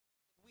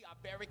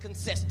Very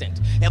consistent.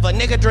 If a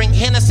nigga drink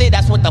Hennessy,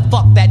 that's what the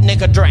fuck that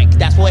nigga drink.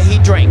 That's what he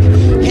drink.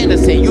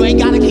 Hennessy. You ain't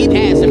gotta keep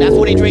asking. That's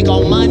what he drink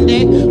on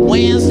Monday,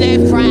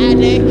 Wednesday,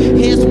 Friday,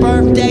 his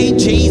birthday,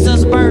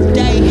 Jesus'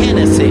 birthday,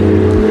 Hennessy.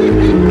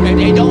 If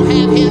they don't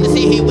have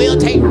Hennessy, he will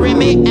take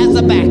Remy as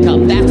a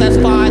backup. That's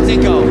as far as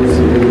it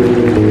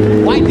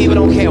goes. White people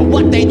don't care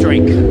what they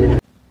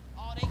drink.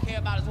 All they care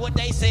about is what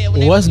they say.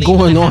 What's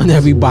going on,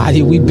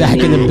 everybody? We back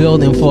in the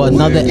building for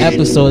another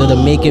episode of the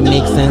Make It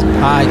Make Sense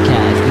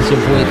podcast. It's your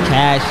boy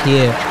Cash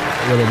here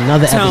with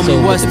another Tell episode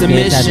me what's with the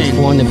mission?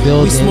 in the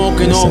building. We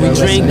smoking or we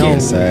drinking? We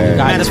got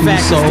Matter of two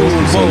fact, souls.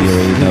 let's do both.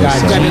 We got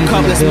Grab G's a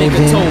cup, in let's the make a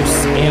building.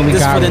 toast. And we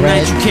This got for the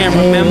Red. night you can't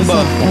remember,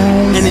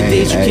 and the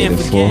days you can't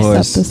the forget.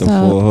 The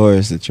full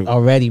horse. That you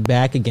Already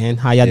back again.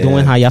 How y'all Yeah.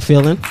 doing? How y'all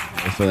feeling?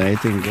 I feel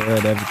everything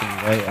good, everything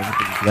right,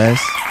 everything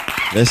blessed.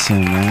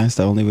 Listen, man, it's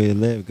the only way to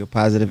live. Good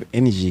positive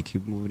energy.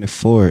 Keep moving it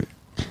forward.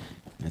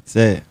 That's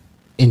it.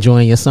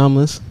 Enjoying your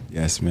summers?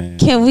 Yes, man.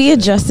 Can we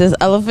adjust this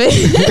elephant?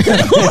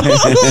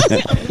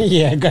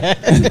 Yeah, go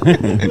ahead.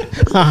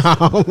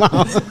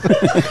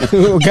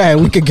 Go ahead.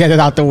 We could get it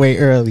out the way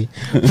early.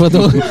 For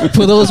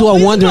those who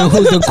are wondering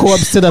who's the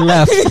corpse to the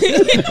left,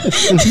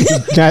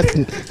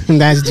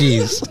 that's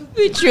G's.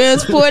 We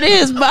transported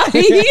his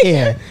body.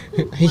 Yeah,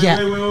 he had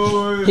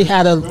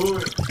a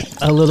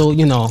little,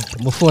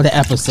 before the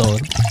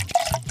episode,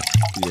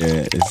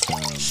 Yeah,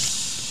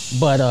 it's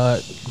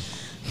but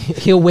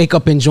he'll wake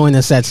up and join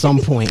us at some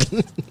point.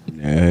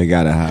 yeah, it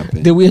gotta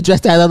happen. Did we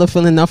address that other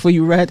feeling enough for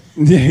you, Red?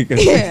 Yeah,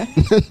 Yeah.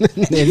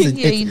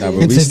 It's- nah,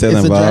 but we still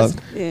it's involved.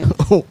 addressed.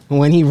 Yeah.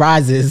 When he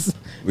rises,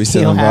 We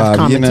still he'll have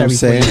involved. You know what I'm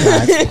commentary saying?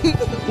 for you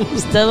guys. I'm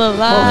still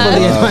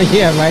alive. Hopefully,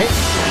 yeah, right.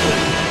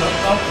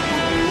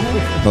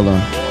 Hold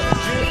on.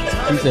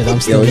 He said, "I'm Yo,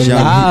 still it's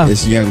alive."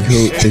 young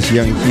Hugh. It's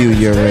young Hugh.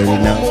 You already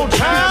know.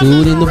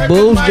 Dude in the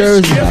Bulls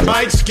jersey.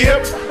 Might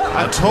skip.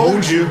 I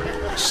told you.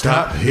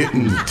 Stop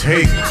hitting the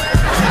tape.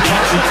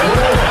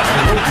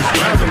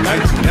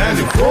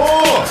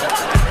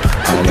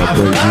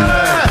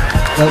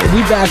 1994.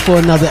 We back for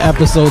another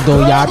episode,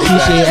 though. Y'all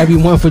appreciate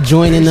everyone for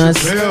joining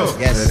us.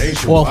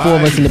 Yes. All four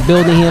of us in the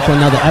building here for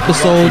another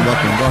episode.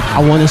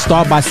 I want to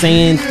start by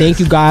saying thank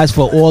you guys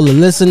for all the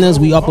listeners.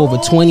 We up over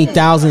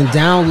 20,000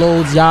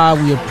 downloads, y'all.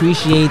 We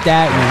appreciate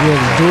that. We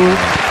really do.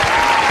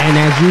 And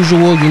as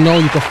usual,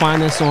 you can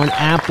find us on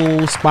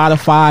Apple,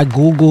 Spotify,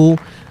 Google,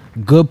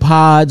 Good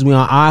Pods. We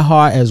on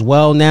iHeart as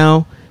well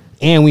now.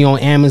 And we on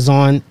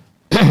Amazon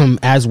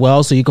as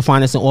well. So you can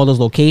find us in all those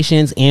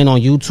locations and on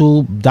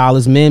YouTube,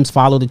 $MIMS.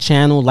 Follow the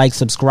channel, like,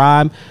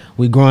 subscribe.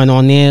 We're growing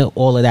on there,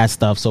 all of that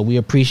stuff. So we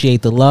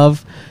appreciate the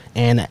love.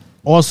 And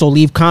also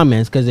leave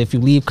comments, because if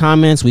you leave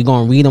comments, we're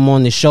going to read them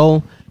on the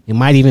show. It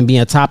might even be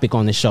a topic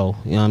on the show.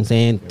 You know what I'm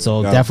saying?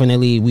 So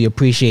definitely we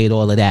appreciate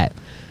all of that.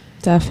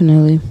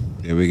 Definitely.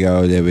 There we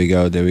go.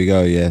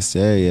 Yes,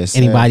 sir. Yes, sir.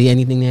 Anybody,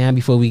 anything to add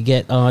before we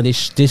get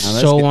this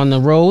show on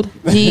the road?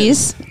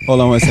 Peace.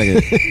 Hold on 1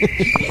 second.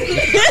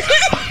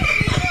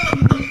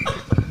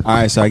 All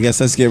right, so I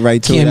guess let's get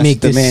right to it. That's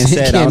what the man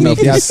said. I don't know if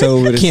y'all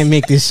saw what Can't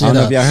make this shit I don't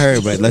know up. if y'all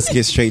heard, but let's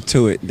get straight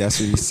to it. That's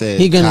what he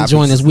said. He's gonna Topics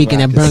join us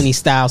weekend at rockets. Bernie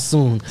style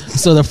soon.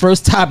 So the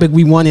first topic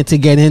we wanted to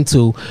get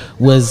into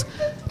was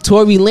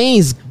Torey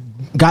Lanez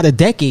got a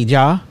decade,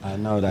 y'all. I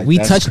know that. We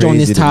that's touched on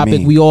this crazy to topic.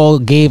 me. We all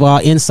gave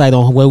our insight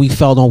on where we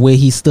felt on where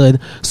he stood.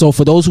 So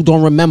for those who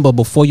don't remember,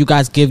 before you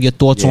guys give your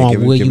thoughts on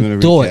give where him you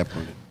a thought recap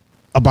on it.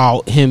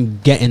 about him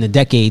getting a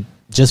decade,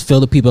 just fill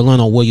the people in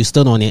on where you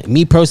stood on it.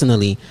 Me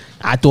personally,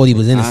 I thought he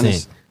was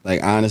innocent.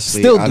 Honestly,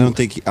 Still I do. don't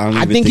think.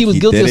 I I think he was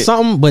guilty did of it.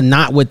 something, but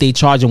not what they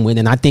charge him with.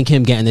 And I think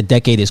him getting a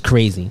decade is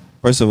crazy.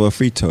 First of all,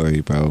 free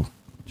Torey, bro.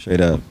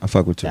 Straight up, I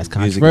fuck with Torey. That's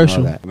Music and all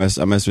controversial.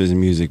 that. I mess with his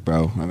music,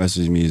 bro. I mess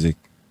with his music.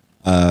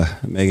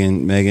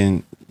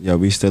 Megan, yo,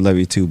 we still love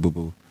you too, boo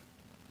boo.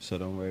 So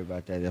don't worry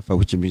about that. I fuck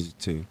with your music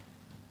too.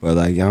 But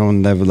I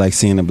don't never like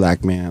seeing a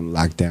black man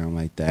locked down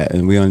like that,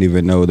 and we don't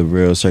even know the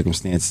real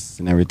circumstances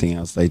and everything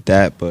else like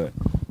that. But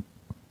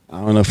I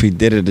don't know if he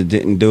did it or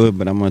didn't do it.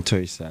 But I'm on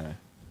Torey's side.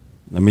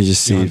 Let me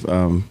just see if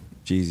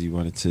Jeezy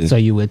wanted to. So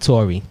you with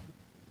Torey?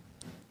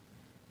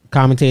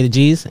 Commentator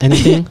G's,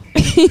 anything?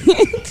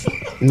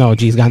 No,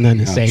 G's got nothing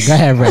to say. Go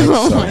ahead, Red.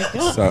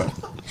 So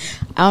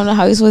I don't know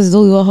how you're supposed to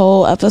do a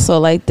whole episode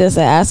like this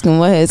and ask him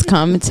what his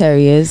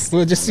commentary is.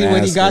 We'll just see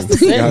what he got to We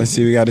say. gotta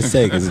see what he got to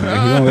say because he's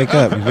gonna wake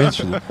up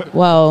eventually.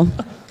 Well,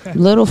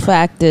 little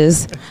fact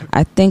is,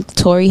 I think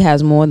Torey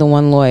has more than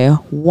one lawyer.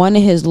 One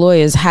of his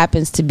lawyers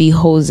happens to be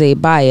Jose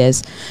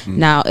Baez.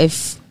 Now,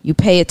 if you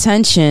pay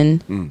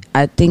attention,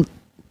 I think,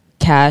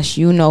 Cash,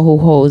 you know who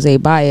Jose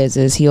Baez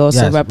is. He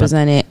also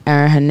represented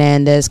Aaron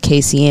Hernandez,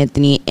 Casey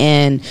Anthony,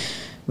 and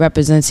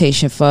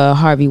representation for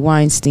Harvey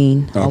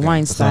Weinstein. Or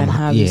Weinstein,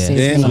 however you say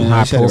his name.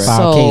 High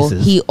profile So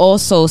cases. he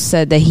also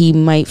said that he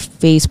might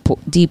face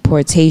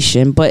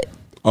deportation, but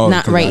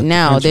not right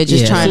now. They're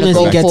just trying to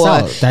go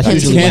for him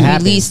to be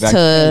released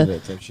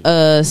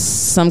to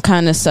some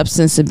kind of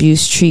substance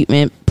abuse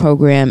treatment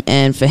program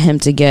and for him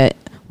to get,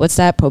 what's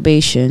that,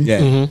 probation?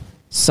 Yeah.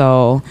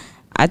 So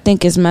I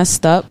think it's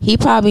messed up. He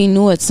probably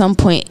knew at some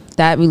point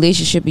that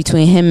relationship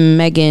between him and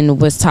Megan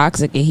was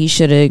toxic, and he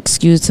should have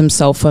excused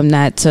himself from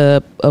that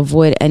to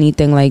avoid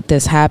anything like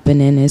this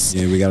happening. It's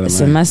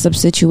a messed up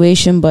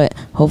situation, but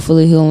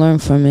hopefully he'll learn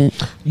from it.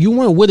 You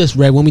weren't with us,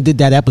 Red, when we did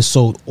that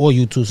episode, or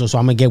you two, so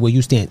I'm gonna get where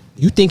you stand.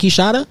 You think he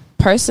shot her?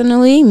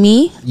 Personally,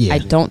 me, Yeah. I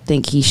don't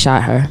think he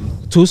shot her.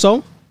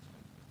 Tuso?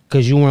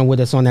 Because you weren't with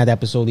us on that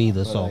episode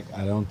either. So like,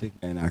 I don't think,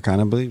 and I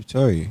kind of believe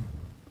Torey.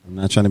 I'm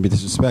not trying to be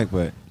disrespect,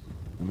 but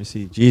let me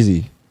see,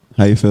 Jeezy.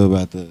 How you feel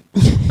about the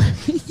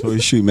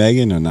Torey shoot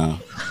Megan or no?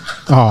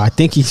 I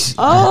think he's.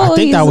 I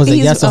think that was a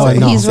yes or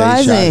no. He's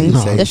rising.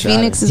 No. The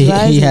Phoenix is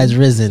rising. He has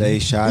risen. They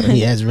shot her.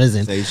 He has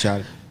risen. They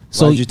shot her.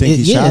 So Why'd you think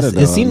he shot her, though?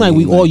 It seemed like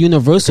we all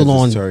universal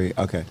on Torey.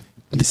 Okay.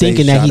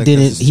 thinking that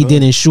he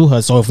didn't shoot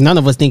her. So if none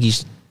of us think he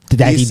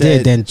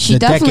did, then she the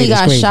definitely decade is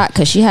got crazy. shot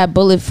because she had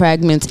bullet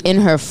fragments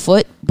in her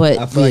foot. But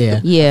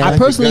I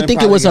personally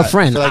think it was a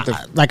friend.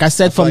 Like I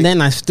said from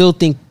then, I still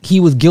think he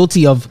was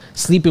guilty of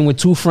sleeping with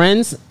two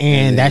friends,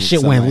 and that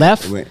shit went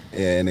left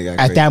and they got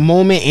at that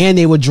moment, and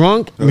they were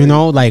drunk. You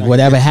know, like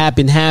whatever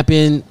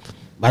happened.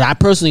 But I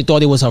personally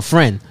thought it was her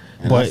friend.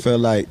 And but I feel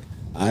like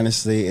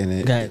honestly,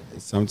 and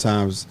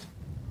sometimes.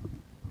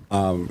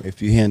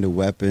 If you handle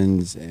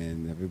weapons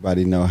and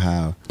everybody know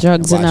how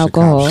drugs and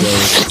alcohol,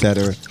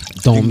 etc.,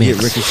 don't mix.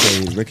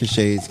 Get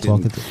ricochets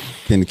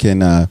can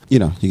you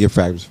know, you get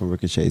fragments from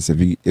ricochets.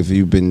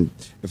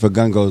 If a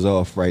gun goes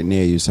off right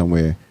near you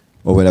somewhere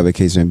or whatever the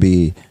case may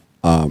be,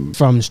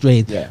 from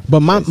straight. Yeah.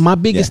 But my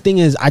biggest thing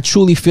is I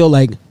truly feel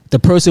like the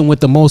person with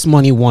the most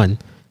money won.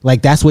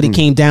 Like that's what it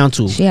came down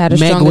to. She had a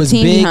Meg stronger was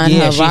team big. behind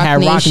her. She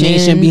had Rock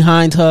Nation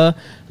behind her.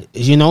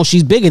 You know,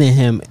 she's bigger than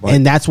him,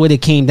 and that's what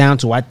it came down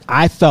to.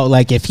 I felt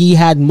like if he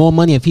had more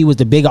money, if he was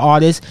the bigger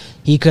artist,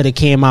 he could have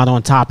came out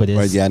on top of this.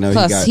 But yeah, I know.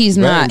 Plus, he's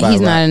not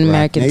an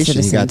American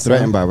citizen. He got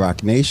threatened by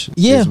Rock Nation.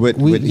 Yeah,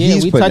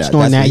 we touched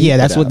on that. Yeah,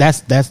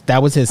 that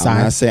was his side.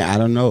 I'm not saying I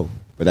don't know,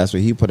 but that's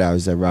what he put out.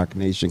 Is that Rock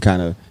Nation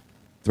kind of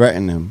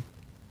threatened him,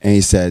 and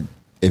he said,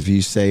 if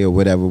you say or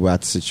whatever about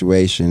the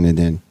situation, and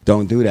then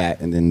don't do that,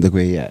 and then look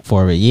where he at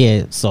for it.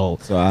 Yeah, so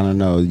I don't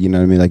know. You know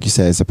what I mean? Like you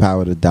said, it's the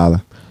power of the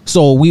dollar.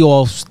 So we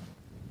all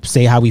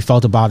say how we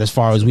felt about it as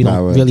far as we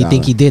don't really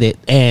think he did it,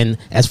 and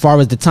as far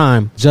as the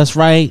time, just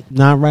right,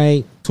 not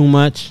right, too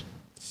much.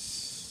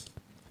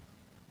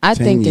 I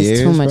think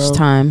it's too much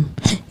time.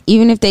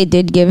 Even if they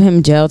did give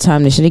him jail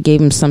time, they should have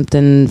gave him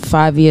something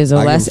 5 years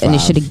or less, and they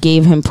should have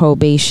gave him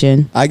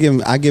probation. I give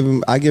him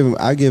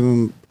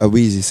a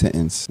Weezy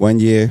sentence, 1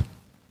 year.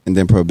 And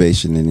then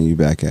probation, and then you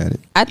back at it.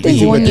 I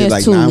think 1 year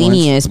is too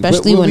lenient,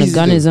 especially when a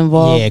gun is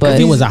involved. Yeah, because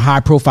it was a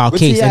high-profile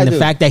case, and the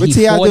fact that he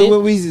fought it. What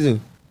Weezy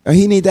do?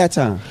 He need that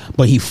time,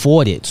 but he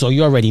fought it, so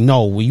you already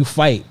know when you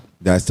fight.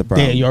 That's the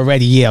problem. You're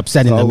already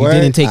upsetting them. He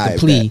didn't take the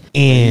plea,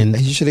 and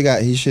he should have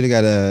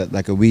got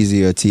a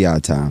Weezy or T.I.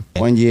 time.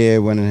 1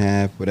 year,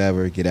 1.5,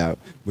 whatever, get out.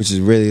 Which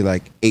is really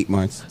like 8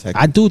 months.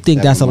 I do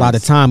think that's a lot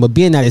of time, but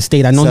being at his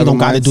state, I know he don't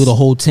got to do the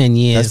whole 10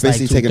 years. That's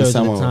basically taking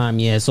some time.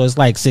 Yeah, so it's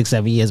like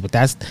 6-7 years, but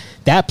that's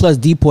that plus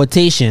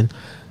deportation.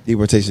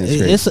 Deportation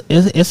is crazy.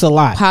 It's a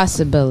lot.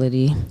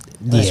 Possibility.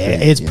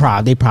 They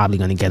probably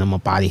gonna get him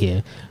up out of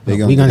here. We're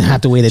gonna have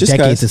to wait a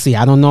decade to see.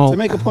 I don't know. To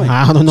make a point.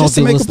 I don't know if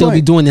they will still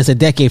be doing this a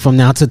decade from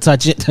now to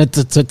touch it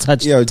to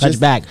touch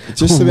back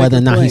whether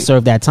or not he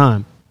served that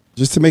time.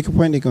 Just to make a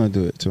point, they're gonna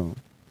do it to him.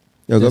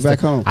 Go back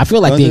home. I feel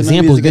like the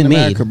example's been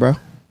made, bro.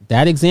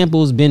 That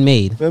example's been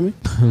made. Feel me?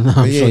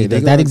 I'm sure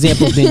that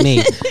example's been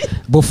made.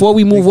 Before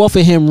we move off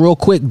of him real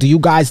quick, do you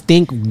guys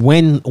think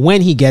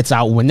when he gets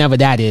out, whenever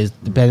that is,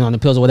 depending on the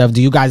pills or whatever,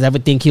 do you guys ever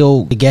think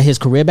he'll get his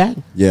career back?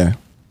 Yeah.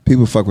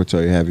 People fuck with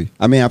Torey heavy.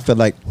 I mean, I feel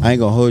like, I ain't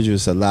gonna hold you,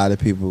 it's a lot of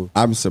people.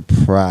 I'm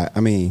surprised. I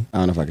mean, I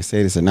don't know if I can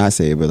say this or not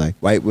say it, but like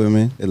white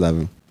women, they love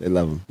him. They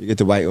love him. You get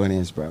the white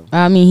audience, bro.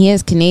 I mean, he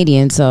is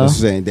Canadian, so. I'm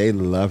saying they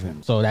love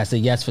him. So that's a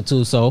yes for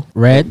two. So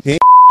Red. He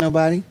ain't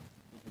nobody.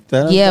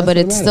 Yeah, but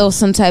it's still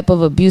some type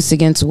of abuse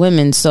against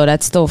women, so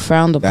that's still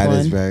frowned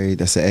upon.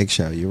 That's an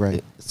eggshell. You're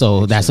right.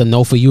 So that's a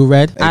no for you,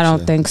 Red? I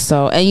don't think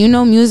so. And you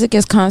know, music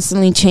is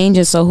constantly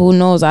changing, so who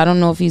knows? I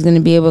don't know if he's going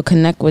to be able to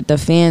connect with the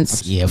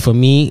fans. Yeah, for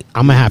me,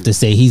 I'm going to have to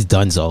say he's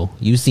donezo.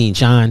 You seen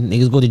Sean.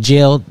 Niggas go to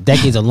jail.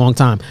 Decades a long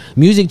time.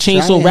 Music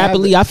changed so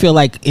rapidly, I feel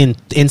like in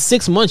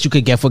 6 months you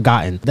could get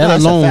forgotten. That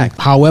alone,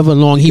 however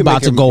long he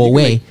about to go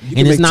away.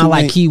 And it's not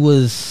like he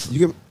was...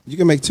 You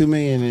can make $2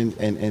 million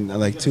in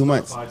like 2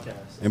 months.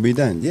 And be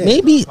done. Yeah.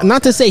 Maybe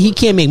not to say he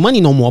can't make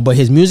money no more, but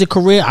his music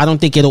career, I don't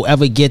think it'll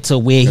ever get to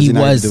where he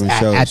was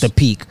at the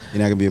peak.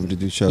 You're not gonna be able to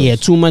do shows. Yeah,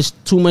 too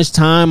much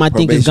time. I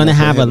think it's gonna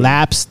have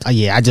elapsed.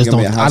 Yeah, I just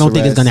don't. I don't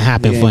think it's gonna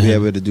happen for him. Be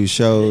able to do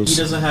shows. He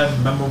doesn't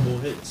have memorable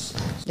hits.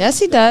 Yes,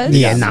 he does.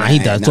 Yeah, he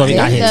does. Torey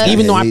got hits.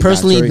 Even though I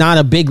personally not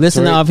a big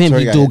listener of him,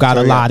 he do got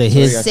a lot of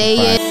his.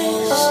 Say it.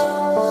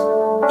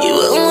 You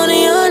wouldn't want a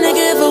young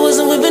nigga if I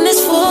wasn't whipping this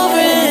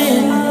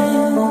foreign.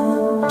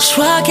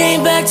 I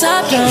came back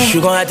top down.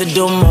 You gon' have to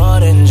do more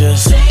than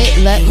just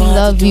Let Me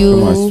Love Come You.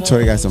 on,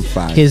 Torey got some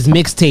fire. His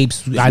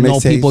mixtapes, I know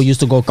mixtapes, people used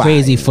to go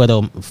crazy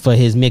fire. for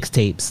his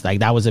mixtapes. Like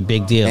that was a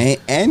big deal.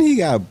 And he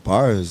got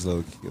bars,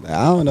 low key. Like,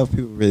 I don't know if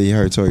people really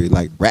heard Torey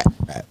like rap.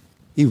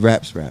 He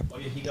raps rap. Oh,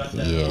 yeah, he got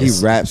that. Yes.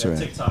 He raps that rap.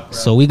 TikTok rap.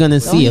 So we're gonna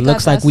see. It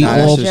looks like we Nah,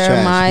 that's all just trash.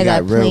 Jeremiah, He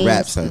got that real plays-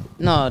 rap, son.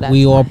 No, that's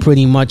we all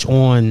pretty much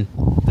on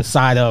the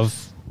side of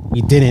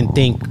we didn't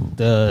think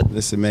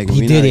Listen, Megan,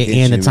 he we did not it against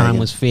and the you, time Megan.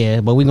 was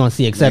fair. But we're gonna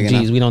see. Except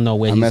Megan, G's, we don't know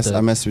where I he's.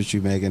 mess with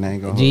you, Megan. I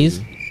ain't gonna G's?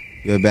 hold you.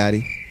 You're a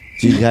baddie.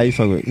 G's, how you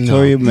fuck with No.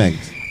 Torey or Megan?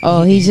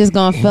 Oh, he's just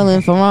gonna fill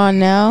in for Ron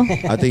now.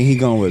 I think he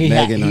going with He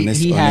Megan had, on this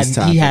he on had this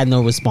topic. he had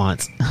no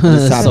response. On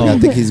this topic, So I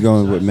think he's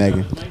going with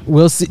Megan.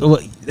 we'll see. We'll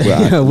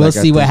I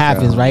see what think,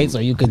 happens, right? So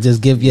you could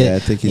just give your Yeah, I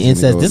think he's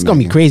insights. gonna go This is with gonna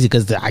be Megan. crazy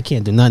because I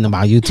can't do nothing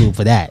about YouTube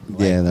for that.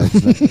 Yeah, that's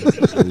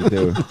what we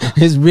do.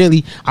 It's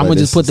really. I'm But gonna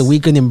this just put the is-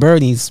 Weekend and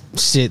Bernie's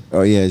shit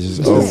Oh yeah,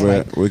 just over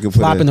it. We can put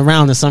flopping it.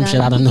 around or some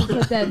shit. I don't know.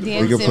 Put that could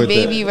dancing put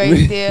baby that-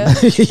 right there.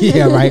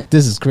 Yeah, right.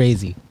 This is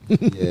crazy.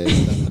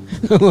 Yeah.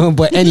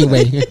 But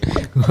anyway,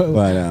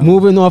 But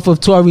moving off of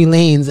Tory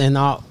Lanez and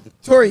our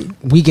Torey,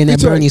 Weekend at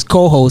Tory. Bernie's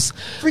co-host,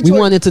 Free we Tory.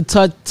 wanted to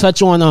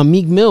touch on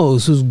Meek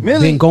Mills, who's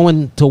Millie. been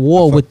going to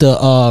war with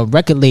the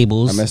record I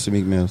labels. messed with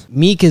Meek Mills.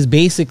 Meek is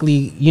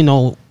basically,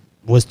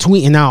 was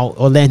tweeting out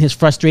or letting his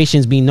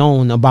frustrations be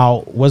known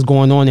about what's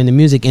going on in the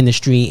music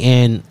industry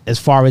and as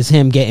far as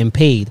him getting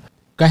paid.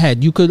 Go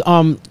ahead. You could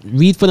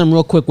read for them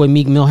real quick what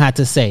Meek Mill had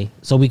to say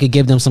so we could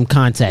give them some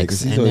context.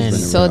 'cause he's and always then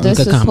been So around. this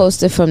you could was comment.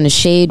 posted from the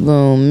Shade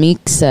Room.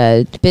 Meek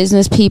said,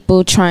 "Business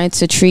people trying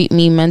to treat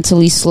me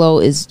mentally slow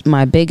is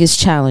my biggest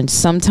challenge.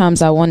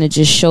 Sometimes I want to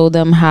just show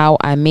them how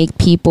I make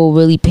people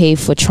really pay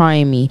for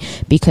trying me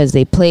because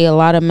they play a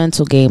lot of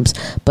mental games,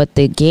 but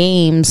the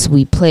games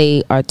we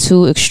play are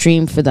too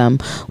extreme for them.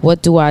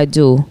 What do I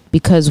do?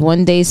 Because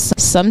one day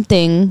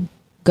something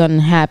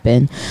gonna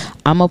happen.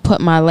 I'm gonna put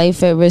my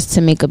life at risk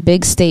to make a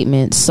big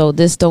statement so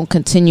this don't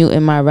continue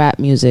in my rap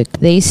music.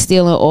 They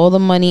stealing all the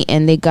money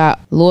and they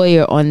got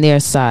lawyer on their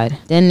side."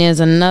 Then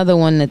there's another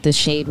one that the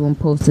Shade Room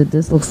posted.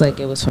 This looks like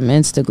it was from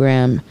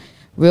Instagram.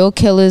 "Real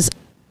killers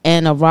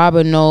and a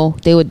robber know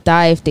they would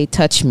die if they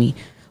touch me.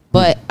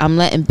 But I'm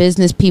letting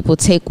business people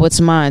take what's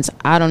mine.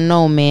 I don't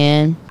know,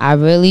 man. I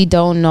really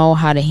don't know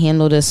how to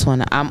handle this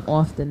one. I'm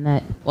off the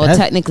net." Well, That's-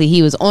 technically,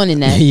 he was on the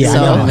net. Yeah,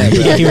 so. I know.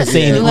 Yeah, he was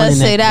saying it on Let's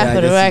the say net. that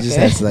for the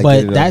record.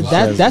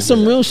 But that's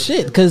some real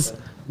shit because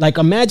like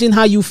imagine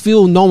how you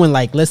feel knowing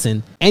like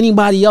listen,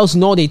 anybody else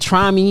know they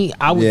try me,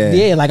 I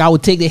would like I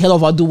would take their head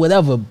off, I'll do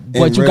whatever,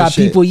 but you real got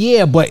shit. people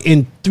but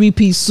in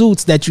 3-piece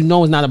suits that you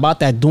know is not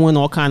about that doing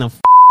all kind of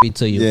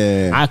to you.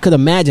 Yeah. I could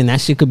imagine that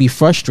shit could be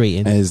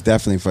frustrating. And it's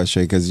definitely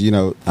frustrating because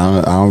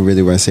I don't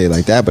really want to say it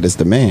like that, but it's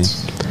the man.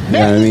 You know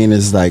what I mean?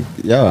 It's like,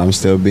 yo, I'm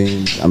still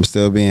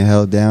being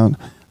held down.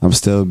 I'm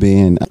still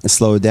being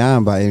slowed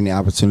down by any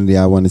opportunity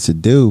I wanted to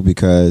do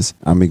because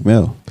I'm Meek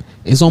Mill.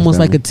 It's almost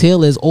You feel like a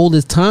tale as old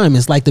as time.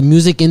 It's like the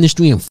music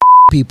industry and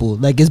people.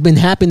 Like it's been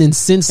happening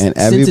since And its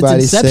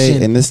everybody inception.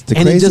 say, and this the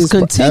and it just craziest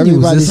part, continues.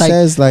 everybody It's like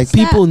says like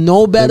people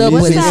know better, the but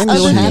music it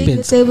still industry-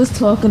 happens. They was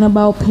talking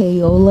about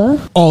payola.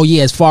 Oh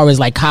yeah, as far as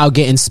like how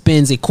getting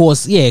spins, it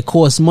costs money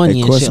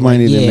It and costs shit.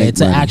 money like, to make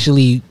to money.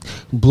 actually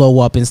blow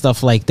up and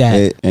stuff like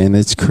that. and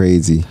it's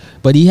crazy.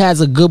 But he has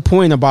a good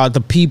point about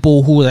the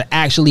people who are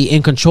actually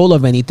in control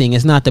of anything.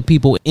 It's not the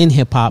people in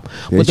hip hop.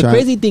 They're But the trying-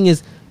 crazy thing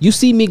is, you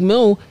see Meek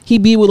Mill, he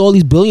be with all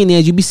these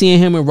billionaires. You be seeing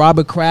him with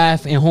Robert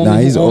Kraft and homie Nah,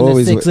 he's who own the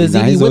always Sixers. with,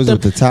 He be he's always them.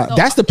 with the top.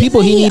 That's the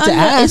people he needs to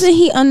ask. Isn't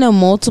he under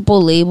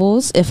multiple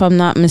labels, if I'm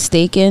not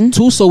mistaken?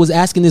 Tuso was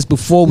asking this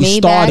before we Maybach.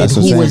 started. That's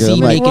what Who I'm was saying.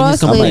 he I'm like, making his Ross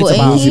complaints label, Who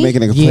about? was he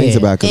making the complaints Yeah.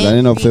 about? Because I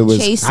didn't know if it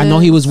was. I know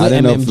he was I with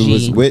didn't know if it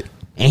was MMG. with.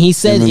 And he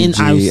said, MMG,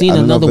 I've seen I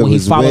don't know another if it one. He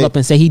was followed with- up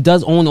and said he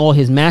does own all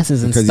his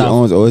masters and Because he stuff.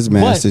 owns all his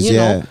masters, But,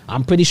 yeah.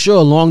 I'm pretty sure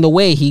along the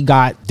way he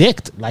got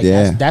dicked. Like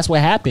Yeah. that's what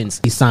happens.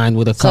 He signed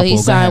with a So couple. he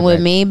Go signed with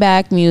ahead,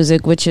 Maybach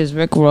Music, which is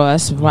Rick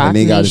Ross, Rock And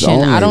he got his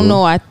Nation. own I don't label.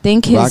 know. I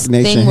think his Rock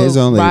Nation, thing his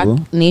with own Rock label.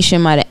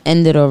 Nation might have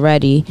ended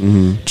already.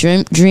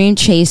 Dream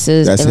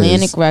Chasers, That's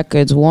Atlantic his.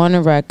 Records,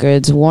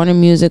 Warner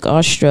Music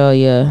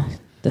Australia,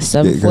 the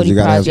 740 you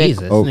gotta have- Project,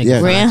 Jesus, Oh, nigga yeah.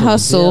 Grand signed to a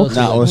Hustle. deal.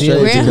 Nah,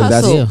 Australia Grand too, 'cause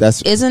Hustle.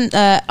 that's Isn't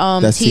that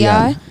that's Ti?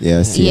 T.I. Yeah,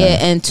 it's T.I.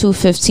 Yeah, and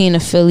 215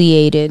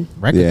 affiliated.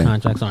 Record Yeah.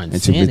 contracts are And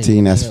insane.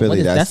 215, that's Yeah, Philly. what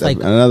is- That's like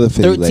another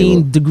Philly 13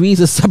 label. degrees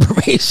of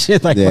separation.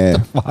 Like Yeah.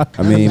 what the fuck?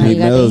 I mean, Now you Meek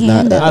got Mill's the not.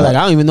 hand up. I was like,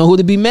 I don't even know who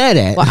to be mad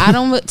at. Well, I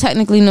don't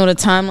technically know the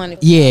timeline.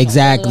 Yeah,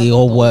 exactly,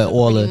 or what,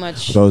 all Pretty the-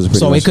 much. Those are pretty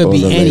So it much could all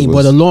be the any, labels.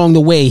 but along the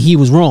way he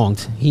was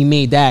wronged. He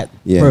made that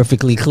Yeah.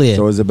 perfectly clear.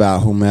 So it's about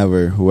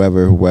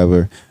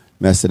whoever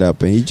messed it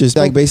up, and he just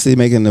like basically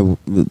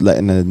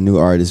letting the new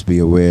artist be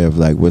aware of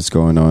like what's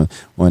going on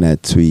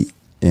that tweet,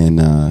 and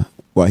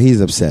well,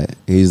 he's upset.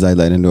 He's like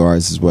letting the new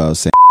artists as well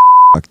saying,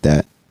 "Fuck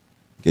that,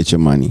 get your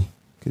money,"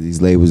 because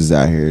these labels is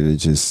out here to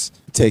just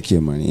take your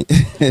money.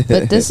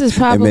 But this is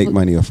and probably make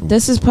money off them.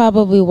 This is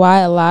probably why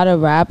a lot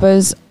of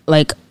rappers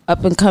like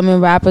up and coming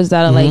rappers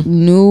that are like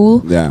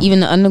new, Yeah. even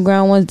the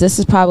underground ones, this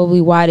is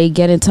probably why they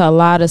get into a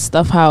lot of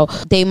stuff, how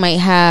they might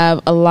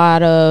have a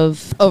lot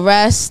of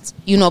arrests,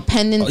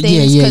 pending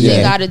things, because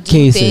they got to do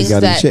Cases. things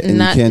that and you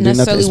not can't do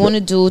necessarily nothing. want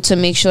to do to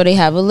make sure they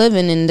have a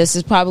living, and this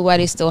is probably why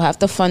they still have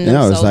to fund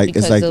themselves,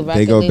 it's like the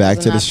they go record back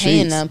labels to are the not paying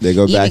streets. them. They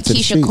go back Even to the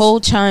Keisha streets. Cole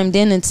chimed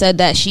in and said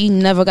that she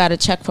never got a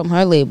check from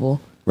her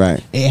label.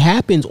 Right. It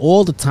happens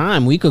all the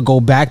time. We could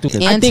go back to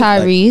And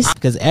Tyrese.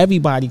 because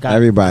everybody got.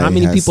 Everybody How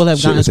many has people have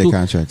shit gotten with their screwed?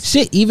 contracts.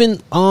 Shit, even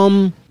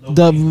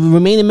the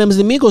remaining members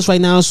of Migos right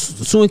now is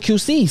suing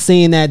QC,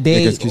 saying that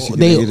they Because QC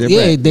didn't get their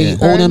bread. they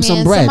owe them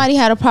some bread Somebody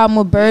had a problem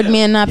with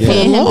Birdman not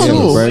paying him Yeah. too.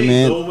 Lil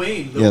Birdman. Lil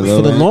Wayne. Yeah,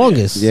 for the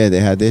longest. Yeah, they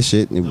had their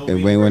shit,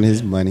 and Wayne wanted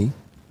his money,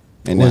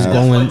 and Was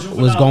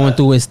now- going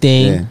through his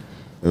thing. Yeah,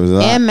 it was a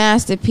lot. And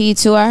Master P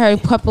too. I heard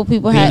a couple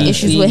people had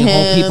issues with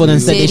him. People done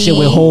said this shit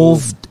with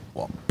Hove,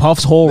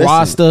 Puff's whole Listen,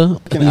 roster.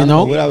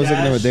 What I was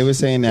looking at, they were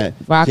saying that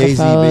Jay-Z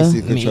Rockefeller.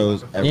 basically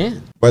controls everything. Yeah.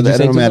 But You it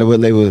say don't too? matter what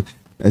label.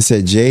 I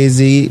said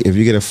Jay-Z, if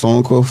you get a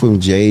phone call from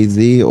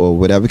Jay-Z or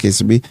whatever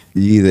case it be,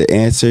 you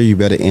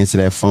better answer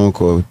that phone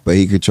call, but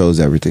he controls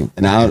everything.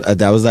 And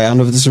that was like, I don't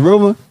know if this is a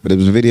rumor, but it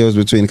was videos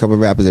between a couple of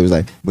rappers. It was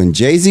like, when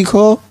Jay-Z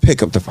called,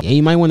 pick up the phone. Yeah,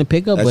 you might want to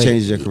pick up, That but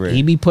changed your career.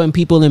 he be putting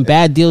people in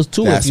bad deals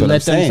too That's if you what let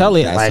I'm them saying. tell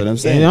it. That's like, what I'm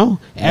saying.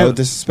 No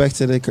disrespect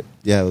to the...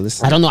 Yeah,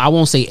 listen. I don't know. I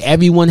won't say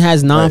everyone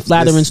has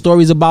non-flattering this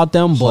stories about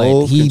them, but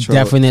whole he control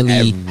definitely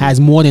every-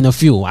 has more than a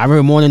few. I've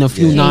heard more than a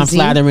few Yeah.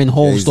 non-flattering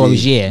whole Jay-Z.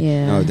 stories. Yeah.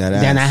 No,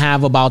 that Than I ass.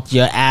 have about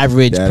your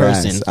average That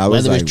person. ass. I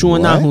was Whether it's like, true or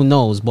not, what? who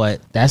knows?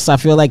 But I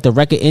feel like the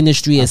record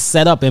industry is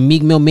set up, and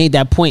Meek Mill made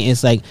that point.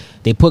 It's like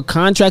they put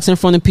contracts in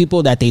front of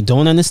people that they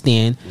don't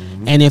understand,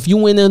 and if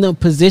you in a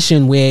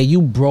position where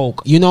you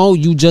broke,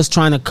 you just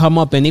trying to come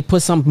up, and they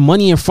put some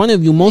money in front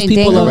of you, most They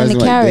people dangle are in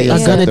the carrot, are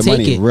yeah. gonna The take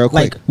money it real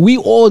quick. Like we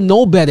all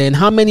know better, and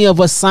how many of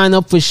us sign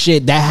up for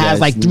shit that has Yes,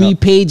 like 3 no.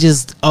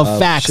 pages of Of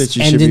facts, shit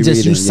you and should then be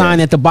just you reading, sign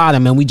yeah. at the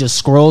bottom, and we just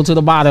scroll to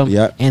the bottom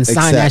Yep. and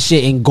sign that Accept.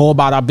 shit and go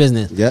about our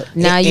business. Yep.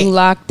 Now It- you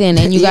locked in,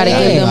 and you got to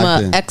Yeah. give them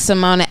Locked a in. X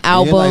amount of you're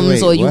like, albums,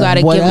 wait, or you what? got to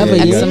give Whatever, them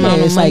X yeah. amount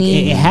of It's like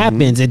money. it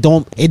happens.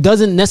 It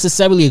doesn't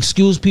necessarily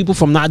excuse people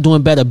from not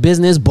doing better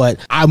business, but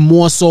I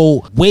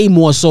way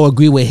more so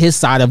agree with his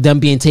side of them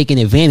being taken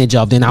advantage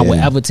of than I would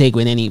Yeah. ever take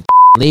with any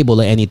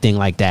label or anything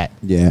like that.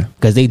 Yeah.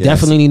 Because they Yes.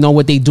 definitely know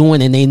what they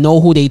doing, and they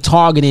know who they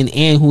targeting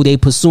and who they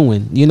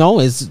pursuing.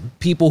 It's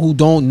people who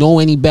don't know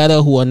any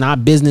better, who are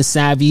not business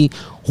savvy,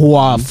 who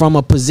are from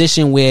a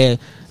position where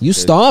you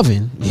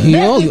starving.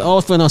 You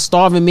offering a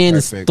starving man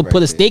Perfect, to put a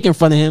right steak in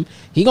front of him,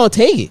 he gonna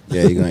take it.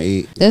 Yeah, you're gonna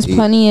eat. There's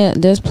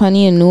eat. there's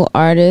plenty of new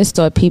artists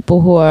or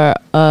people who are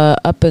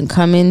up and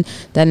coming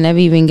that never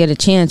even get a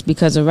chance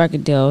because of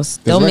record deals.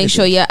 They'll record make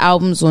sure deals. your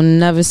albums will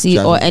never see,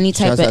 Shout or out- any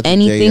type shouts of out to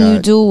anything you J.I.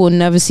 do will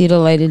never see the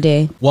light of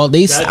day. Well,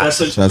 they That's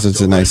Shout out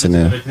to Nice in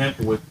there. an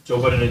example with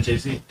Joe Budden and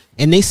Jay-Z.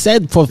 and they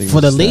said for the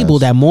it's label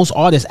sad. that most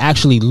artists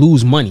actually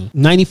lose money.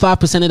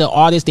 95% of the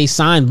artists they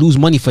sign lose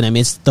money for them.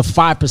 It's the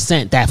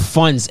 5% that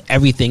funds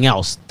everything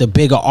else, the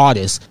bigger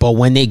artists. But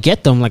when they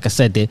get them, like I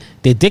said, they're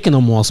dicking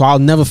them all. So I'll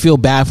never feel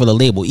bad for the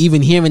label.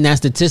 Even hearing that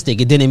statistic,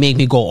 it didn't make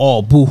me go,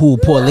 "Oh, boo-hoo,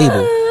 poor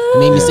label." It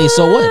made me say,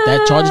 "So what?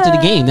 That charges to the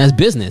game. That's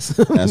business."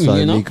 That's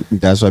why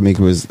that's why Meek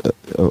was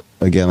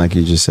again, like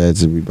you just said,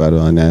 to rebuttal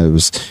on that. It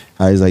was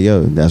how he's like,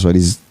 yo, that's why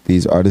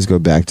these artists go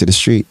back to the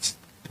streets,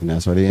 and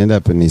that's why they end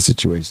up in these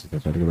situations. They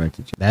try to go back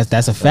to jail.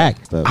 That's a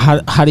fact. Stop.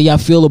 How do y'all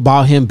feel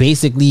about him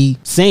basically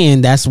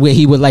saying that's where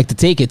he would like to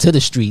take it, to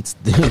the streets?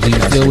 Do you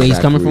feel where he's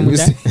coming from with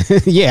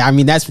that? Yeah, I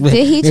mean that's what,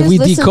 Did he if just we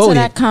listen to decode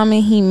that it.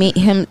 comment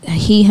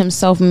he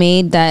himself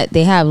made that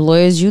they have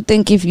lawyers? You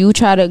think if you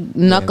try to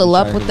knuckle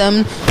up with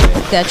them,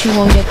 that you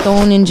won't get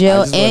thrown in I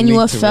jail, just want and you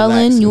Meek a to felon,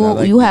 relax, you and I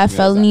like you Meek, have yeah.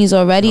 felonies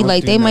already, Don't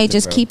like do they might nothing,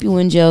 just bro. keep you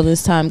in jail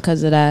this time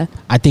because of that.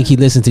 I think he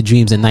listened to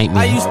Dreams and I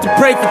Nightmares. used to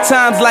pray for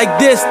times like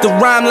this, to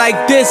rhyme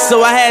like this,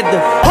 so I had to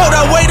hold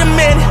up, wait a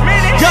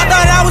minute. Y'all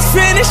thought I was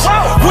finished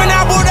when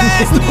I bought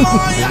ass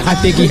tomorrow. I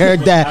think he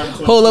heard that.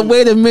 Hold up,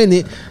 wait a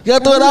minute. Y'all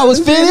thought I was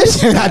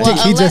finished? I think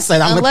he just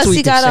said, "I'm gonna unless tweet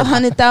he this got shit."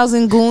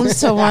 100,000 goons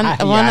to run Yeah,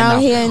 I out know.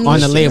 here in on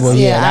these the label.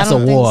 streets. Yeah, I that's a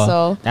don't think war.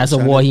 so. That's a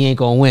war he ain't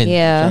gonna win.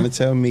 Yeah, Trying to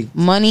tell Meek,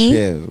 money.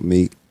 chill,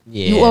 Meek.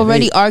 Yeah. You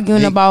already Meek,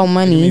 arguing Meek, about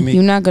money. Meek,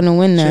 You're not gonna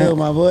win that. Chill,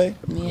 my boy.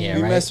 Yeah,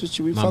 we right. mess with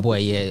you. We My fuck boy,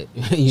 with you.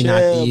 yeah, you're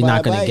Chill,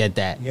 not gonna bye-bye. get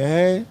that. You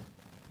heard?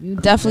 You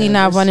definitely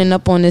not running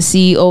up on the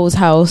CEO's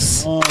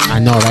house. I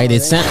know, right?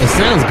 It sounds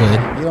good.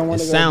 You don't It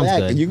want to go sounds back.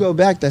 good. You go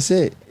back, that's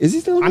it. Is he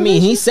still? I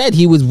mean, he said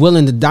he was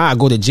willing to die,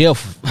 go to jail.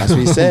 That's what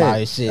he said. About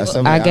his shit. That's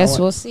something I don't guess want-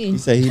 we'll see. He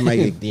said he might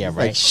get Yeah, like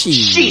right. shit.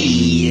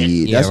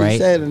 Yeah, That's what right. he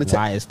said on the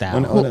Why is that?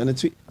 on the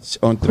tweet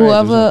on threads. It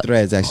was on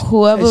threads actually.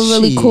 Whoever He said,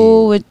 really "Shit."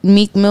 cool with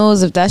Meek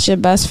Mills, if that's your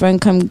best friend,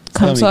 come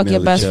Tell talk Meek your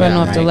Mill best to friend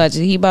chill off out, the right? ledge.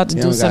 He about to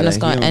He do don't something that's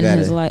gotta- gonna he don't end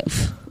his gotta-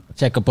 life,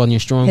 Check up on your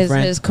strong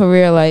friend. his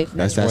career life.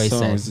 That's Roy that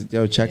song. said.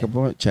 Yo, check up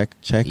on check.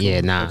 Yeah,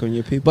 nah. Check on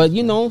your people. But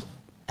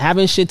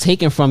having shit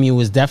taken from you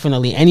is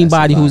definitely,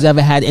 anybody That's a who's lot.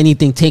 ever had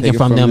anything taken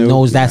from them you,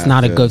 knows that's yeah,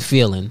 not a yeah. good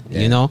feeling,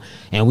 Yeah.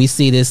 And we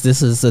see this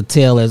is a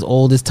tale as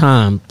old as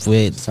time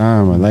with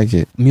Time, I like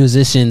it.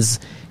 musicians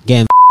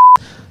getting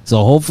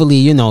So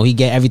hopefully, he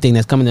get everything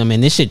that's coming to him,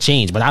 and this shit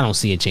change. But I don't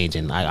see it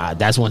changing.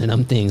 That's one of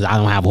them things I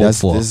don't have hope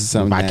for. This is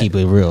something if I keep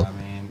it real. I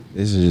mean,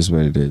 this is just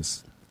what it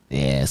is.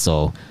 Yeah.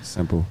 So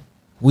simple.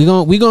 We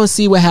gonna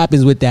see what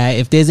happens with that.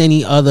 If there's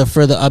any other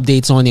further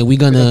updates on it, we're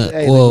gonna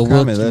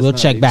we'll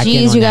check back in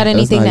on Jeez, you got that.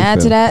 anything to add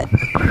to that?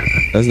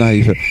 That's not how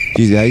you feel.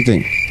 Jeezy, how you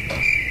think?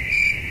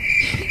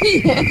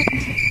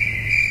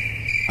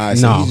 All right,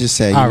 so he just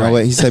said, you know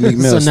what? He said, Meek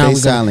Mill, stay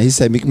silent. He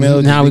said, Meek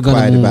Mill, just be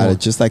quiet about it.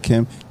 Just like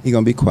him, he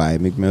gonna be quiet.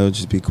 Meek Mill,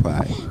 just be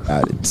quiet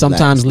about it.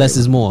 Sometimes less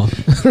is more.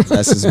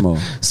 Less is more.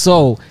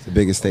 So it's the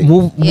biggest thing.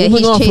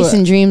 He's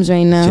chasing dreams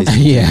right now.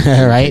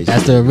 Yeah, right.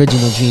 That's the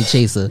original dream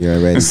chaser.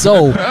 Yeah, right.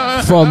 So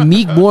from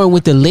Meek Warren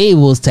with the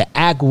labels to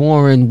Ak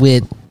Warren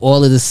with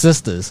all of the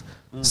sisters.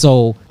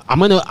 So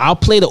I'll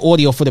play the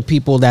audio for the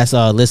people that's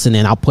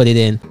listening. I'll put it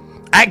in.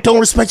 Ak don't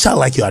respect y'all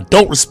like y'all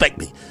don't respect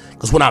me.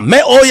 Because when I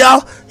met all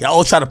y'all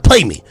all try to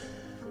play me.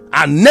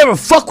 I never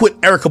fuck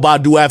with Erykah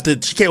Badu after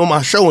she came on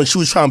my show and she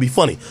was trying to be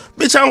funny.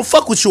 Bitch, I don't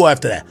fuck with you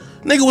after that.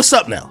 Nigga, what's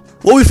up now?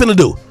 What we finna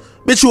do?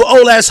 Bitch, you an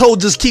old asshole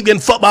just keep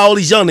getting fucked by all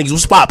these young niggas.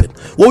 What's poppin'?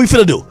 What we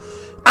finna do?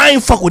 I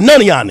ain't fuck with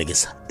none of y'all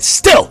niggas.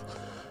 Still.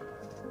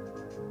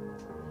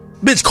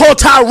 Bitch, call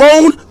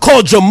Tyrone,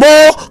 call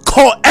Jamal,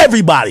 call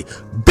everybody.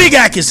 Big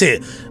Ak is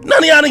here. None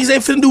of y'all niggas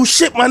ain't finna do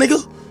shit, my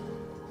nigga.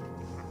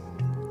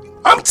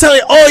 I'm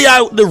telling all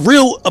y'all the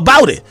real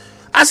about it.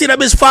 I see that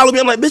bitch follow me.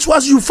 I'm like, bitch, why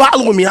you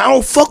following me? I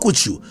don't fuck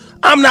with you.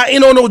 I'm not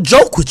in on no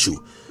joke with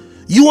you.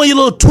 You and your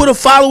little Twitter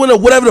following or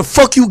whatever the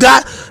fuck you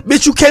got.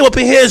 Bitch, you came up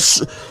in here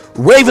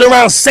raving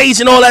around Sage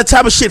and all that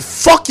type of shit.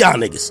 Fuck y'all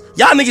niggas.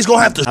 Y'all niggas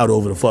gonna have to out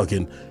over the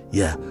fucking,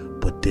 yeah,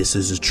 but this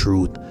is the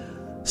truth.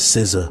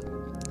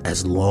 SZA,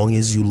 as long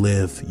as you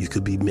live, you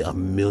could be a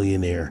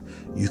millionaire.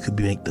 You could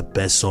make the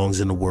best songs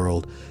in the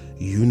world.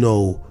 You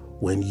know,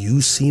 when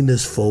you seen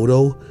this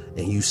photo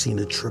and you seen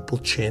the triple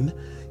chin,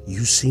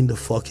 you seen the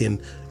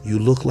fucking, you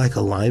look like a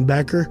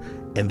linebacker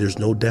and there's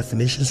no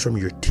definitions from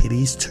your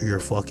titties to your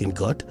fucking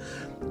gut,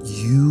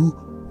 you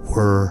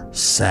were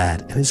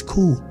sad. And it's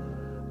cool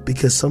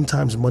because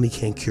sometimes money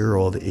can't cure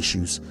all the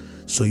issues.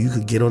 So you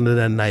could get under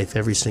that knife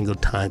every single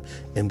time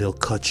and they'll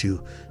cut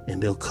you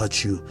and they'll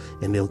cut you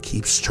and they'll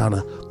keep trying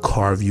to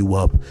carve you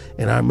up.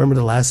 And I remember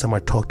the last time I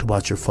talked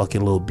about your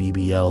fucking little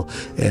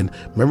BBL, and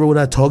remember when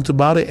I talked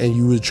about it and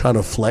you were trying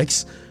to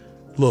flex?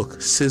 Look,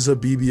 SZA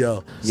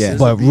BBL. Yeah.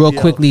 But real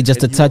quickly, just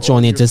to touch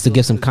on it, just to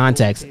give some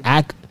context,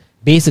 Ak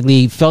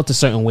basically felt a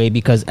certain way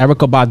because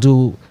Erykah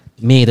Badu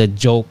made a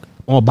joke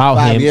about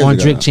him on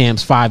Drink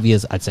Champs 5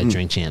 years. I said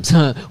Drink Champs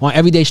on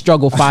Everyday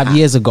Struggle 5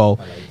 years ago,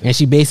 and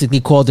she basically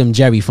called him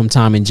Jerry from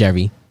Tom and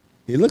Jerry.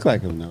 He looked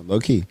like him now, low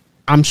key.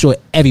 I'm sure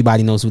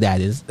everybody knows who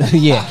that is.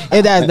 Yeah,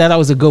 and that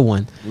was a good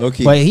one. Low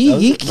key. But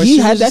he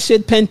had that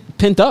shit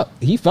pent up.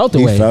 He felt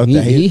the way.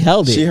 He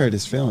held it. She hurt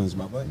his feelings,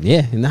 my boy.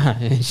 Yeah, nah,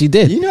 she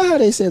did. You know how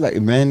they say like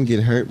men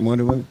get hurt more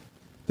than women?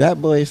 That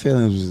boy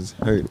feelings was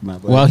hurt, my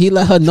boy. Well, he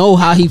let her know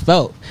how he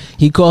felt.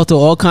 He called her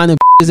all kind of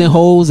and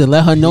hoes and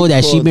let her know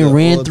that she been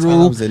ran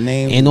through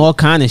and all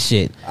kind of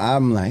shit.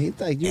 I'm like, he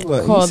like you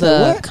were called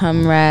a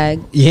cum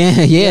rag. Yeah.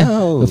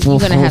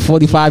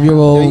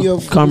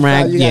 45-year-old cum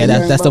rag. Yeah,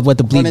 that's what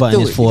the bleep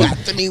button is for. You got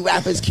 3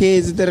 rappers,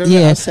 kids.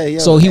 Yeah.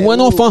 So he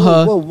went off on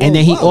her, and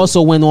then he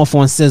also went off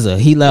on SZA.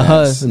 He let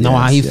her know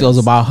how he feels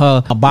about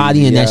her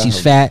body and that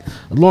she's fat.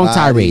 Long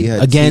tirade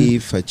again.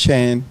 Teeth, her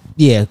chin.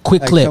 Yeah,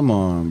 quick clip. Come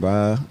on,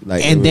 bro.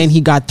 Like, and then he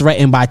got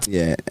threatened by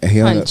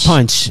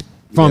punch.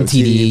 From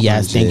TDE,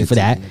 yes, thank you for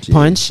that.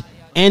 Punch.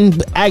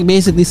 And Ak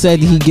basically said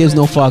he gives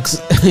no fucks.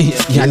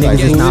 Y'all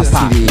niggas is not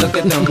pop.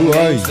 Who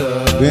are you?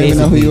 We don't even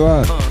know who you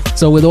are.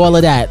 So with all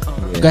of that,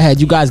 go ahead,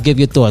 you guys give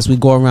your thoughts. We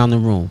go around the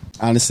room.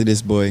 Honestly,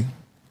 this boy,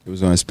 it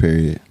was on his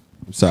period.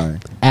 I'm sorry.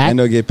 Ak? I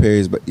know get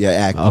periods, but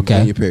yeah, Ak.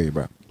 Okay. Your period,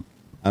 bro.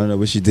 I don't know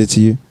what she did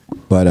to you,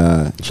 but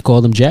she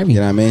called him Jerry.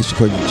 You know what I mean? She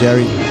called you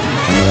Jerry. I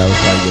know that was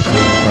probably your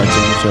favorite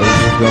cartoon show.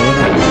 What's going on?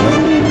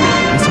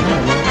 That's all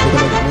right, man.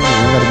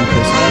 You gotta be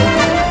personal.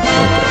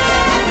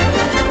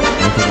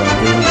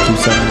 Keep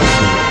selling this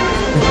shit.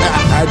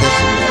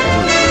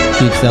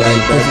 Keep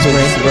selling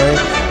Christmas spray.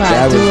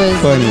 That was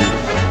funny.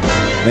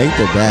 Make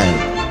the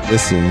bag.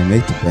 Listen,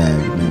 make the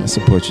bag, man.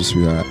 Support your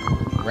sweetheart.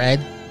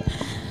 Red.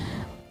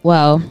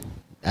 Well,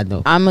 I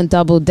know. I'm a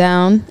double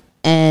down,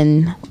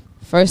 and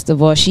first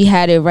of all, she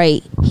had it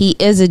right. He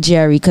is a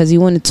Jerry because he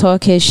want to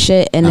talk his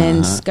shit and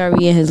then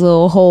scurry in his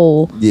little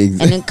hole, and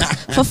then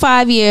for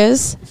 5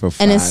 years,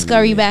 and then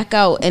scurry back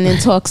out and then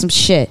talk some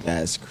shit.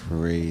 That's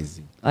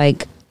crazy.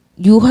 Like,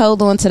 you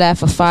held on to that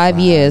for 5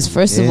 years.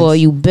 First of all,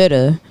 you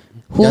bitter.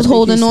 Who's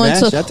holding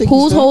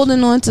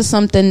on to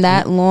something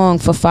that long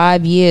for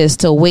 5 years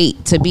to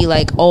wait to be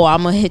like, oh,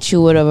 I'm gonna hit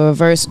you with a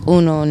reverse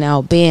Uno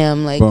now,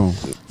 bam, like. Boom.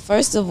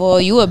 First of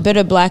all, you a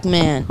bitter black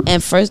man,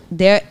 and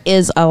there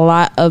is a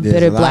lot of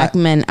bitter black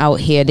men out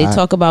here. They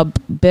talk about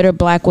bitter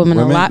black women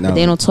a lot, but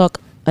they don't talk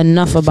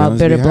enough about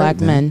bitter black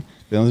men.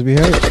 Feelings be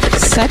hurt.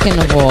 Second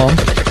of all,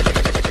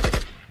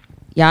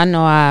 y'all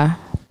know I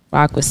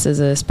rock with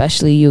SZA,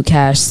 especially you,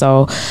 Cash.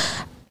 So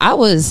I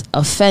was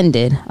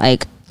offended.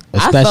 Like,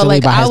 Especially I felt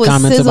like by his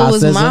comments SZA about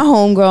was SZA. my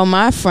homegirl,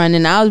 my friend,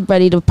 and I was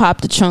ready to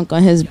pop the trunk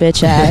on his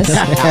bitch ass.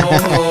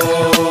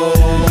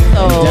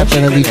 So,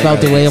 Definitely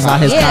felt the way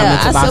about his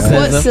comments I about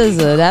support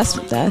SZA.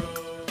 SZA.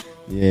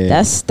 Yeah.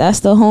 That's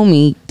the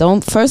homie.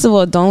 First of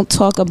all, don't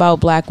talk about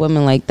black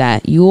women like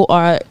that. You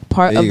are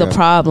part There of you the go.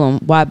 problem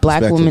why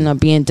black Respectfully. women are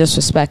being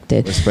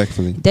disrespected.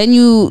 Respectfully. Then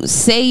you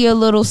say your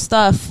little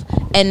stuff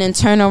and then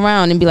turn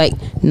around and be like,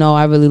 "No,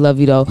 I really love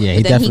you though." Yeah, he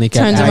But then definitely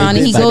kept turns that. around and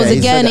he He said goes that. He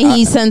again said and that.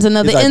 he sends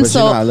another He's like, but you know,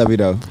 insult. I love you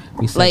though.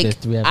 We said Like, this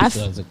 3 I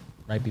episodes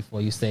right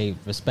before you say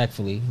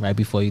respectfully, right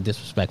before you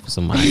disrespect for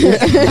somebody.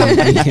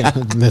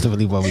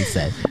 Literally what we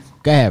said.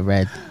 Go ahead,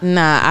 Red.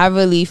 Nah, I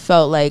really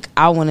felt like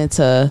I wanted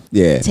to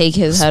Yeah. take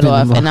his head Spin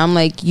off. him off. And I'm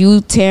like,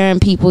 you tearing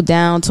people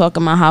down,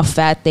 talking about how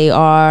fat they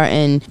are.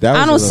 And That was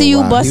I a don't see you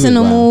little wild. He busting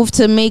a was wild. move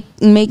to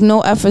make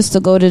no efforts to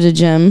go to the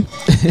gym.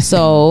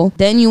 So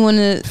then you want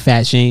to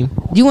Fat shame.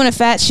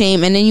 fat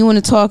shame, and then you want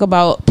to talk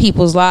about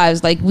people's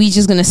lives. Like, we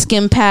just going to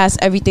skim past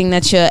everything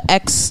that your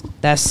ex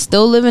that's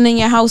still living in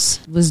your house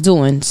was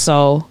doing.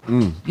 So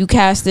you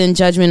cast in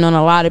judgment on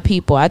a lot of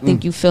people. I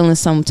think you feeling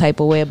some type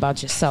of way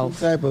about yourself.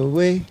 Type of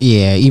way.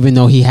 Yeah, even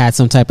though he had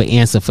some type of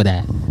answer for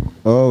that.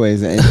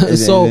 Always.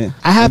 So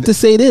I have to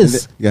say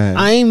this. Go ahead.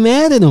 I ain't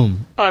mad at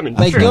him. I'm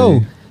Like, feel yo,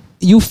 you.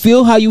 you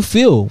feel how you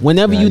feel.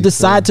 Whenever Yeah, you you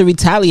decide to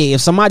retaliate,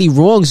 if somebody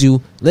wrongs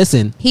you,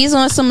 listen. He's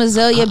on some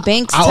Azalea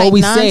Banks I type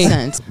always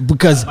nonsense. say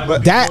because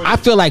that I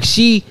feel like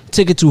she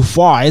took it too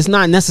far. It's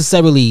not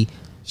necessarily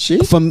She?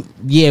 from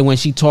when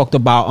she talked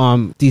about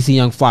DC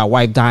Young Fly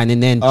wife dying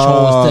and then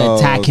chose to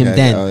attack him. okay.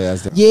 Then Oh,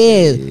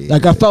 yeah, that's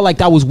like I felt like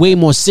that was way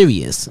more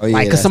serious. Oh, yeah,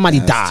 like because that's- somebody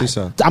that's died. too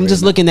so. I'm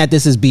just Right. looking at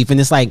this as beef, and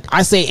it's like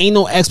I say, ain't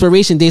no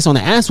expiration dates on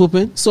the ass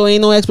whooping, so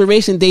ain't no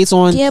expiration dates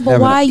on. Yeah, but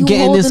why are you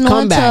getting this holding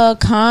on to a comeback.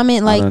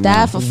 comment like don't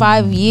that know. for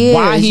 5 years?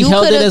 Why he You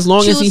held it coulda as long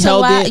as he choose to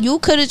held it? You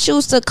could have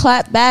choose to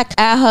clap back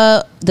at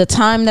her the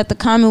time that the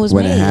comment was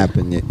when made. it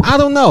happened. Yeah. I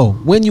don't know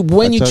when you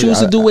told choose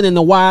you, to do it and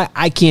the why.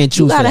 I can't choose.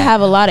 You gotta for that.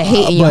 have a lot of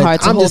hate in your But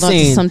heart to I'm hold just on to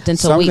saying, something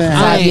to wait for something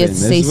 5 years to happened.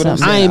 say This is what I'm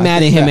something. I ain't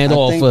mad at him at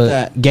all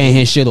for getting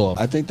his shit off.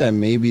 I think that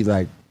maybe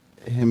like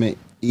him and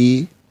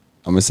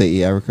I'm gonna say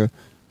Erica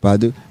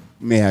Badu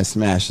may have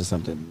smashed or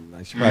something.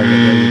 Like she probably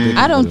really did.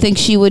 I don't think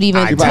she would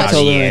even I doubt touch.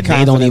 it. Yeah, they don't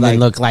Confident, even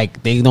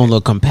like-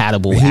 look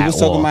compatible He at was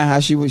talking all. about how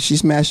she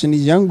smashing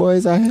these young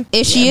boys out here.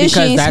 If she is, she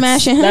ain't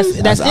smashing him.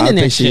 That's I don't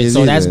internet think she shit. is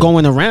So that's either.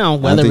 going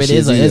around, whether it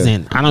is or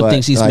isn't. I don't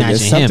think she's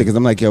smashing him. Because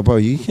I'm like, yo, bro,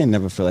 you can't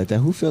never feel like that.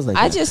 Who feels like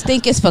I that? just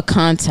think it's for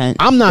content.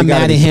 I'm not It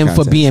gotta mad be at for him for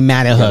content. being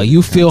mad at her. Gotta You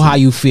be feel how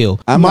you feel.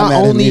 I'm not My mad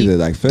at him only, either.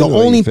 Like, feel the the way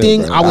you only feel,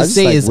 thing bro. I would I just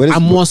say like, is what is- I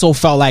more so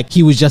felt like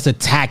he was just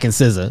attacking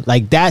SZA.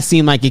 Like that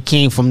seemed like it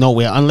came from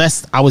nowhere.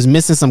 Unless I was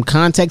missing some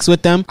context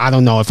with them. I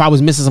don't know. If I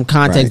was missing some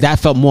context, Right. that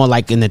felt more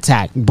like an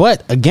attack.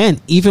 But again,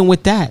 even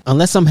with that,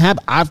 unless I'm happy,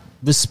 I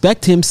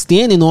respect him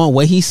standing on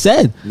what he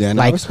said. Yeah,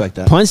 no, I respect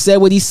that. Punch said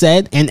what he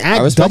said, and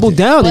Act respect doubled it.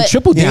 down and But-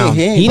 tripled He down. ain't-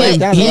 he ain't He break didn't.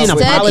 that He up. didn't Instead,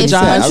 Instead, if apologize.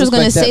 Punch I was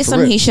going to respect say that for something,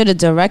 real. he should have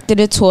directed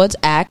it towards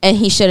Act, and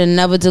he should have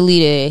never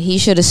deleted it. He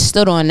should have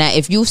stood on that.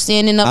 If you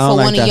standing up I for don't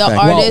like one of that your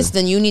fact. artists,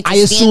 then you need to I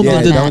stand assumed Yeah,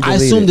 on the, don't that. I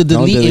delete assumed the it. Don't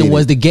deleting delete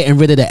was it. the getting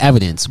rid of the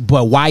evidence,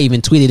 but why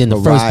even tweet it in the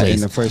But first why place? in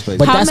the first place?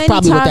 But How that's many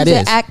probably what times that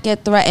did is. Act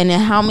get threatened,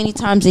 and how many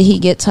times did he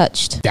get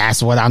touched?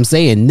 That's what I'm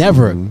saying.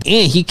 Never. Mm-hmm.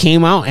 And he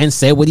came out and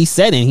said what he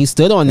said, and he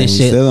stood on And this he's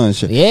shit. still on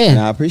shit. Yeah. And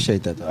I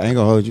appreciate that though. I ain't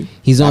gonna hold you.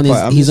 He's on his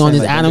I'm he's just on saying,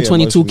 his like, Adam don't be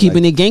 22 emotional,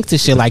 keeping like, it gangster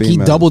shit. the Like he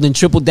female. doubled and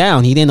tripled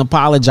down. He didn't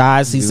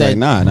apologize. He He's said like,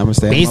 nah, and I'm gonna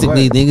stay.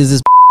 basically niggas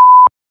is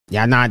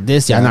y'all not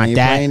this, y'all not ain't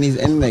that. playing these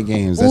internet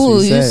games. That's Ooh,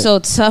 what he you said. so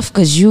tough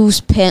because you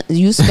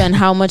spend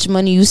how much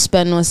money you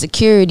spend on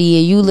security,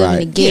 and you live in a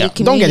Right. gated Yeah,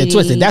 community. don't get it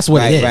twisted. That's what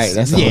Right, it is. right.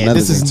 That's yeah, another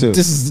this is thing, too.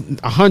 this is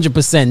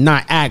 100%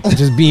 not Act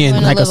just being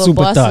Wanna like a live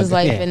super boss's thug.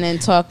 life Yeah. and then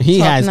talk He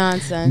has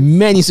nonsense.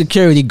 many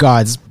security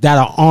guards that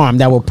are armed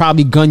that will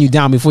probably gun you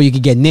down before you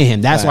could get near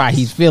him. That's why Facts.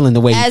 he's feeling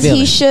the way As he's feeling.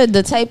 he should,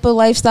 the type of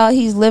lifestyle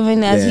he's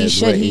living, as Yeah, he the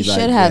should, way he he's should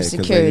like, have yeah, 'cause,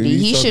 like, security. you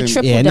He should talking-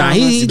 triple Yeah, nah, down.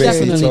 he on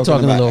definitely security.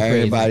 talking a little crazy.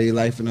 Everybody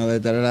life and all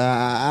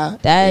that.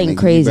 That ain't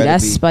crazy.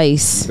 That's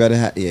spice. You better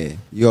have, yeah.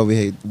 You over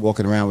here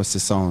walking around with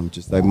Sasson,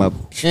 just like my.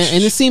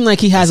 And it seemed like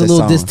he has a That's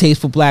little his song.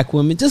 distaste for black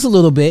women, just a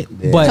little bit.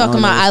 Yeah. But Talking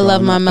about, I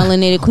love my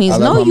melanated queens. I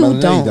No, love my you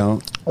melody,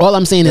 don't. all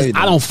I'm saying No, is you I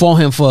don't. don't fault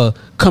him for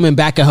coming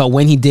back at her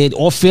when he did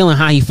or feeling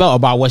how he felt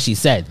about what she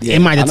said. Yeah, It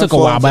might I have don't took a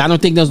fault while, him but for- I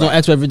don't think there's no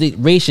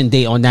expiration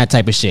date on that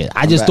type of shit.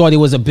 I just back. thought it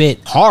was a bit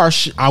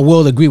harsh. I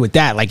will agree with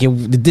that. Like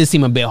it did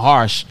seem a bit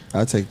harsh.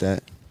 I'll take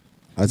that.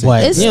 I'll take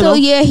But- that. It's You still, know,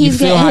 yeah, you he's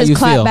feel how getting you his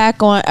clap feel.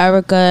 back on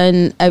Erica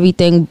and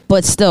everything,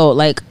 but still,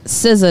 like,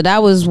 SZA,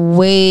 that was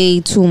way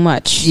too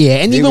much. Yeah,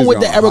 and He even was with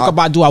the going Erica hard.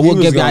 Badu, I He will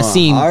was give you. I going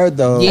seen. hard,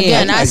 though. Yeah,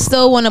 Again, I like,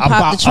 still want to pop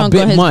about the a trunk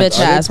bit on his much. bitch Are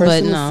they ass, but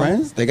personal no.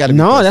 friends? They gotta be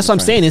no, personal that's what I'm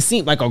friends. saying. It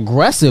seemed like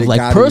aggressive, They like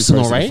gotta be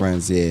personal, personal right?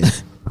 Friends, yeah.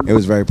 It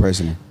was very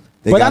personal.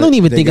 They But I gotta- don't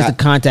even they think it's got-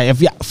 the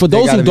contact. If for they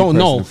those gotta who be don't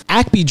know, personal.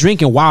 Act be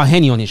drinking wild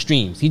Henny on his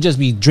streams. He just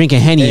be drinking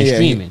Henny and Yeah,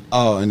 streaming.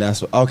 Oh, and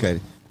that's what, okay.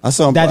 I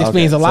saw him. That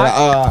explains a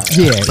lot.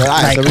 Yeah. So, all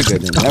right, so we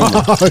good then. Never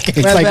mind. Okay,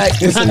 it's Matter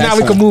like of fact, now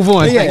we can move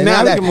on. Yeah, Like, now now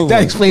we that can move that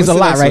on. explains What's a the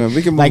lot, next right? one?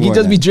 We can move Like he on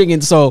just be now.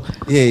 drinking. So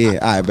Yeah.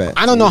 I bet.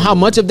 I don't know how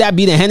much of that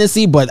be the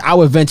Hennessy, but I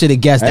would venture to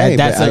guess that Hey,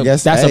 that's but I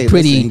guess, a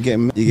pretty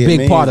listen,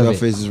 big part of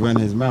If it. it's just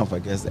running his mouth, I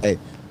guess. Hey,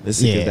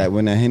 listen, Yeah. get that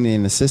when that Henny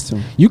in the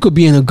system. You could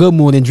be in a good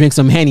mood and drink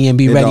some Henny and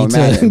be It ready don't to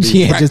matter.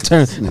 Be just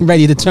turn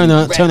ready to turn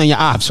on your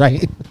ops,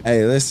 right?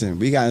 Hey, listen,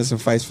 we got in some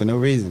fights for no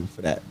reason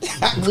for that.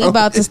 We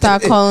about to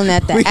start calling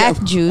that the We act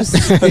got- juice.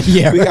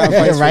 Yeah, We got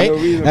fights for right. no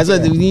reason That's for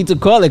what that. we need to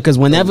call it because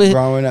whenever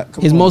Growing up,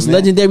 come his on, most man.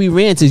 legendary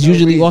rants is No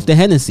usually reason. off the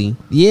Hennessy.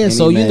 Yeah, Any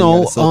so you man know,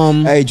 gotta sell-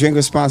 hey, drink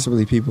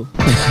responsibly, people.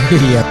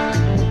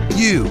 yeah.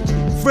 You,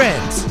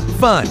 friends,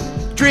 fun,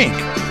 drink.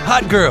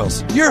 Hot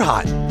girls, you're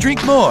hot.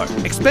 Drink more.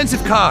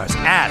 Expensive cars,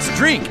 ass,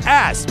 drink,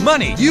 ass,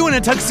 money. You in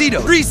a tuxedo,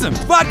 threesomes,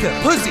 vodka,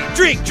 pussy.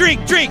 Drink,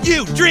 drink, drink.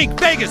 You drink,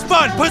 Vegas,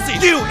 fun, pussy.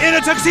 You in a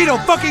tuxedo,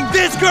 fucking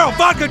this girl,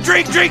 vodka,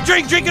 drink, drink,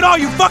 drink, drink it all,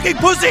 you fucking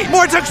pussy.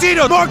 More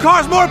tuxedos, more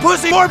cars, more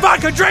pussy, more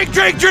vodka, drink,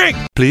 drink, drink.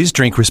 Please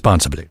drink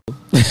responsibly.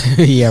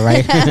 Yeah,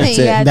 right.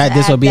 You had to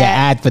This will add be an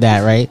that. ad for that,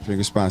 right? Drink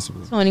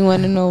responsibly.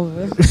 21 and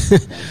over.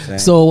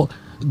 So,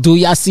 do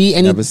y'all see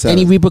Number 7.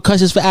 any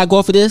repercussions for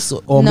Agor for this,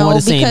 or more No,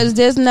 the same? because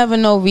there's never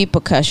no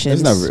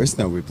repercussions. It's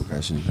no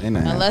repercussions. Ain't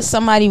nothing Unless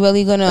somebody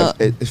really gonna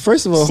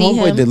first of all, see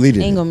homeboy him,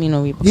 deleted ain't it. gonna be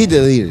no He repercussions.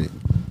 deleted it.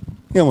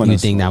 He don't want You no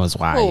think smoke. that was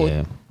why? Oh,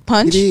 Yeah.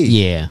 Punch? He did.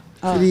 Yeah.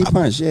 He did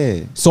punch,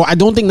 yeah. So I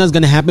don't think that's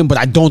gonna happen, but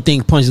I don't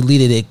think Punch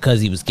deleted it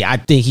because he was scared. I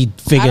think he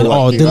figured, I don't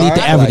oh, think delete he-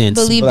 the I don't evidence.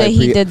 believe For that like he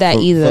pre- did that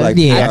for either. like-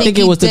 Yeah, I think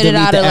it he was to did it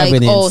delete out the of like,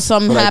 evidence. oh,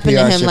 something For like happened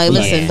to PR him. shit Like, for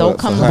listen, like- don't for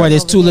come. her. But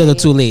it's too little,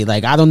 too late.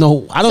 Like I don't know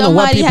what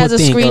Somebody people has a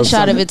think.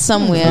 screenshot of it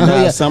somewhere.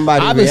 Nah,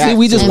 somebody Obviously, react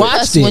we to just it. And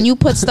watched us, it. when you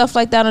put stuff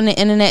like that on the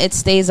internet, it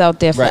stays out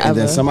there Right, and forever.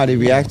 then somebody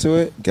react to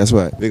it. Guess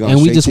what? We're gonna And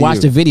we straight just to watched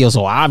you. the video,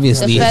 so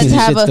obviously the the feds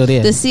have shit's still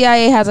there. the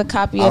CIA has a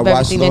copy I of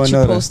watched everything Law that and you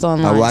Order. post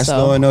online. I watched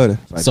Law and Order.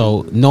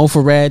 So no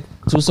for Red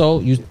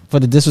Tuso, you for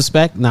the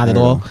disrespect, not at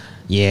No. all.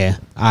 Yeah,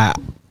 I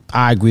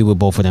agree with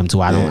both of them too.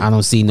 I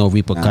don't see no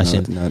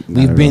repercussions. not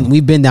at all.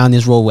 We've been down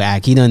this road with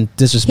Ak. He done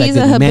disrespected He's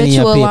a many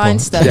habitual people. line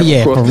stepper.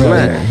 Yeah, for real.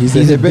 line. He's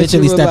He's a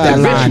habitually habitual stepped that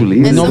line. line. Habitually.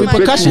 And no And somebody-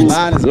 repercussions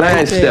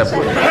Line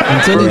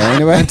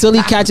stepper. until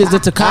he catches the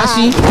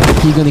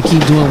Takashi. He's gonna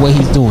keep doing what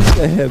he's doing.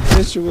 The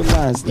habitual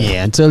line stepper.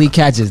 Yeah, until he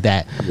catches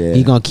that, Yeah.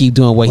 he's gonna keep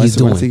doing what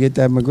he's Once he doing. get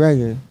that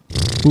McGregor.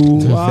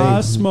 Ooh,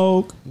 I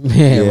smoke.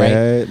 Yeah,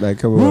 right. right. Like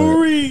come on.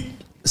 Rory.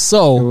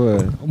 So,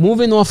 Good.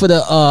 moving off of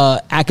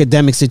the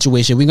academic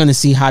situation, we're gonna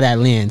see how that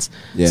lands.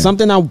 Yeah.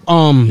 Something I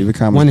Leave a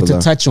comment wanted below.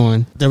 to touch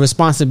on: the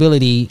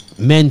responsibility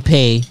men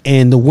pay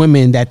and the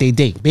women that they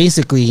date.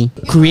 Basically,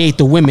 create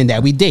the women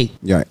that we date.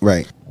 Yeah,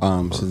 right.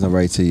 Since I'm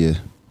right to your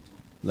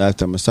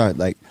left, I'm gonna start.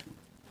 Like,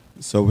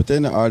 so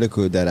within the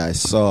article that I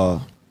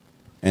saw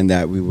and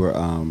that we were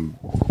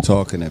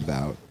talking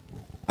about,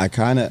 I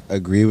kind of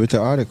agree with the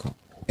article,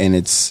 and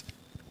it's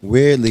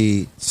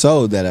weirdly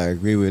so that I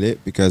agree with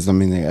it because I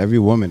mean, like, every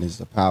woman is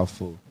a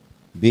powerful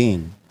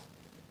being,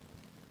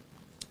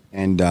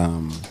 and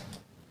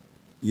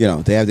you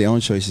know they have their own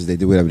choices. They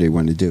do whatever they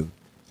want to do.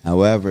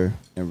 However,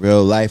 in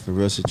real life, in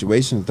real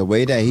situations, the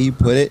way that he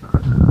put it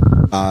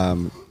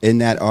in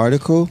that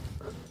article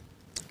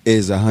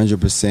is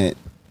 100%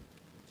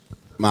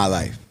 my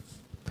life,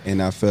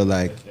 and I feel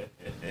like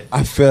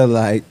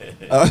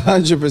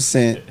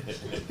 100%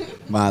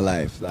 my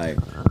life. Like,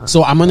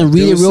 So I'm gonna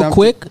read do it real something-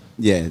 quick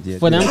yeah,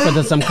 for do them it.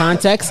 for some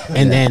context,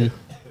 and then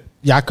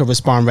y'all could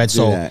respond, Red.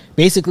 So that.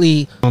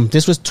 basically,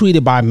 this was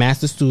tweeted by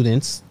Master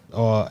Students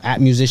or at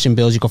Musician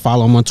Bills. You can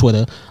follow him on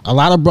Twitter. A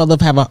lot of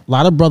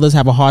brothers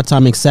have a hard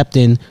time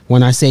accepting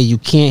when I say you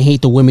can't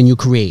hate the women you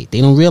create.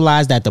 They don't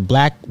realize that the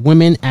black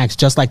woman acts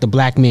just like the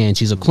black man.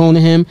 She's a clone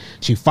of him.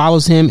 She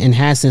follows him and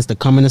has since the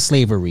coming of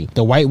slavery.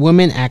 The white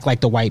women act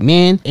like the white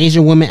man.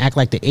 Asian women act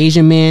like the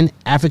Asian man.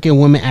 African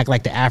women act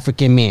like the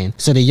African man.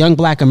 So the young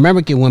black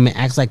American woman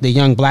acts like the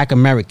young black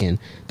American.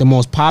 The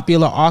most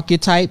popular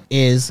archetype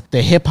is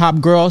the hip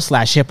hop girl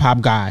 / hip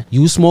hop guy.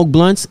 You smoke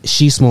blunts,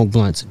 she smoke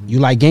blunts. You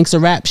like gangster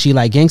rap, she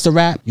like gangster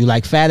rap. You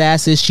like fat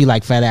asses, she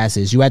like fat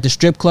asses. You at the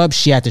strip club,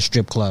 she at the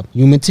strip club.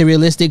 You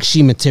materialistic,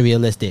 she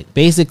materialistic.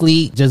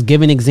 Basically, just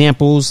giving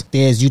examples.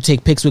 There's you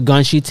take pics with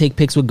guns, she take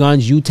pics with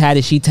guns. You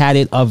tatted, she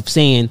tatted. Of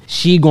saying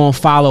she gonna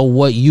follow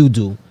what you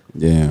do.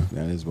 Yeah,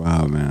 that is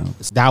wild, man.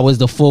 That was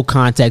the full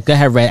context. Go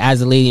ahead, Red.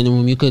 As a lady in the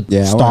room, you could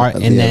start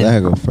and let her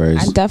then. go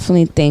first. I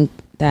definitely think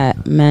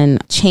that men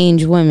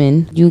change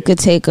women. You could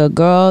take a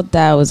girl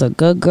that was a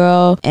good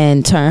girl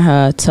and turn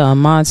her to a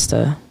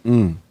monster.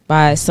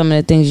 By some of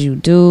the things you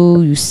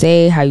do, you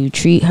say, how you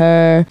treat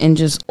her, and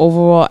just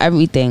overall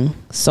everything.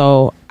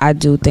 So I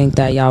do think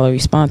that y'all are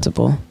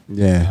responsible.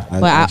 Yeah.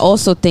 But I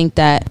also think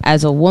that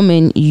as a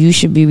woman, you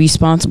should be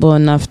responsible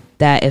enough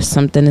that if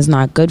something is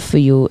not good for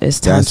you, it's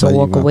time to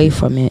walk away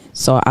from it.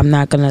 So I'm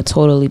not going to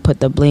totally put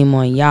the blame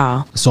on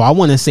y'all. So I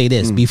want to say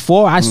this.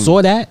 Before I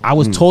saw that, I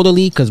was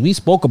totally, because we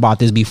spoke about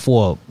this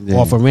before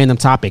off a random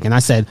topic. And I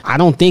said, I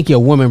don't think your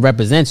woman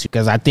represents you,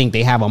 because I think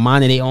they have a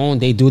mind of their own.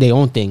 They do their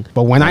own thing.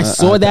 But when I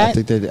saw that,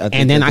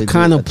 and then I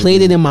kind of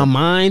played it in my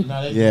mind,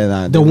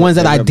 the ones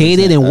that I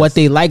dated and what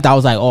they liked, I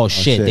was like, oh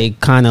shit, they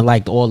kind of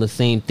liked all the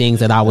same things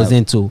that I was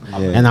into.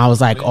 And I was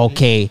like,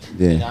 okay,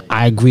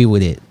 I agree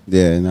with it.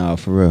 Yeah, no,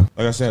 for real.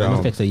 Like I said,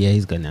 yeah,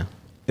 he's good now.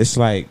 It's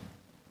like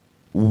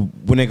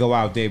when they go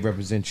out, they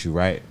represent you,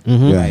 right?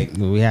 Mm-hmm. Like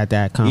we had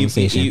that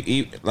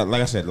conversation.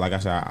 Like I said,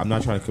 I'm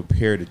not trying to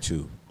compare the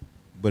two,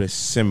 but it's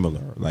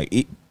similar. Like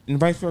and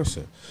vice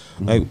versa.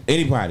 Like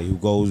anybody who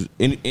goes,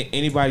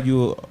 anybody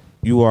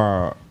you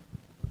are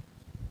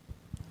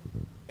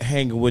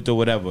hanging with or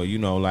whatever, you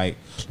know, like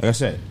I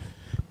said,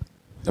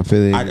 I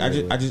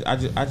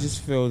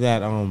just feel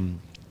that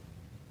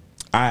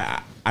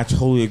I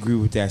totally agree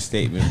with that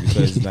statement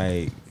because,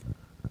 like,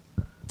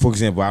 for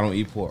example, I don't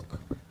eat pork.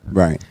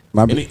 Right.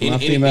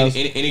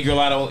 Any girl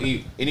I don't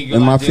eat. Any girl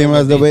and my I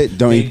females the way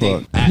don't eat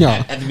pork.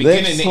 At the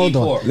beginning, they eat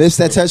pork. Lips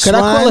that touch Could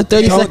swine. I call a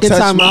 30-second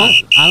timeout?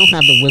 I don't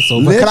have the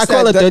whistle, but could I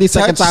call a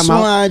 30-second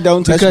timeout?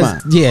 Don't touch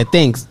mine. Yeah,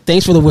 thanks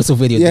for the whistle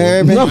video.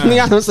 Yeah, dude. Normally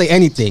I don't say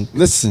anything.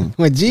 Listen,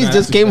 when G's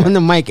just came on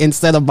the mic and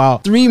said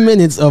about 3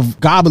 minutes of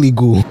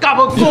gobbledygook. Nah,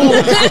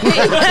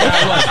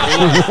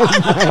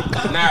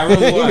 I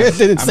really was.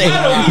 He didn't say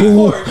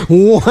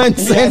one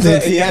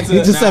sentence. He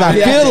just said, I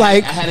feel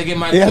like. I had to get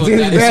my. It's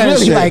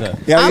really like.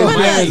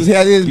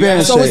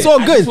 So it's all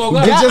good.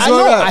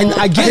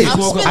 I get it.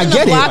 I'm spinning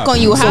the block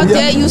on you. How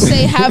dare you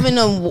say having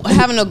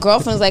a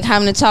girlfriend is like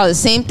having a child? The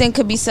same thing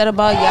could be said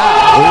about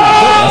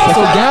y'all.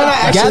 So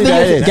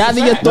gather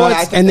your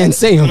thoughts and then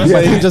say them.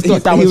 I just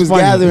thought that was funny. He was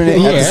gathering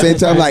it at the same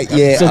time. Like,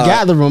 so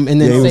gather them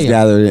and then say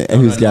them.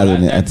 He was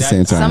gathering it at the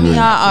same time. Some of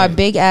y'all are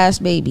big ass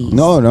babies.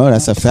 No,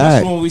 that's a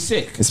fact. Especially when we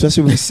sick.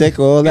 Especially when we sick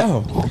or all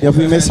that. If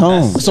we miss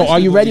home. So are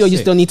you ready or you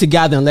still need to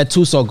gather and let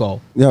Tuso go?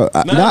 No,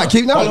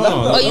 keep no.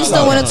 But you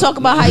still want to talk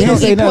about how you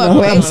don't eat pork,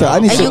 right?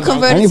 And you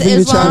converted to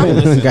Islam?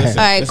 All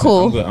right,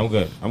 cool. I'm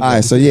good. All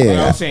right, so yeah. But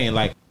I'm saying,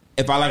 like,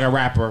 if I like a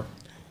rapper,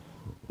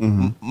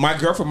 my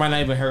girlfriend might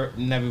never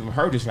even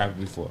heard this rapper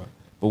before.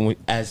 But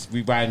as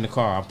we ride in the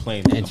car, I'm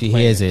playing it. And she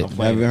hears it.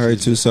 Never heard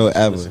Tuso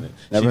ever.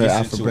 Never heard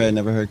Alpha Bread.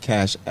 Never heard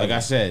Cash ever. Like I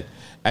said,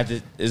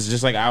 it's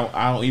just like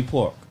I don't eat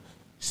pork.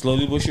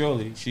 Slowly but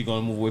surely, she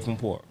gonna move away from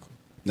pork.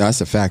 No,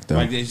 that's a fact, though.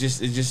 Like it's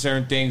just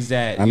certain things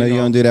that I know you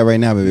don't do that right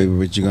now, baby.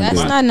 But you gonna do?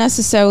 That's not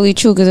necessarily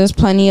true because there's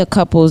plenty of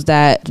couples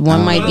that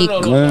one might be.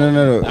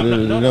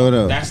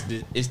 No.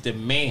 It's the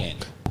man.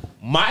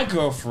 My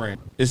girlfriend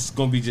is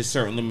gonna be just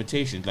certain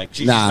limitations. Like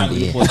she's nah, not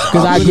gonna yeah.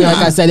 Because I agree, like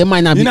I said, it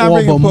might not be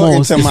all, but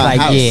most. It's like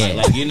house. yeah,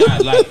 like you're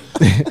not like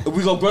if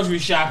we go grocery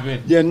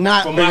shopping. You're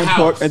not from my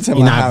house. Into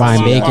you're not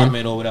buying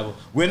bacon or whatever.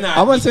 We're not.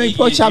 I want to make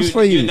pork chops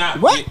for you.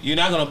 What? You're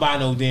not gonna buy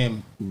no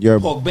damn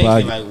pork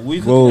bacon. Like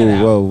we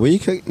whoa, where you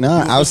cook?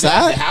 Nah,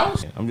 outside.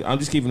 House. I'm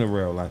just keeping it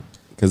real, like.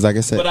 Because like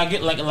I said, but I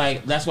get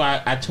like that's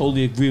why I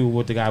totally agree with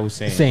what the guy was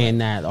saying. Saying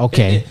that,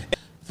 okay.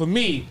 For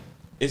me,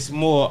 it's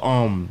more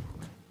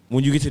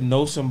when you get to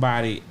know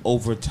somebody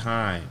over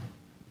time,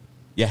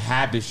 your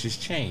habits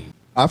just change.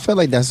 I feel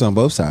like that's on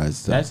both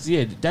sides. Though.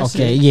 That's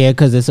okay, it. Yeah,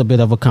 because it's a bit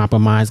of a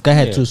compromise. Go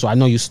ahead, too. So I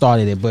know you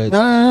started it, but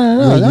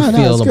no, you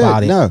feel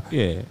about it? No,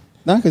 yeah,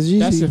 no, because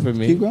that's it for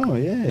me. Keep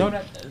going,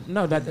 yeah.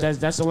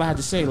 That's all I had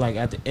to say. Like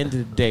at the end of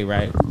the day,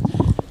 right?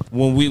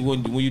 When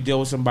you deal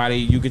with somebody,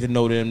 you get to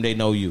know them, they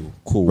know you.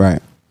 Cool, right?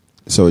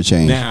 So it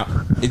changed.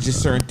 Now it's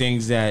just certain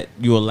things that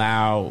you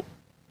allow.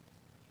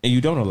 And you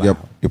don't allow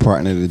your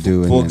partner to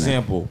do. For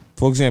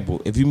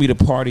example, if you meet a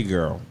party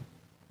girl,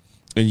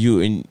 and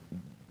you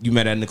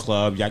met her in the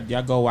club,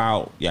 y'all go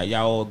out,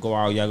 y'all go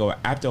out.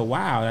 After a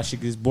while, that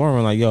shit gets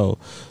boring. Like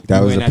that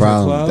was the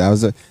problem. That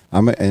was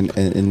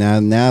and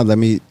now let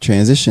me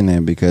transition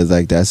in because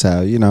like that's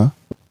how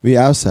we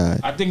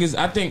outside. I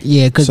think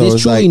yeah, because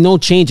there's truly no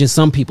change in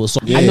some people. So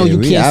I know you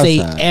can't say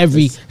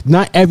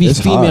not every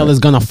female hard. Is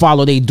gonna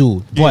follow they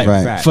dude.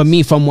 But for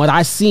me, from what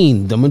I've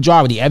seen, the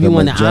majority that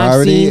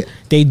I've seen,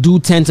 they do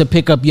tend to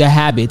pick up your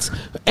habits,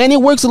 and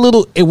it works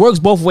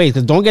both ways.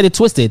 Because don't get it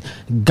twisted,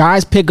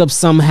 guys pick up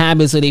some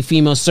habits of their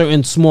female,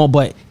 certain small,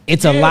 but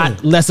it's a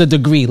lot lesser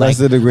degree. Like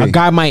a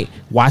guy might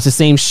watch the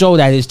same show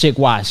that his chick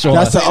watch.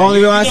 That's the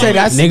only one I say.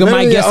 That's nigga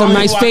might get some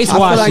nice face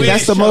wash. Like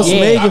that's the most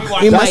major.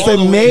 That's the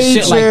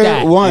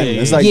major one.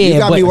 It's like you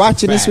got me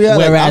watching this.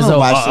 Whereas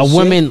a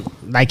woman,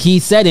 like he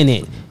said in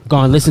it,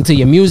 gonna listen to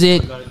your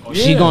music.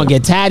 She gonna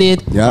get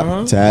tatted.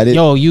 Yeah, tatted.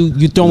 Yo,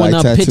 you throwing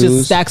up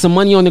pictures, stacks of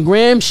money on the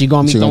gram. She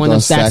gonna be throwing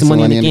up stacks of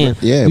money on the gram.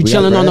 Yeah, you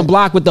chilling on the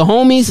block with the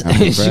homies.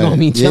 She gonna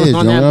be chilling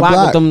on that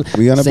block with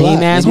them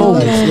same ass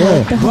homies.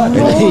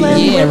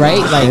 Yeah, right.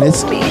 Like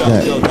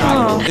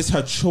it's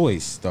her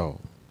choice though.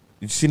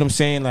 You see what I'm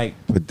saying? Like,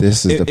 but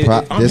this is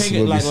this is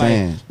what we're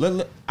saying.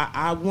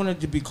 I wanted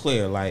to be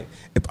clear. Like,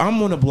 if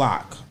I'm on the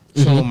block,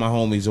 chilling with my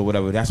homies or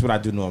whatever, that's what I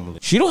do normally.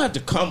 She don't have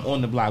to come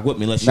on the block with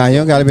me unless. Nah, you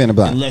don't gotta be in the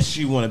block unless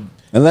you want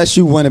to. Unless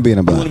you want to be in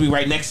the block. You want to be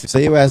right next to.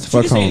 Say your ass the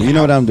fuck home. You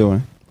know what I'm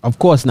doing. Of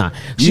course not.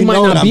 She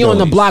might not be on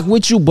the block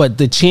with you, but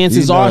the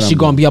chances are she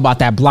gonna be about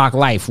that block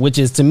life, which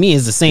is to me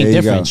is the same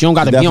difference. You don't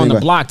got to be on the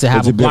block to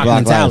have a block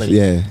mentality.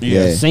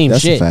 Yeah, same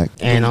that's shit. A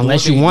fact. And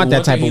unless you want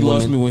that type of woman, he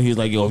lost me when he's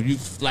like, "Yo, if you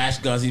flash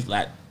guns, he's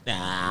like, nah,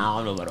 I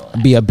don't know about all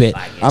that." Be a bit.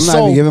 I'm not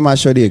even giving my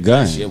shorty a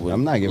gun.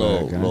 I'm not giving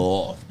her a gun.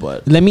 Off,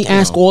 but let me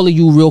ask all of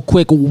you real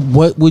quick: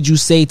 what would you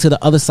say to the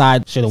other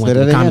side? Should have went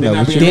to the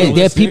comment.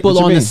 There are people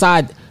on the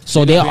side.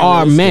 So there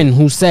are men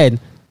who said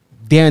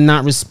they're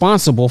not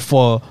responsible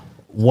for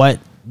what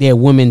their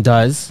woman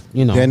does.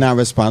 You know, they're not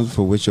responsible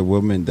for what your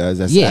woman does.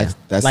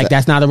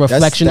 That's not a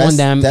reflection on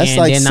them, and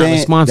they're not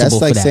responsible for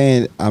that. That's like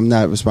saying I'm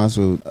not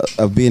responsible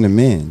of being a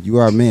man. You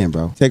are a man,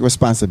 bro. Take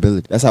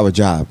responsibility. That's our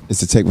job. Is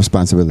to take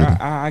responsibility.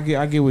 I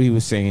get what he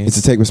was saying. It's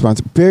to take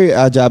responsibility. Period.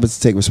 Our job is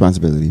to take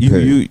responsibility.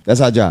 Period.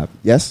 That's our job.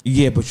 Yes.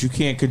 Yeah, but you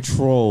can't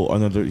control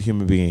another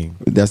human being.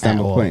 That's not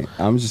my point.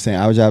 I'm just saying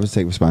our job is to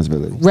take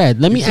responsibility.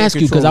 Red, let me ask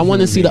you because I want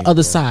to see the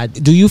other side.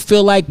 Do you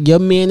feel like your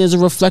man is a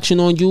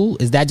reflection on you?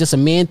 Is that just a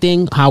man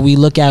thing? How we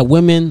look at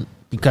women?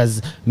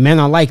 Because men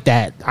are like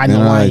that. I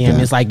know I am.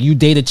 It's like you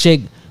date a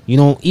chick, you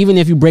don't, even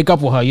if you break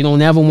up with her, you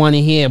don't ever want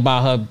to hear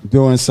about her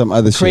doing some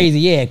other crazy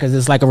shit. Yeah, because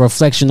it's like a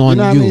reflection on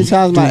you.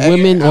 Do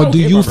women, or do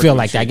you feel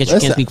like that? I guess you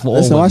can't speak for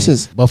all women.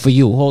 But for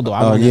you, hold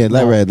on. Oh yeah,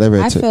 let Red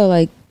I feel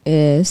like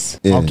is.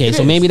 Okay,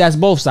 so maybe that's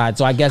both sides.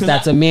 So I guess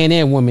that's a man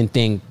and woman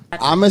thing.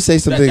 I'm gonna say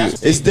something.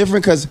 It's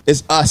different because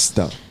it's us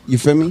though. You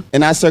feel me?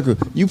 In our circle,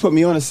 you put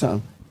me on to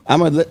something. I'm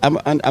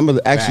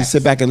gonna actually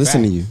sit back and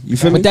listen to you. You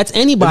feel me? But that's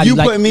anybody. You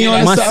put me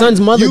on. My son's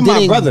mother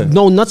didn't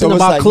know nothing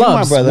about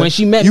clubs. When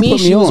she met me,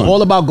 she was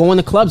all about going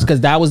to clubs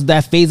because that was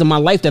that phase of my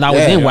life that I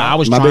was in where I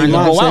was trying to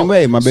go out.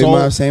 My baby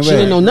mom same way. She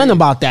didn't know nothing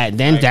about that.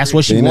 Then that's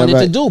what she wanted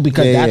to do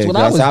because that's what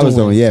I was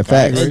doing. Yeah,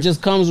 facts. It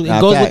just comes. It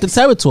goes with the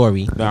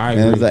territory.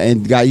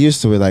 And got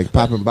used to it, like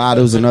popping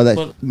bottles and all that.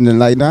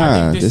 Like,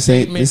 nah, this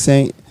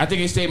ain't. I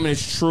think his statement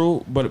is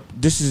true, but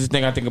this is the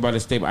thing I think about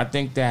his statement. I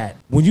think that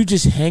when you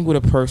just hang with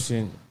a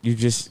person, you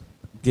just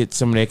get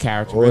some of their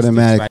characteristics.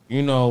 Automatic. Like,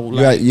 you know,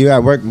 like, you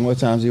at work more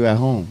times you at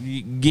home.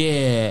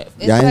 Yeah.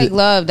 It's like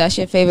love. That's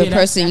your favorite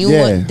person. You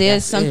want,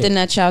 there's something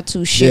that y'all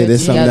two share. Yeah,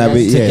 there's something that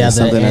we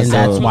together, and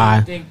that's why.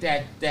 I think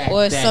that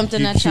or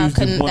something that y'all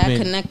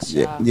that connects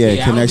y'all.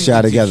 Yeah, connects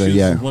y'all together.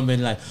 Yeah.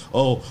 Women like,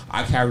 oh,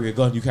 I carry a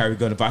gun, you carry a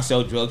gun. If I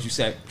sell drugs,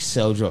 you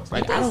sell drugs.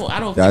 Like I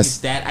don't think it's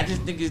that. I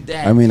just think it's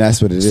that. I mean,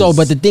 that's what it is. So,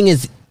 but the thing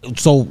is.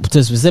 So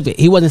to specific,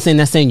 he wasn't saying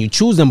that's saying you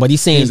choose them, but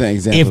he's saying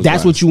if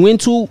that's what you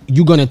into,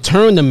 you're gonna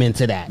turn them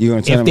into that. You're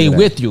gonna turn if they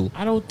with you.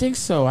 I don't think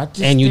so. I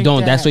just and you think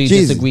don't. That's why you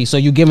disagree. So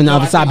you're giving the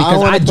other side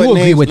because I do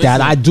agree names. with that.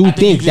 I do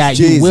think that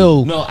you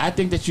will. No, I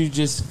think that you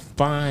just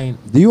find.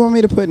 Do you want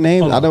me to put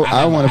names? I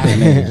don't want to put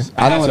names.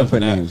 I don't want to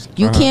put names.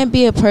 You can't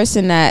be a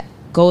person that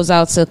goes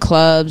out to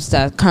clubs,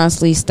 that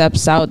constantly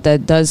steps out,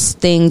 that does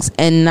things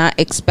and not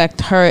expect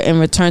her in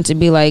return to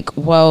be like,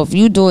 well, if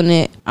you doing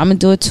it, I'm gonna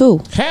do it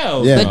too.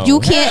 Hell yeah. But you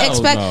can't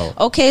expect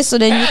okay, so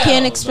then you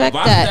can't expect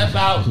that. Step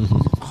out,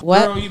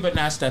 what? Girl, you better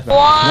not step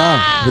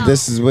out. No, but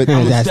this is what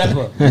I'm a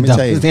stepper. Let me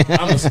tell you.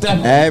 I'm a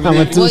stepper. I'm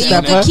a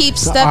two-stepper. Well, you can keep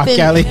stepping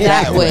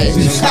that way.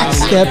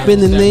 Step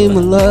in the name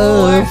of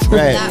love.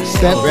 Right.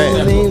 Step in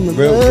the name of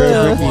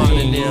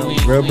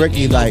love. Real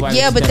bricky, like.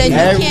 Yeah, but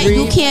then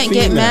you can't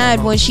get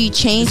mad when she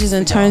changes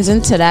and turns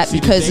into that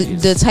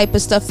because the type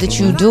of stuff that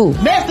you do.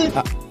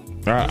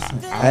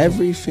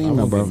 Every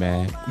female, bro.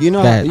 Man. You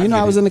know,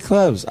 I was in the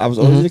clubs. I was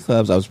always in the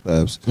clubs. I was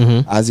clubs.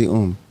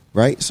 Ozzy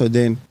right? So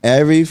then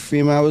every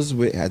female I was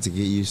with had to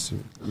get used to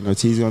it. You know,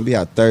 T's gonna be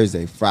out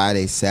Thursday,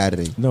 Friday,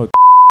 Saturday. No.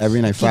 Every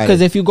night, Friday.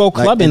 Because if you go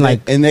clubbing,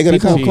 and they're gonna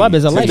come. Club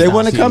is a if they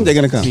want to come, they're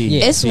gonna come.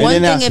 Yeah. It's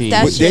one thing if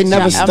that's they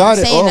never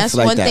started I'm saying off that's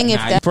like one that. thing if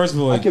that. First of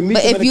all, But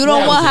if you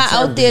don't want her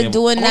out there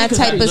doing that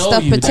type of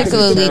stuff,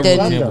 particularly,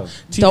 then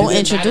don't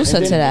introduce her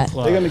to that.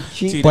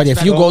 But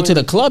if you go to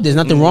the club, there's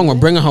nothing wrong with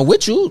bringing her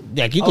with you.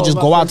 Like you could just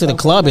go out to the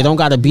club. It don't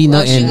got to be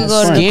nothing she can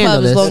go to the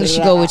club as long as she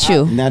go with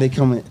you. Now they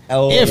coming.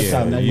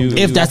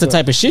 If that's the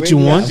type of shit you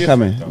want, I'm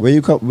coming. Where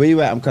you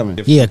at? I'm coming.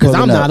 Yeah, because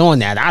I'm not on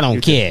that. I don't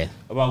care.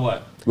 About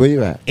what? Where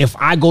you at? If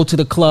I go to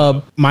the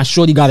club, my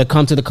shorty got to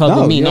come to the club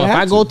with me. No, if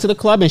I go to the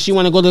club and she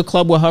want to go to the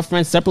club with her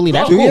friends separately,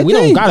 that's cool. We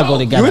don't got to go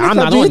together. I'm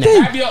not on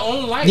that. Have your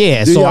own life.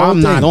 Yeah, so I'm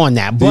not on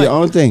that. Do your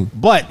own thing.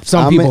 But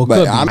some people could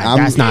be.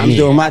 That's not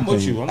me. I'm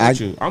with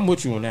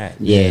you on that.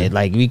 Yeah,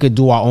 like we could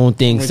do our own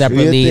thing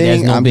separately.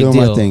 There's no big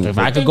deal. If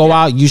I could go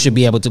out, you should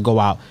be able to go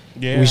out.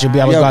 Yeah, we should be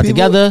able to go out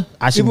together.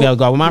 I should be able to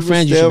go out with my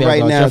friends. You should be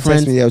able to go out with your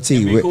friends. Yo,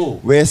 T,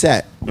 where it's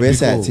at?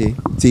 Where's that, T?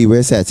 T,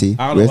 where's that, T?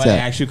 I don't know why I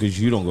ask you because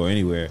you don't go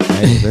anywhere.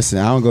 Hey, listen,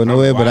 I don't go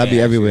nowhere, but I be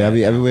everywhere. I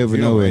be everywhere but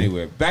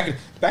nowhere. Back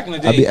in the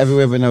day, I be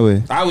everywhere but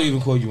nowhere. I would even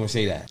call you and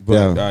say that.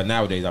 But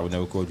nowadays, I would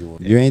never call you.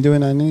 You ain't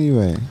doing nothing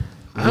anyway.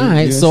 All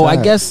right, so I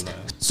guess.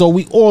 So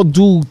we all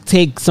do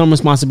take some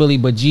responsibility,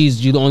 but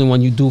geez, you're the only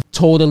one you do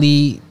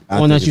totally I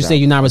on think us. You it's say our-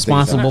 you're not I think it's our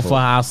responsible fault. for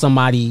how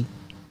somebody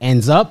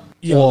ends up,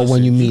 or listen,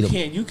 when you meet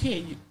them. You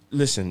can't.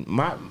 Listen,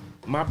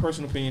 my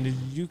personal opinion is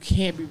you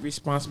can't be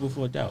responsible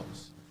for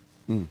adults.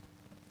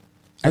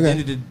 At the end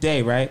of the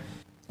day, right?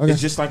 Okay.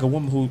 It's just like a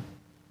woman who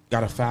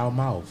got a foul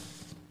mouth.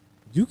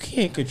 You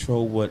can't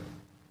control what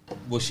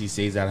she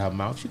says out of her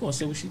mouth. She's gonna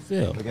say what she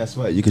feels. But guess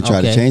what? You could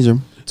try to Okay. change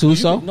them.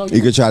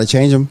 You could try to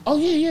change them. Oh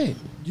yeah,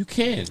 you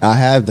can. I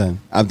have done.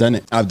 I've done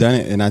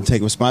it, and I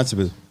take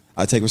responsibility.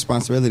 I take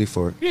responsibility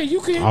for it. Yeah,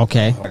 you can.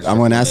 Okay. I'm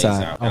on that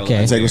side.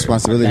 Okay. I take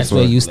responsibility That's for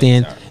where it. you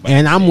stand,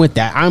 and I'm with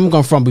that. I'm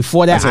going from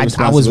before that. I take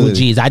I was with responsibility.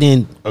 G's. I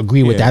didn't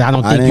agree with Yeah. that. I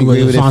don't I think didn't you were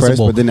agree with it first,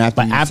 responsible. but then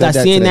after you after I said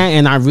that seen today- that,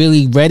 and I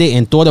really read it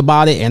and thought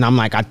about it, and I'm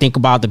like, I think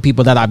about the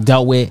people that I've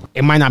dealt with.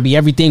 It might not be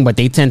everything, but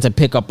they tend to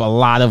pick up a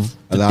lot of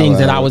the things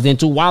that I was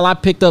into. While I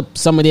picked up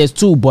some of theirs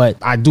too, but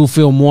I do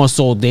feel more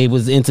so they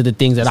was into the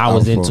things that I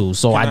was powerful. into.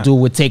 So I do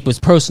would take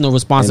personal And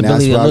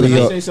responsibility that's a why little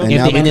we, bit. and If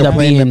now they we ended up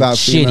complaining being about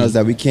females shitty.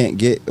 that we can't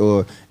get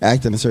or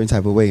act in a certain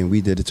type of way, and we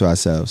did it to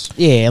ourselves.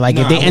 Yeah, like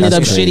if Nah, they ended up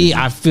that's crazy. shitty,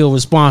 I feel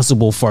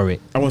responsible for it.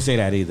 I won't say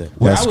that either.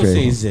 What That's I would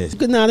crazy. say is this.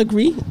 Could not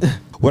agree.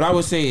 What I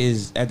would say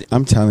is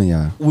I'm telling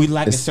y'all. we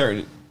like a It's-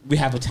 certain. We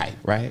have a type,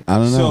 right? I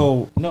don't know.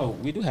 So no,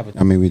 we do have a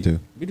type. I mean, we do.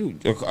 We do.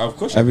 Of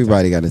course.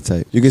 Everybody got a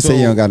type. You can So- say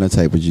you don't got no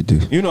type, but you do.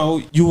 You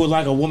know, you would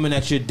like a woman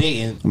that you're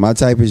dating. My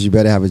type is you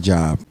better have a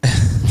job.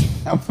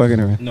 I'm fucking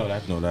around. No,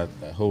 that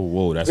whole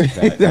whoa. That's a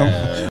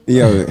fact.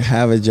 Yo,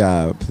 have a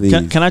job, please.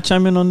 Can I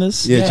chime in on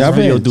this? Yeah, jump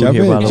Video in. dude Jump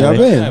here, by in. the Jump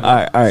way. in.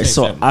 All right. Say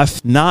So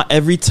something. not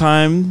every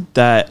time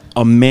that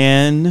a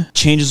man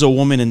changes a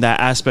woman in that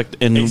aspect,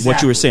 and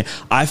what you were saying,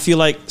 I feel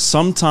like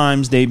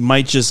sometimes they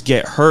might just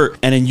get hurt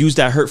and then use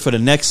that hurt for the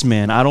next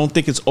man. I don't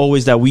think it's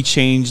always that we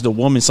change the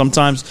woman.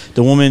 Sometimes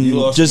the woman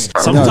just,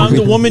 sometimes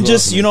the woman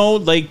just,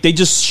 like they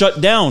just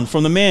shut down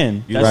from the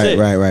man. That's Right, it.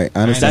 right. I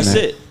understand That's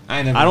that. it.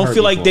 I never don't heard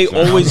feel like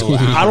before, they so always. I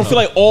don't know. I don't feel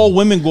like all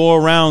women go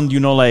around,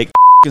 like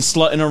and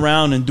slutting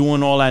around and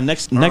doing all that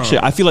next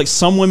shit. I feel like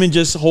some women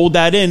just hold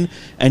that in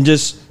and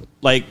just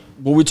like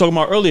what we were talking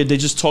about earlier. They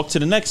just talk to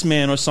the next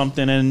man or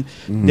something, and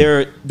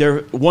they're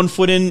 1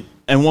 foot in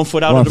and 1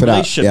 foot out One of the foot out,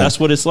 relationship. yeah. That's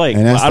what it's like.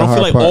 And that's I don't the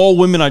feel hard like part. all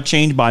women are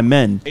changed by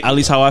men. At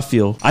least how I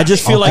feel. I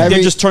just feel like Every-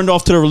 they're just turned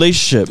off to the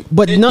relationship.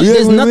 But Yeah,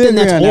 there's we nothing agree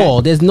that's on that.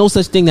 all. There's no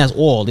such thing as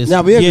all. There's,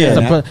 No, we agree there's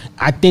on a that.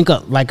 I think,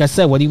 like I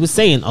said, what he was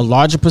saying, a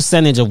larger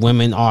percentage of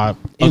women are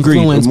Agreed.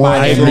 influenced More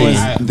by influence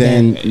men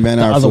than men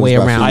the are other way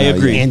influenced by around. I female,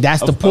 agree. yeah. And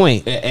that's the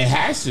point. It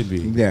has to be.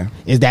 Yeah.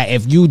 Is that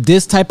if you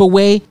this type of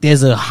way,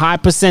 there's a high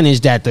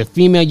percentage that the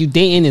female you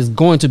dating is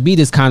going to be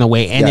this kind of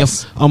way. And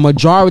Yes. if a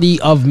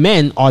majority of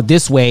men are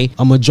this way,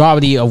 a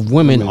majority of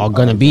women are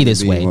going to be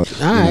this way. All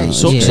right.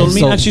 So, yeah. so let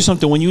me ask you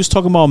something. When you was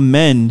talking about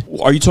men,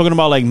 are you talking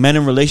about like men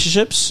in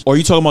relationships, or are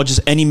you talking about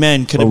just any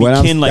men? Could it But be when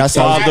I'm- kin, like that's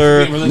how-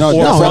 father No, or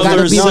that's what brothers,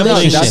 gotta be siblings?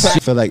 relationships. I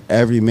feel like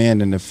every man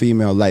in the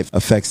female life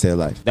affects their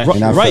life. That's-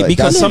 And I feel Right, like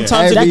because that's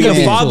sometimes it every could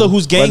be a man. father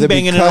who's Whether it be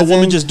gangbanging and a woman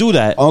cousin, just do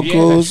that.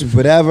 uncles,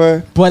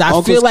 whatever. But I feel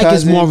uncles, like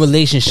it's more cousins.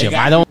 relationship.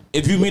 I don't.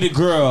 If you meet a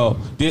girl,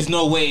 there's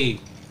no way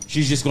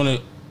she's just gonna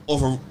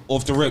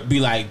off the rip be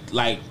like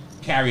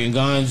carrying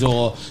guns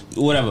or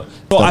whatever.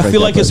 So I like feel that,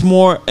 like it's but-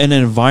 more an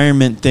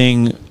environment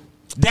thing.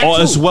 That Oh,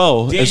 too. as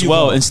well, There as you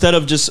well. go. Instead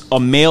of just a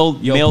male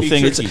Yo, P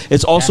thing, tricky.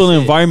 it's also That's an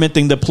it. environment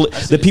thing. The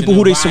That's it. It's people an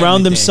who they surround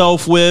environment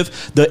themselves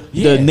with, the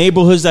Yeah.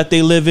 neighborhoods that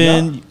they live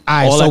in. All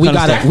right, all so that we kind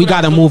of gotta stuff. we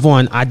gotta move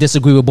on. I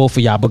disagree with both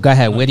of y'all, but go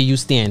ahead. Where do you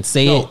stand?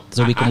 Say it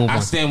so we can move I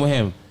on. stand with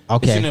him.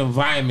 Okay. It's an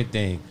environment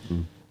thing.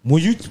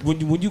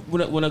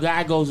 When a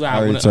guy goes out,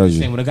 already told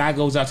you. when a guy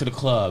goes out to the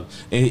club,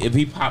 and if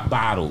he pop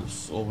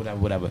bottles or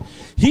whatever,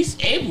 he's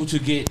able to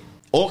get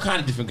all kind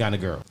of different kind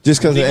of girls.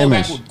 Just 'cause When of they the go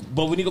back image.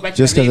 but when you go back,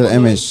 Just to 'cause of the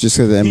image. Just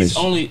 'cause of the he's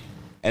image. only,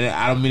 and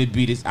I don't mean to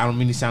be this. I don't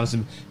mean to sound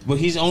some, but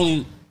he's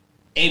only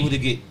able to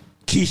get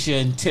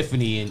Keisha and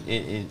Tiffany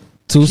and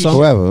Tucson?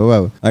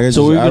 Whoever. Like I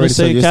So we're I gonna already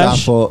say told you, it's our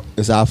Cash? fault.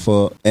 It's our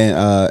fault.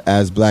 And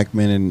as black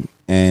men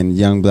and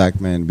young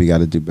black men, we got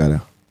to do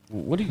better.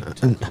 what are you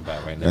talking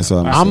about right now? That's what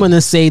I'm I'm gonna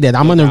say that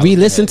I'm gonna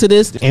re-listen to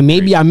this, and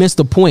maybe I missed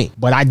the point,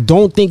 but I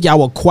don't think y'all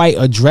were quite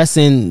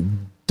addressing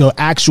the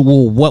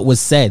actual what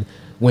was said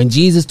when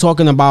Jesus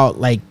talking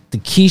about like the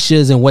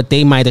Keishas and what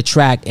they might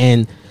attract,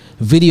 and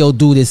Video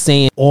Dude is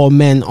saying all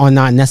men are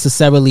not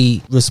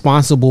necessarily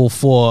responsible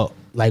for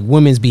like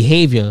women's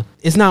behavior.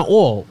 It's not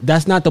all.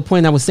 That's not the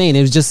point I was saying.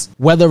 It was just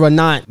whether or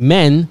not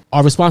men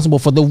are responsible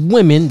for the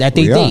women that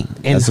they We are. date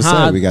and That's what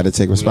I said. We got to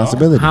take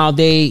responsibility. how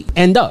they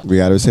end up. We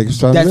got to take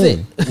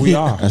responsibility. That's it. We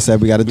are. I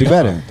said we got to do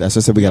better. That's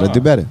what I said. We got to do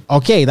better.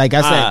 Okay, like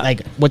I said,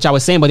 like what I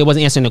was saying, but it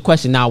wasn't answering the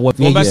question. Now, what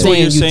Going you're back to what saying,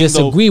 you're you saying,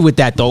 disagree with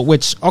that though.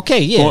 Which okay,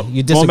 yeah,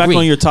 you disagree. Going back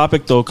on your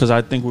topic though, because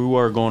I think we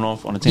were going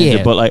off on a tangent,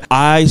 Yeah. but like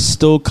I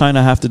still kind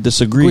of have to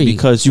disagree Agree,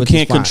 because you which is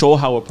can't fine. control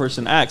how a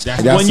person acts.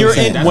 That's when what you're I'm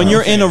saying. in That's when what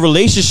you're I'm in a saying.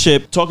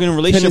 relationship, talking in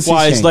relationship Tendencies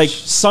wise, change. like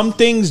some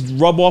things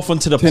rub off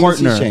onto the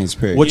Tendencies partner, change,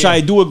 period. which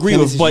I do agree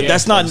with. Tendencies But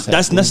change.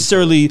 that's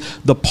necessarily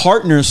the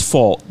partner's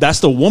fault. That's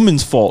the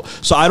woman's fault.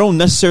 So I don't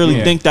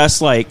necessarily think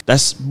that's.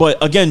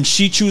 But again,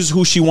 she chooses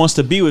who she wants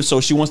to be with. So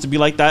if she wants to be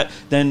like that,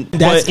 then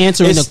that's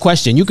answering the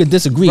question. You could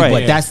disagree,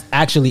 but that's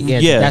actually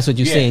that's what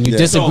you're saying. You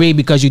disagree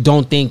because you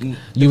don't think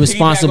you're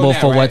responsible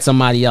for what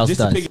somebody else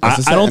does.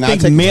 I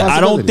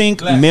don't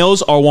think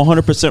males are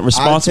 100%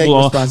 responsible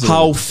on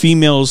how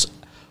females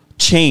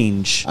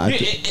change.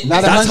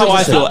 That's how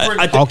I feel.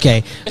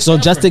 Okay, so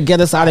just to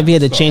get us out of here,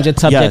 to change the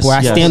subject, where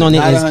I stand on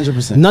it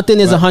is nothing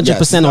is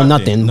 100% or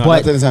nothing.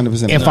 But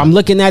if I'm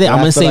looking at it, I'm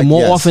gonna say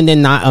more often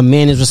than not, a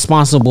man is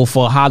responsible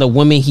for how the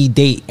woman he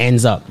date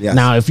ends up.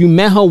 Now, if you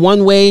met her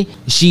one way,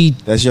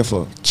 that's your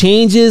fault.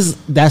 Changes,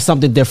 that's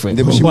something different.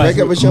 Did she break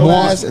up with your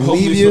ass and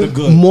leave you?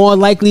 More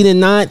likely than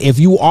not, if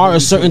you are a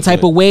certain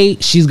type of way,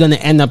 she's gonna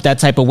end up that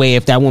type of way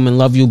if that woman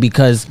love you,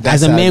 because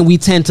as a man, we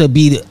tend to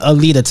be a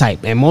leader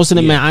type, and most of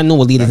the men I know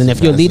are leaders. And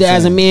if you're a leader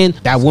as a man,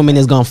 that woman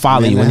is gonna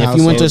follow you. And if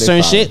you into a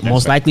certain shit,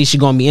 most likely she's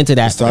gonna be into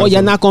that. Or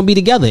you're not gonna be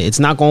together. It's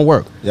not gonna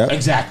work. Yep.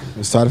 Exactly.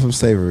 It started from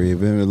slavery.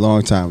 It's been a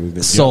long time. We've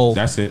been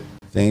that's it.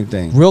 Same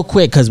thing. Real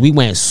quick, because we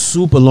went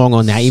super long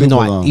on that.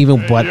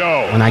 But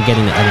when I get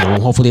in the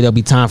editing, hopefully there'll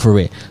be time for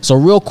it. So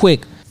real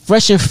quick,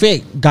 Fresh and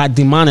Fit got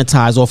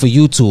demonetized off of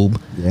YouTube.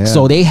 Yeah.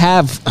 So they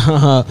have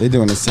they're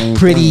doing the same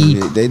pretty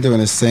thing. They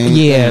doing the same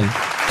thing.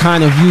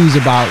 Kind of views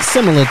about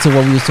similar to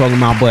what we was talking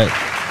about, but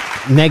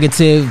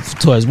negative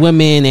towards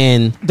women,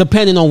 and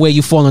depending on where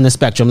you fall on the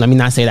spectrum. Let me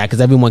not say that, because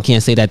everyone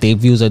can't say that their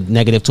views are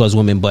negative towards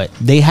women, but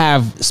they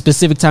have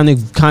specific kind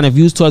of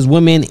views towards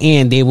women,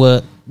 and they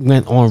went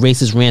on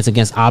racist rants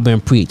against Abba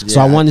and Preach. So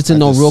I wanted to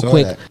know real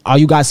quick, are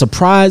you guys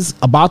surprised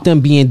about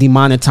them being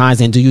demonetized,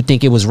 and do you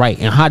think it was right,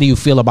 and how do you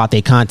feel about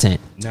their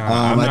content? No,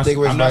 I'm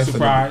not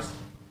surprised,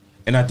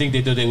 and I think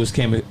they thought they was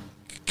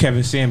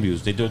Kevin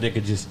Samuels. They thought they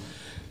could just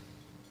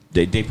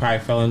they probably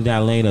fell in that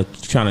lane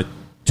of trying to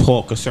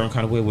talk a certain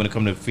kind of way when it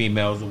comes to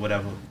females or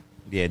whatever.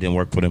 Yeah, it didn't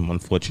work for them,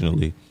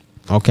 unfortunately.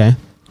 Okay.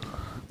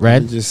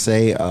 Red? Just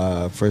say,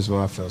 first of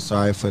all, I feel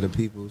sorry for the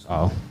people.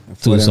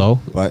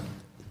 But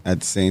at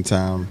the same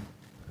time,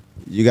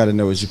 you got to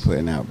know what you're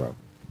putting out, bro.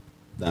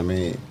 I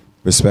mean,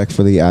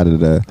 respectfully, out of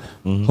the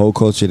whole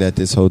culture that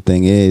this whole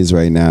thing is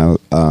right now,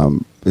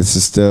 this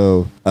is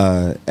still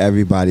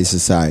everybody's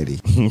society.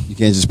 You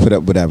can't just put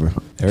up whatever.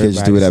 You can't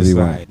just do whatever you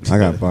want. I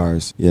got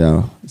bars,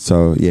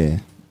 So, yeah.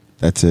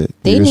 That's it.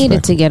 They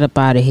needed to get up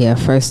out of here,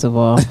 first of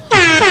all.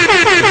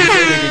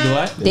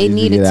 They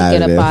needed to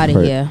get up out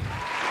of here.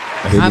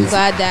 I'm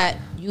glad that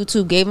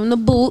YouTube gave them the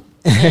boot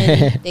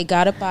and they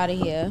got up out of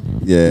here.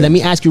 Yeah. Let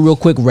me ask you real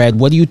quick, Red.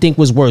 What do you think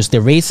was worse, the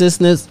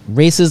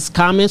racist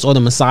comments, or the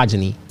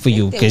misogyny for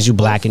you? Because you're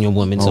black and you're a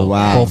woman, so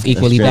both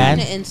equally bad.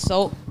 You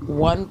insult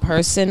one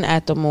person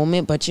at the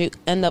moment, but you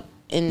end up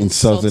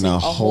insulting a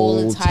whole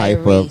entire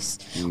type race,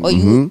 of, or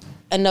you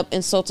end up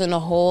insulting a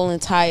whole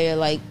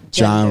entire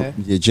gender.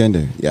 Your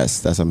gender.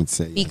 Yes, that's what I'm gonna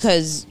say.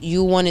 Because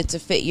you wanted to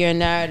fit your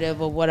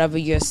narrative or whatever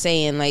you're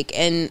saying.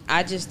 And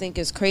I just think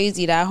it's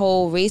crazy, that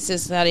whole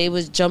racist, how they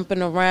was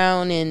jumping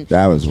around and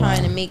that was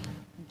trying to make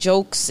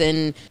jokes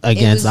and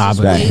against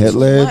Auburn. The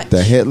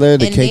Hitler,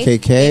 the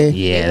KKK.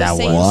 They that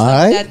was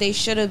what? That they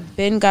should have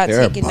been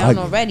taken down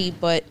already,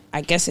 but I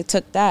guess it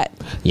took that.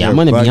 Yeah, I'm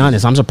gonna be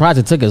honest. I'm surprised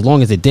it took as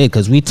long as it did,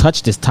 because we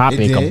touched this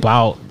topic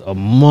about a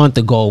month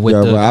ago with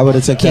the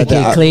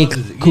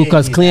KKK, Ku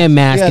Klux Klan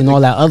mask and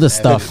all that other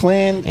stuff.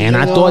 And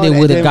I thought it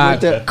would have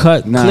got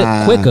cut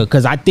quicker,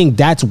 because I think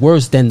that's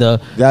worse than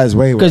that is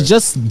way worse. Because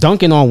just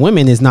dunking on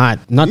women is not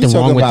nothing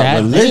wrong with that.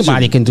 Religion.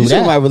 Anybody can do that. You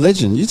talking about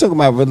religion? You talking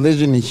about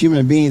religion and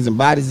human beings and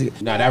bodies?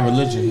 Nah, that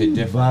religion hit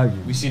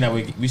different. We seen that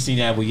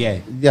with yeah,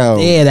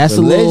 that's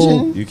religion.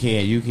 A little. You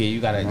can't. You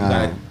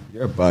gotta.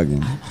 You're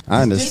bugging.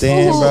 I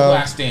understand,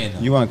 bro.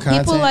 You want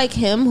content? People like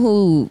him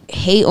who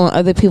hate on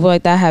other people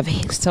like that have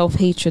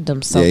self-hatred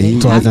themselves.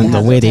 Yeah,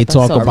 the way they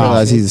talk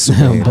about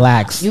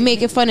blacks. You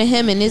making fun of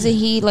him, and isn't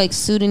he like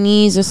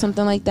Sudanese or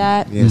something like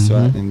that? Yeah, so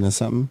and that's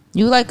something.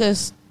 You like a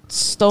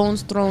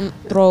stone's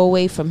throw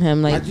away from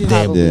him, like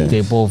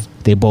they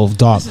both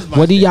dark.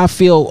 What do y'all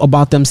feel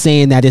about them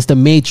saying that it's the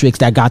Matrix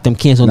that got them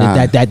canceled?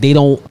 That they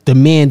don't, the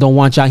man don't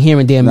want y'all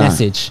hearing their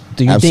message?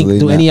 Do you think?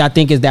 Do any of y'all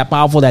think is that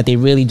powerful that they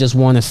really just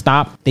want to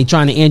stop? They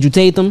trying to Andrew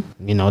Tate them?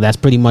 That's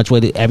pretty much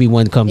what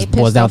everyone comes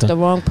boils down to. The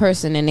wrong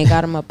person, and they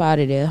got him up out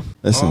of there.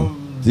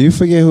 Listen, do you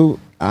forget who?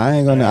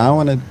 I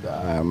want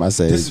to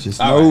say just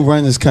know who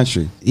run this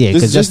country. Yeah,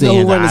 because just know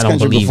who run this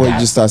country before you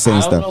just start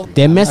saying stuff.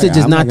 Their message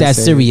is not that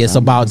serious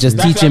about just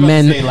teaching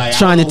men,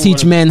 trying to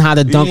teach men how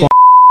to dunk on.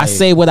 I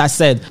say what I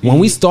said. When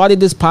we started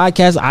this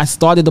podcast, I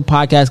started the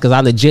podcast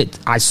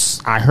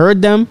because I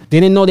heard them.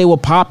 Didn't know they were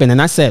popping.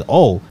 And I said,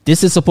 oh,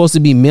 this is supposed to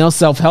be male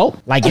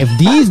self-help? Like, if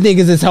these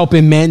niggas is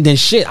helping men, then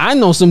shit, I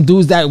know some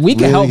dudes that we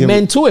can help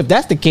men too. If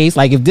that's the case,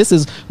 like if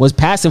this was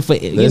passing for,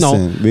 for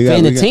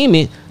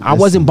entertainment, I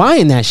wasn't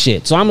buying that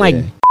shit. So I'm like,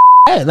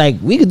 like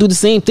we could do the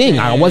same thing.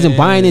 I wasn't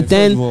buying it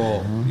then.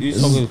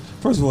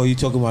 First of all, you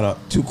talking about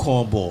two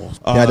cornballs.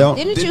 Yeah, don't.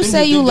 Didn't you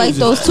say you like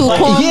those two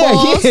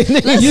cornballs?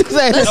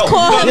 Let's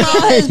call him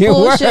out his You're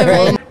bullshit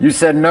right. right You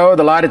said no.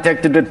 The lie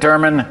detector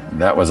determined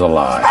that was a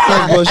lie.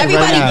 now.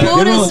 Everybody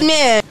boo this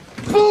man.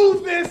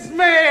 Boo this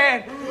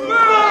man!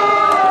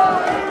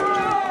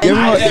 Give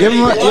him,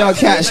 yo,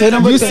 Cash. Hit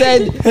him with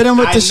hit him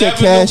with the shit,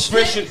 Cash.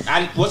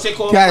 What's it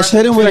called? Cash,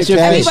 hit him with it, Cash.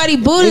 Everybody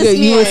boo this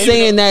You were man.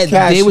 saying that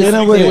Cash, they was hit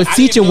him with it.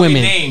 teaching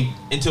women. Name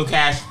until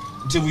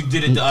we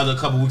did it the other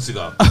couple weeks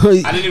ago. I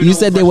didn't even You know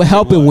said who they were Freshman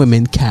helping was.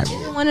 women. Carry.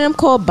 One of them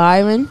called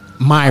Byron.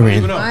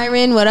 Myron.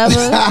 Byron, whatever.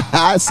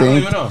 I don't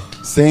even know.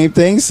 Same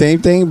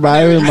thing.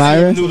 Byron.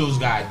 I knew those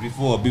guys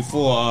before.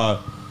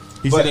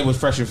 He said they was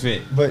Fresh and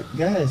Fit. But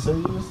guys, so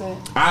you were saying?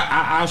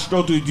 I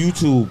strolled through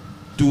YouTube.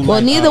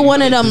 Well, neither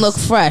one of them look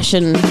fresh,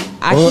 and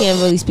I can't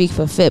really speak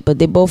for Fit, but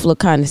they both look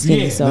kind of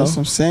skinny. So That's what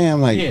I'm saying.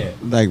 I'm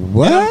like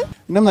what?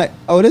 And I'm like,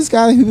 oh, this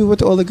guy who be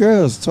with all the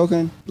girls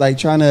talking, like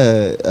trying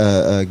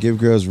to give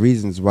girls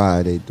reasons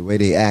why the way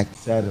they act,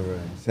 etc.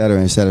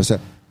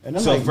 And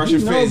I'm So like, Fresh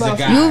and Fit is the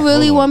guy. you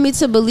really want me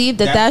to believe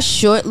that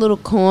short little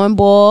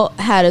cornball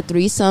had a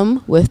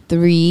threesome with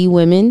 3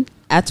 women?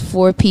 That's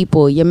 4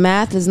 people. Your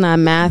math is not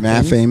mathing.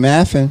 Math ain't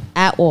mathing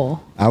At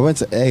all. I went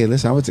to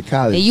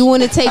college. And you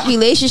want to take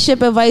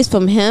relationship advice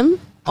from him?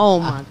 Oh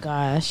my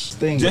gosh.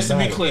 Just to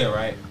be clear,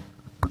 right?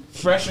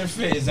 Fresh and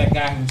Fit is that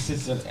guy who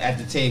sits at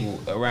the table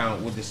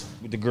around with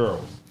the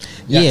girls.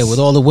 Yeah, with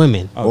all the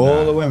women.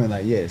 All the women,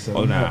 like, yeah.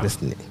 So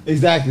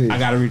exactly. I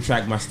gotta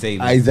retract my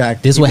statement.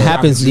 Exactly. This is what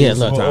happens. Yeah,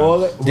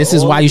 look. This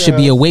is why you should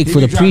be awake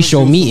for the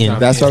pre-show meeting.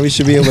 That's why we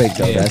should be awake,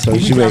 though. That's why we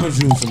should be awake.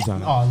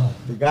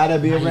 You gotta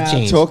be around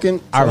changed. talking.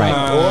 All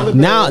right.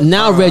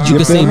 Now, Red, you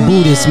can say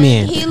boo this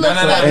man. He looks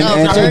like and- a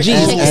and- virgin.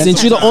 and-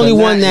 Since you're the only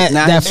one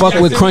that fuck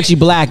with Crunchy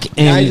Black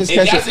Now you and just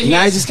catching him.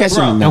 Now you just catching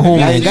him. And Now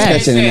Homeland. you just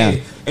catching him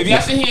now. If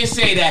y'all sit here and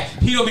say that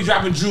he don't be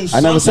dropping juice,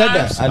 I never said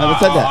that. sometimes, I never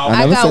said that. I I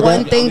never got said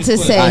one that. thing to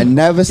say. I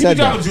never He be said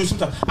dropping that. juice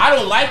sometimes. I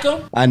don't like him.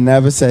 I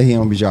never said he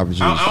don't be dropping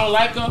juice. I don't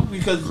like him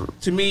because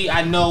to me,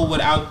 I know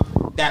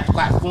without that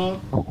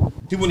platform,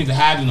 he wouldn't even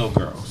have no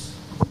girls.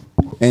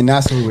 And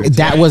that's what we're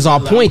that was our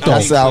point, though.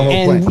 That's our whole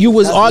And point. you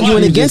was That's arguing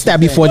what you against just that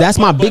before. That's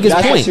my biggest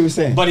That's what point. she was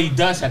saying. But he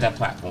does have that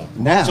platform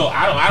Now. So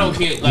I don't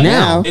care. Like,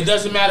 Now. it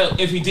doesn't matter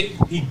if he did.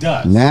 He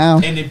does Now.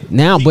 And if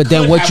Now, he but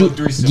then could what have you, a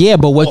threesome. yeah,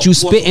 but what you Or-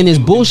 spitting is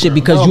bullshit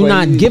because No, you're but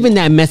not he- giving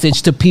that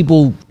message to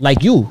people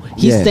like you.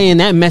 He's Yeah. saying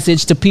that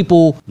message to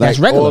people that's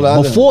Like all the regular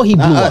other- before he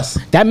not blew up. us.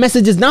 That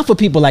message is not for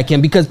people like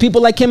him because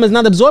people like him is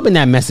not absorbing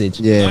that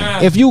message. Yeah.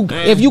 If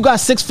you got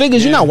 6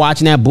 figures, you're not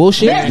watching that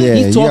bullshit. Yeah,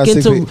 He's you got talking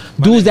 6 to figures.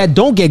 dudes that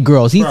don't get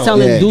girls. He's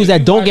telling Yeah. dudes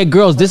that don't get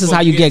girls, this is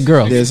how you get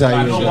girls. That's how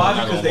I you know get why?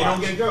 Because they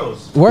don't get girls.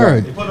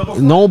 Word. They put up a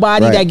front.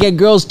 Nobody Right. that get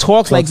girls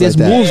talks like this,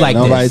 like that. moves like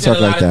Nobody this. He said talk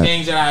a lot like of that.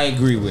 things that I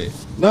agree with.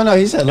 No,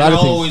 he said a And lot I of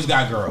things. always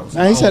got girls.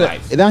 No, he said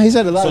life. it. No, he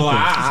said a lot of So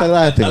things. I- He said a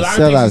lot of things. a lot of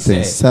Said a lot of things he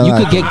things. said. Said a You lot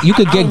could of get things. you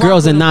could get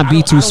girls and not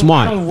be too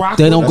smart.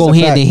 They don't go That's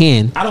a hand in fact.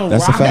 hand. I don't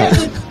That's a rock fact.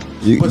 with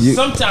it. You- But you-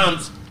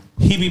 sometimes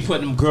he be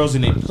putting them girls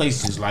in their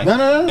places. Like,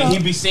 No. And he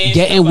be saying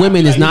Getting stuff, I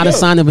women be is like, not a yo,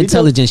 sign of He do.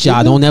 intelligence, He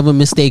y'all. do. Don't ever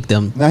mistake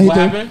them. Nah, he What do.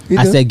 happened? He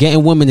I do. said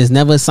getting women is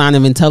never a sign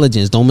of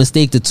intelligence. Don't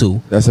mistake the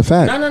two. That's a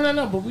fact.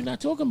 No. But we're not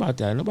talking about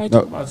that. Nobody No.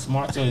 talking about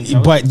smart and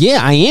intelligent. But yeah,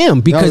 I am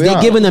because we they're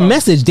are. giving a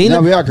message. They No,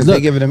 not- we are, 'cause look,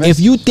 they giving a If message.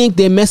 you think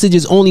their message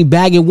is only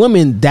bagging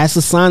women, that's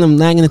a sign of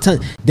lagging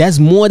intelligence. That's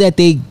more that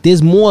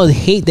there's more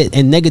hate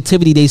and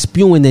negativity they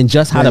spewing than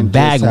just how to Than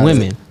bag just how to-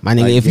 women. My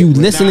nigga, like, if you get-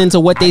 listening to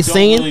what they I don't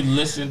saying, really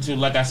listen to,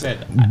 like I said.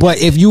 but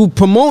if you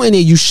promoting it,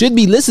 you should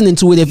be listening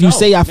to it. If you No,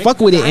 say I nigga,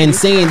 fuck with it and I-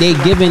 saying they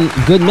giving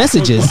good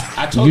messages,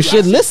 I told you you, I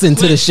should see listen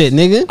to the clips. shit,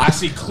 nigga. I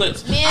see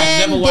clips. I Man,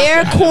 never watched they're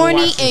it. I never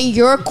corny watched it. and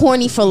you're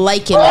corny for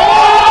liking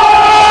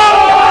it.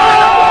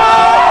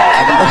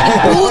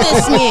 Everybody boo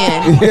this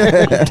man.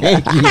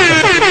 Thank you.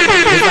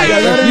 It's like,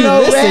 if you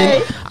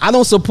listen, I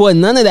don't support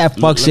none of that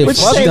fuck shit.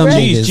 Fuck them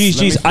niggas.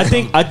 Jeez.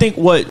 I think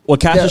what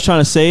Cass was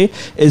trying to say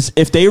is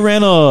if they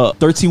ran a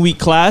 13-week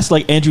class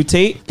like Andrew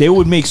Tate, they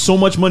would make so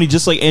much money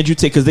just like Andrew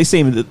Tate because they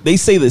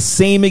say the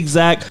same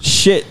exact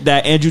shit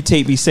that Andrew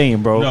Tate be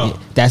saying, bro. No.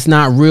 That's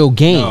not real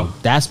game. No.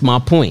 That's my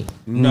point.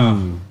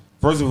 No.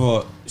 First of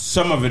all,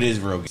 some of it is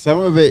real. Some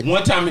of it.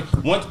 One time,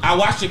 I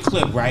watched a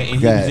clip, right, and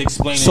he Okay. was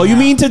explaining. So you how-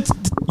 mean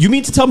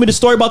to tell me the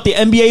story about the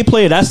NBA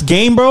player? That's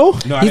game, bro.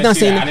 No, He's not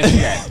saying that. I didn't see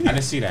that. I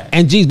didn't see that.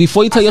 And geez,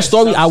 before you tell your said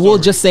story, some I will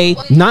story. just say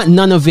not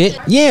none of it.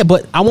 Yeah,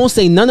 but I won't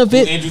say none of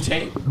it. Andrew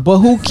Tate. But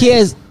who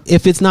cares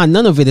if it's not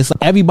none of it? It's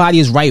like everybody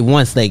is right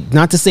once. Like,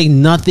 not to say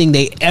nothing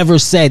they ever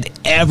said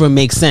ever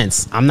makes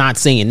sense. I'm not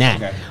saying that.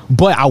 Okay.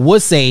 But I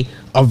would say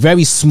a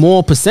very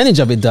small percentage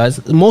of it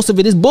does. Most of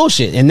it is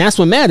bullshit. And that's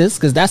what matters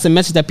because that's the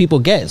message that people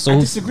get. I So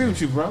go disagree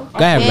with you, bro.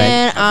 ahead, Red.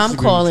 Man, I'm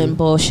calling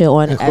bullshit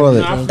on Call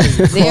it.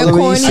 everything. They're Call it when you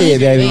corny see it,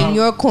 baby. and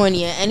you're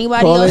corny. And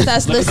anybody Call else it.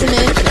 that's listening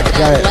Got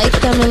that it.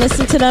 like them and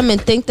listen to them and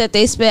think that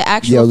they spit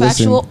actual Yo,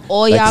 listen. factual,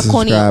 all Like y'all and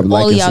corny, subscribe,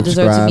 like all and y'all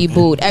deserve to be subscribe.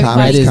 booed.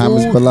 Everybody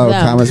Comments boo below.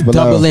 them. Comments below.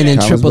 Doubling and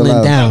Comments tripling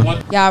below. down.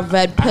 Y'all red I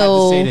have to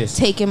pill say this.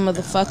 taking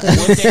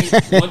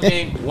motherfuckers One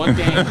thing.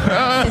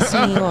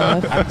 pissing me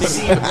off. I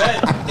think,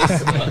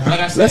 like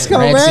I said, Let's go,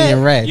 Red Red.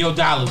 seeing red. Yo,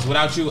 Dollars.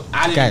 Without you,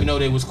 I didn't Okay. even know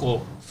they was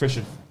called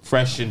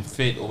Fresh and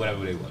Fit or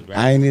whatever they was. Right?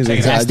 I ain't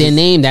even. That's their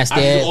name. That's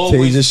their. So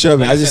you just showed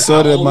me. I just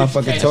saw the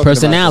motherfucker talking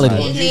Personality.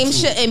 about His name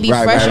shouldn't be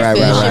Right, fresh right, and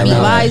fit. right, It should right, be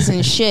right. lies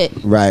and shit.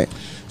 Right.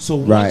 So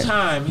one Right.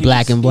 time,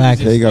 Black and black.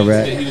 There you go,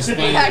 Red. He was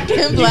explaining, Black and he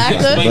was blacker.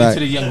 explaining Right. to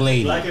the young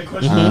lady,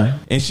 Uh-huh.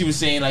 and she was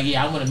saying like,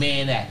 "Yeah, I want a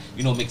man that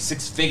makes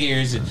 6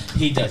 figures, and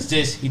he does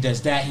this, he does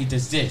that, he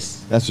does this."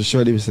 That's what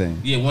Shorty was saying.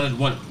 Yeah, one of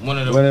the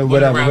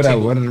Whatever.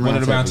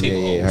 round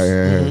table. Yeah.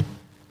 Her.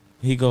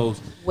 He goes,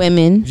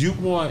 Women. "You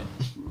want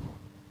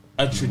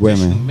a traditional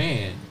Women.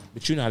 man,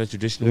 but you're not a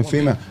traditional The woman."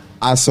 female.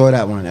 I saw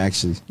that one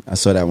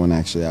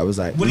actually. I was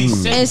like, What he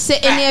said, And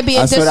sitting there being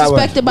I saw that one.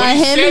 disrespected by What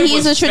he him. said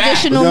He's a was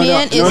traditional fact.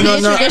 man. No, Is he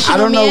a I traditional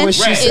don't know man? what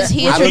she Is said.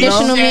 he a I don't know.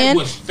 traditional man?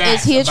 Was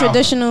facts Is he a about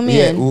traditional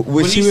yeah, man?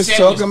 what she was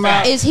talking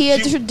about. Is he a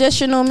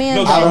traditional man?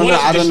 No, I don't know.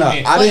 I don't know.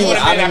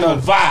 I didn't know.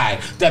 Provide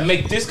that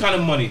make this kind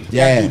of money.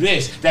 Yeah. That do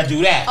this. That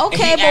do that. And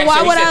Okay, he but asked why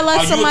her, he would said, I "Are let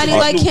you a somebody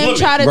like traditional him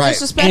woman?" try to Right.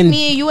 disrespect And-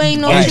 me and you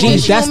ain't no And traditional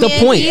G's, that's the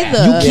man point.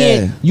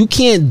 either? You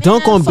can't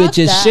dunk on fuck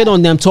bitches, that. shit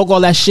on them, talk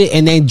all that shit,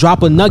 and then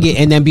drop a nugget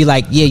and then be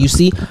like, yeah, you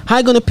see, how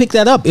you gonna pick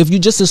that up if you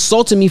just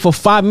insulted me for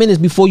 5 minutes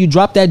before you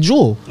drop that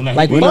jewel? No,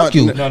 Like, he- fuck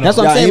no, you. no, no. That's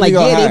what I'm Yeah, saying. he Like, be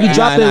going yeah, they be hard.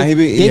 dropping, Nah, he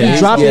be- they yeah, be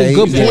dropping yeah, he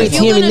good be- If points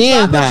you're here and gonna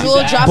there. drop a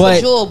jewel, drop But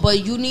a jewel,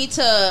 but you need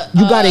to.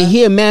 you gotta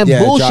hear mad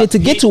Yeah, bullshit drop- to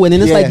get to it,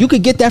 and it's yeah. like you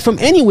could get that from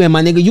anywhere,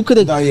 my nigga. You could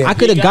have, No, yeah. I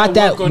could have You got gotta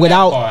that work on that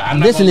without part. I'm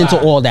not listening to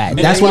gonna lie. all that. And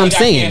That's then what he I'm got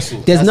saying.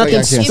 canceled. There's That's why he nothing got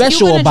canceled. If you're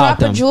special gonna about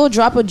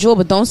drop a them. jewel,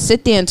 but don't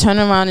sit there and turn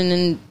around and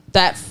then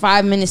that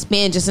 5 minute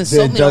span just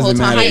insult me the whole doesn't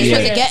time. How matter, you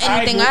supposed to yeah. get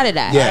anything out of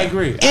that? Yeah. I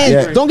agree. And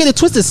Yeah. don't get it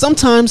twisted.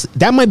 Sometimes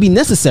that might be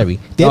necessary.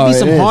 There'll be Oh,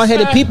 some it is.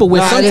 hard-headed people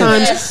where Nah, it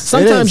sometimes, is. It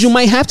sometimes is. you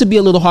might have to be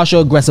a little harsh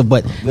or aggressive.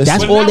 But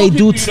that's But all not they with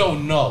do. people you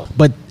don't know.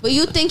 But But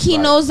you think he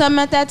knows them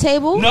at that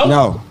table?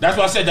 No. That's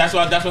what I said. That's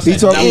what I He said.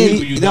 told Not me- with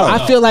people you no, don't I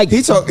know. feel like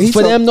He talk-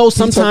 for them, though,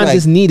 sometimes like-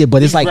 it's needed. But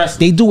it's He's like aggressive.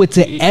 they do it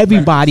to He's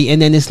everybody,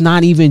 and then it's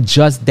not even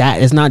just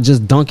that. It's not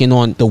just dunking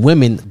on the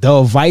women. The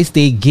advice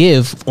they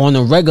give on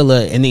a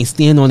regular, and they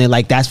stand on it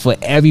like that's for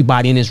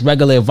everybody, and it's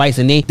regular advice,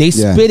 and they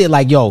Yeah. spit it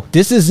like, yo,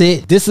 this is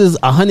it. This is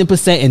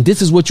 100%, and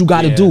this is what you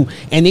got to Yeah. do.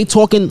 And they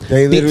talking.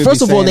 They literally First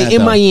be of all, saying they that, in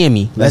though.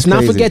 Miami. Let's That's not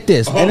crazy. forget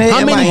this. And they How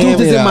in many Miami,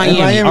 dudes is in though. Miami?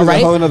 Miami's All a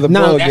right. whole nother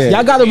Now ballgame.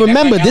 y'all got to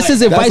remember, this is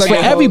That's advice like for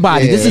a whole-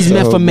 everybody. yeah, This is it's a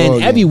meant whole for men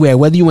ballgame. everywhere,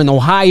 whether you in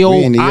Ohio,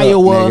 We in New York,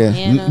 Iowa,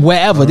 nigga.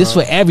 wherever. This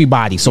for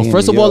everybody. So We in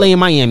first New of all, York. they in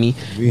Miami.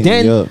 We in New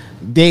Then York.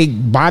 they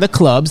buy the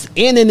clubs,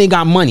 and then they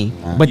got money.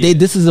 But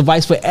this is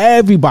advice for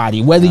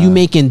everybody, whether you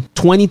making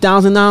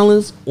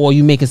 $20,000 or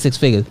you making 6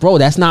 figures, bro.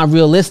 That's not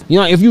realistic. You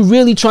know, if you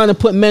really trying to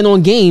put men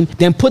on game,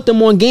 then put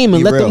them on game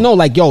and Be let real. them know,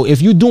 like, yo,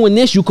 if you doing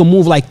this, you can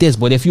move like this.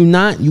 But if you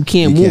not, you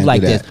can't You move can't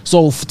like do this. that.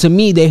 So to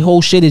me, their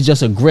whole shit is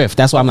just a grift.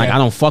 That's why I'm like, I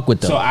don't fuck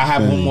with them. So I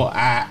have one more.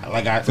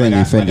 Like I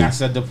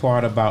said the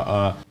part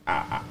about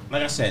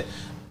like I said.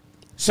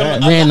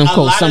 Random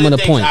quote, lot some of the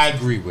things points. I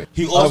agree with.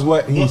 He Of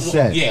what he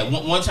said. Yeah,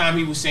 one time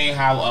he was saying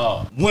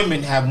how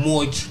women have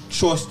more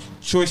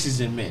choices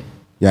than men.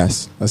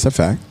 Yes, that's a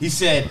fact. He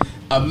said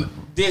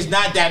there's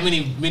not that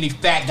many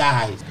fat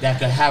guys that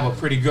could have a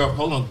pretty girl.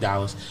 Hold on,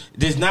 Dallas.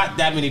 There's not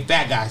that many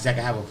fat guys that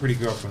can have a pretty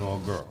girlfriend or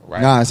a girl,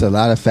 right? Nah, it's a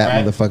lot of fat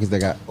Right? motherfuckers that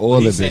got all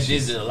He the said bitches.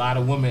 there's a lot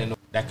of women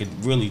that could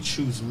really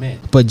choose men.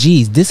 But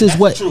geez, this is That's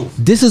what the truth.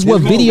 this is what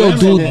There's more video women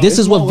dude. than- This is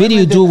there's what more video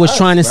women dude than was us,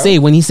 trying to bro. say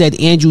when he said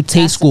Andrew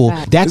Tate That's a School.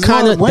 fact. That There's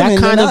kind more of that women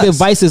kind than of us.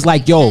 advice is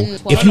like, yo,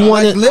 if you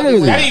want Like, to.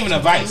 literally. That ain't even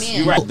advice.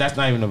 You're right. That's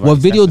not even advice. What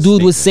video That's a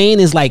dude was statement. saying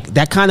is like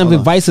that kind of Hold on.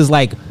 advice is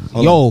like,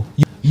 Hold yo, on.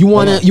 you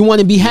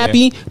wanna be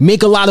happy,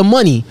 make a lot of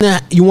money.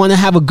 You wanna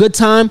have a good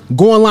time,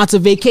 go on lots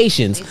of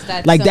vacations. It's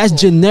that Like that's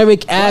simple.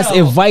 generic ass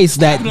Well, advice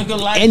that having a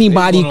good life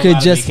anybody is going on a could lot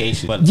of just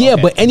vacation, but yeah,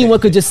 okay. but anyone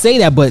could just say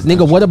that. But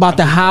nigga, what about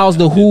the hows,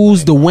 the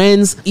who's, the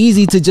whens?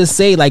 Easy to just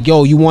say like,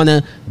 yo, you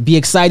wanna be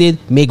excited,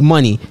 make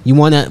money. You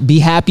wanna be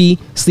happy,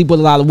 sleep with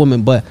a lot of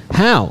women. But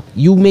how?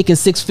 You making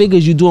 6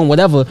 figures, you doing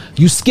whatever.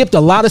 You skipped a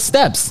lot of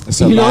steps.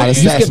 It's a you know, lot of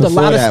you steps skipped a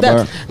before lot of that,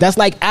 steps. bro. That's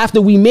like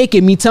after we make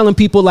it, me telling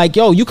people like,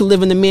 yo, you can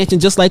live in the mansion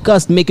just like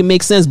us, make it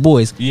make sense,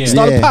 boys. Yeah.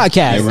 Start a Yeah.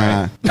 podcast.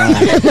 Nah,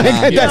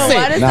 That's Yo, it.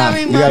 why does Nah, that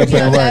you remind gotta me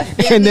put of in that work.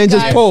 Family And then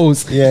just Guy?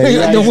 pose. Yeah, you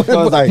gotta just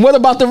pose like- what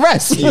about the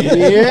rest?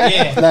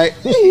 Yeah. like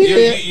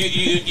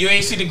You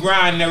ain't see the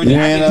grind and everything.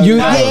 You I ain't get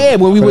know- it. Yeah,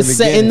 when we From was the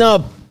setting beginning.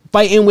 up,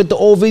 fighting with the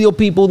old video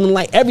people and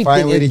like everything.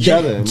 Fighting with each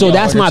other. So Yeah,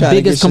 that's they're my trying to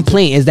biggest get shit to-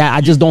 complaint is that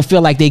I just don't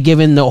feel like they're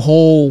giving the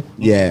whole.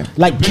 Yeah.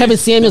 Like Kevin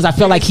Samuels, I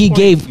feel like he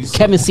gave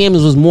Kevin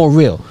Samuels was more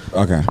real.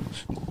 Okay.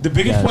 The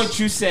biggest point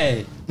you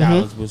said,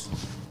 Dallas, was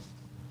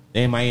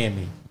they in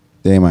Miami.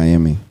 They in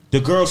Miami. The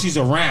girl she's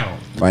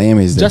around.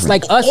 Miami is Just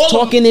different. like us All of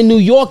talking in New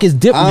York is I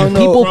different. don't know.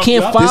 People This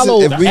can't is-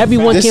 follow. if we-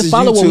 Everyone this can't is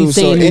follow what we YouTube,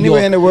 say so in New anywhere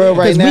York. in the world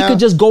right Because now- we could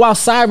just go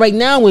outside right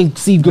now and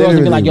see girls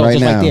and be like, yo, Literally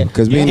just right like now. that.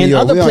 'Cause we in New In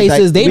York, other we on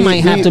places, like- they we-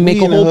 might have we- to make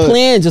we a in the whole hood.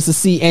 plan just to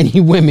see any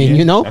women,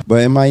 you know?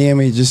 But in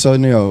Miami, just so you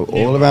know,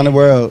 all around the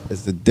world,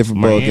 it's a different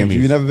ball game. Miami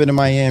If you've never been to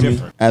Miami,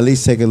 different. at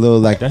least take a little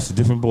like That's a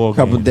different ball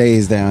couple game.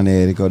 days down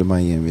there to go to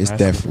Miami. It's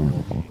That's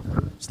different.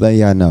 Just letting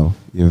y'all know.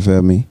 You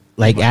feel me?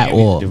 like at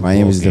all.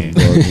 Miami's the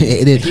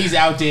It is. He's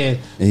out there.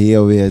 He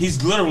over here.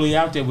 He's literally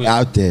out there with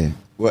out there.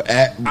 Well,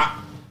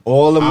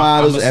 all the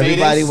models,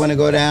 everybody want to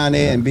go down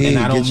there and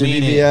I don't get your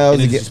mean BBLs it in a and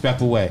get.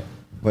 disrespectful way.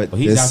 But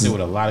he's out there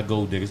with a lot of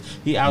gold diggers.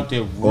 He out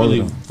there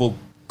really for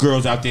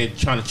girls out there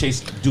trying to chase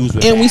dudes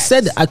with. And we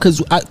said that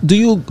because do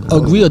you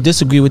agree or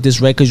disagree with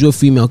this, Red? Because you're a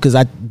female. Because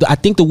I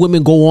think the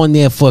women go on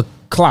there for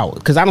clout.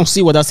 Because I don't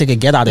see what else they could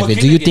get out of it.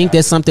 Do you think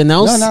there's something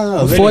else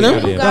for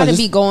them? You gotta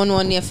be going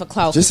on there for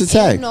clout. Just a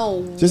tag. Ain't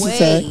no Just a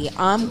way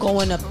I'm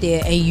going up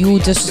there and you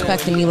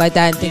disrespecting me like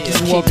that and think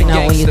you're walking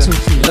out on your 2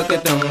 feet. Look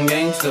at them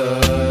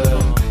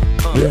gangsters.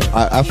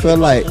 I feel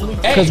like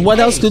because what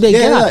else do they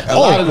get out?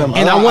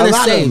 And I want to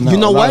say, you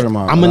know what?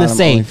 I'm gonna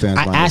say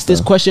I asked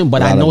this question,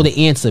 but I know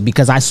the answer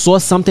because I saw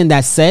something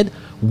that said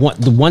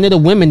one of the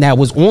women that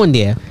was on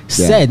there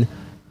said.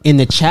 In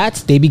the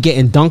chats, they be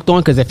getting dunked on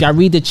because if y'all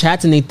read the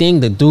chats and they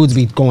think the dudes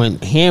be going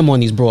ham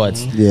on these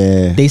broads.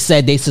 Yeah, they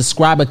said their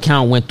subscriber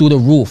count went through the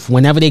roof.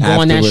 Whenever they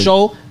go on that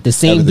show, the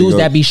same dudes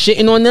that be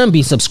shitting on them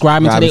be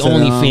subscribing to their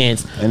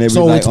OnlyFans.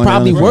 So it's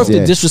probably worth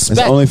the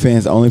disrespect.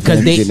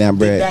 OnlyFans get that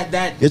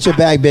bread. Get your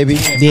bag, baby.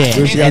 Yeah,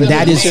 and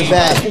that is your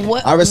bag.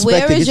 I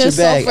respect it. Get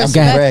your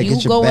bag.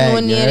 You going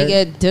on there to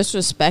get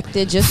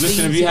disrespected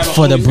just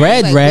for the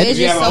bread, Red.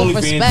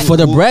 For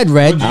the bread,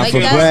 Red.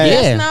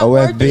 Yeah.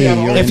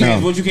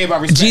 OFB.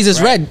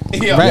 Jesus, Red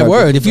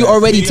word. If you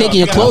already taking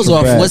your clothes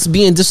off, what's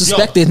being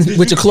disrespected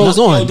with your clothes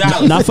on?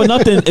 Not for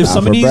nothing. If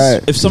some of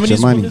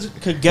these women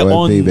could get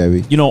on,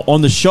 you know,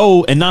 on the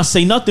show and not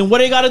say nothing, what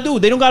they got to do?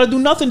 They don't got to do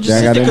nothing. Just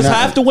sit there because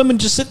half the women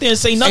just sit there and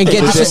say nothing and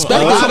get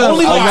disrespected.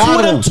 Only like two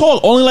of them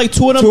talk. Only like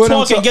two of them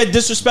talk and get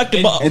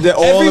disrespected. But and then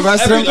all the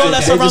rest of them, girl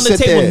that's around the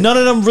table, none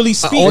of them really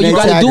speak. All you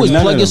got to do is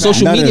plug your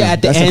social media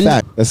at the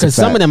end. Because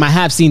some of them I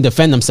have seen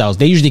defend themselves.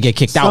 They usually get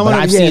kicked out, but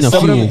I've seen a few.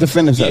 Some of them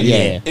defend themselves.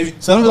 Yeah.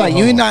 Some of them like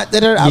you not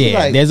that.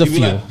 Yeah, there's a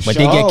few, but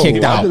they get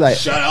kicked out. Like,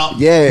 shut up.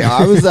 Yeah,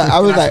 I was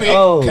like,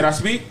 oh, can I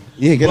speak?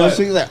 Yeah, can I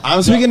speak? Like,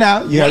 I'm speaking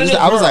now. Yeah,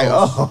 I was like,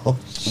 oh.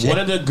 One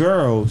of the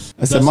girls.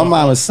 I said my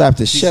mom would slap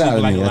the shit out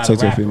of me. I talked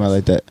to a female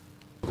like that.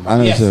 I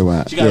know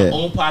what she got her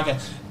own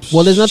podcast.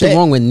 Well, there's nothing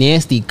wrong with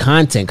nasty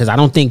content because I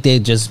don't think they're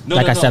just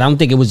I said. I don't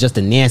think it was just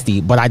a nasty,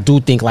 but I do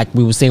think, like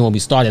we were saying when we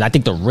started, I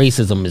think the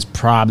racism is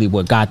probably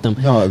what got them.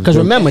 Because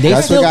remember,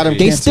 they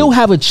still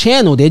have a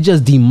channel. They're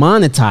just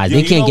demonetized.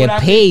 They can't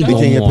get paid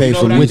no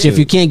more. Which if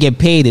you can't get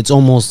paid, it's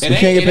almost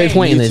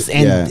pointless.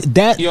 And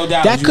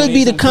that could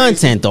be the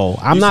content, though.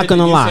 I'm not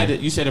gonna lie.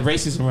 You said the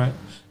racism, right?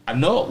 I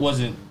know it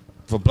wasn't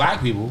for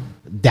black people.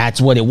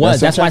 That's what it was.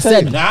 That's why I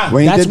said.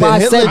 That's why I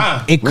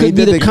said it could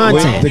be the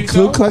content. The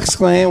Ku Klux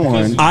Klan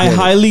one. I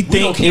highly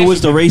think it was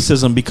the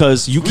racism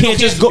because you can't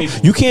just go.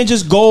 You can't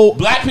just go.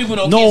 Black people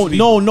don't.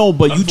 No.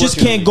 But you just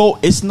can't go.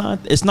 It's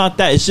not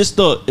that. It's just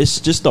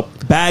the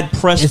bad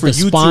press for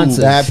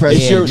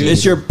YouTube.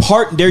 It's your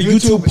part. They're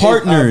YouTube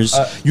partners.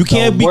 You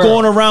can't be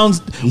going around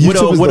with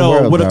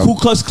a Ku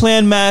Klux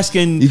Klan mask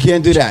and you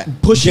can't do that.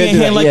 Pushing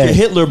your hand like you're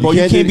Hitler, bro.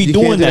 You can't be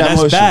doing that.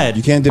 That's bad.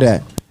 You can't do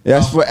that.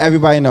 That's for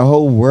everybody in the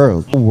whole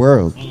world.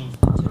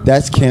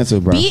 That's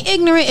canceled, bro. Be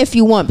ignorant if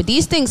you want, but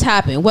these things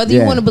happen, whether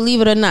you want to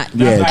believe it or not.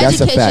 Yeah, that's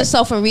a fact. Educate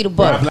yourself and read a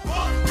book. Read a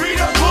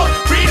book,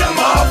 read a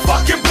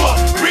motherfucking book.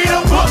 Read a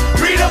book,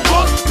 read a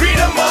book, read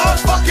a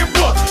motherfucking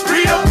book.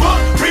 Read a book,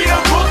 read a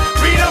book,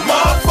 read a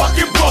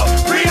motherfucking book.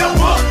 Read a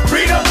book,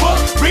 read a book,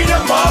 read a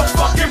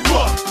motherfucking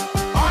book.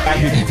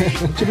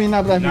 What you mean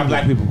not black people? Not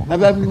black people. Not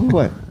black people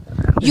what?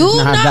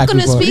 You're not going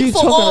to speak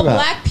for all about?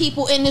 black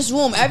people in this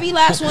room. Every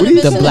last one of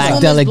us in this black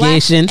room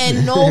delegation. is black,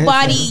 and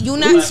nobody. You're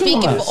not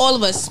speaking for all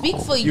of us. Speak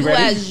for you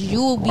as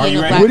you being a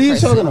black person. What are you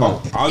talking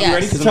about? Are you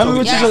ready? Tell me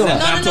what you're talking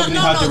about. I'm talking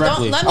to her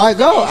directly. All right,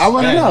 go. I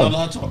want to know.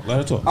 Let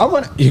her talk. I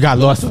want. You got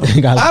lost.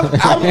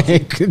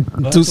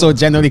 Too so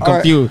generally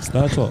confused.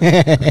 Let her talk.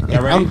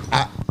 Y'all ready?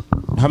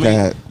 How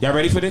many? Y'all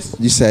ready for this?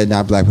 You said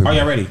not black people. Are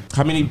y'all ready?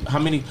 How many?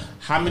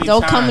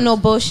 Don't come with no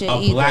bullshit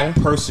either.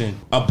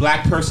 A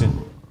black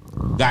person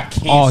got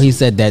canceled. Oh, he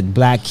said that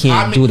black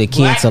can't do the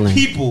canceling. Black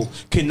people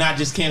cannot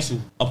just cancel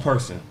a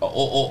person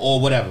or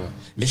whatever.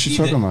 What you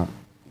talking about?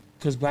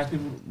 Because black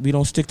people, we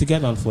don't stick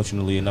together,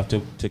 unfortunately, enough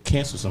to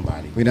cancel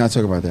somebody. We're not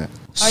talking about that.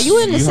 Are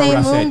you in the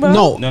same room,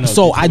 bro? No.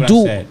 So I do.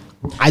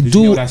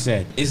 You know what I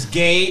said? It's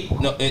gay.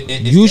 No,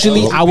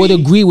 usually I would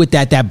agree with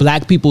that. That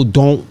black people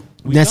don't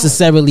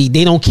necessarily.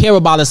 They don't care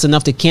about us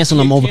enough to cancel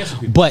them over.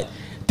 But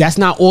that's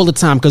not all the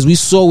time because we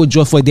saw with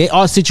George Floyd. There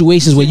are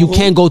situations where you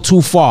can't go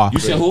too far. You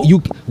said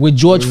who? With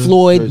George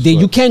Floyd,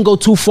 you can't go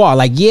too far.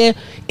 Like, yeah,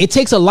 it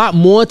takes a lot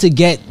more to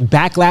get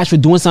backlash for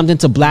doing something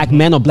to black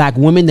men or black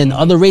women than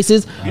other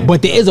races.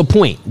 But there is a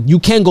point. You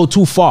can go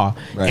too far.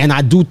 Right. And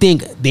I do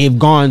think they've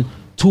gone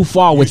too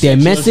far with their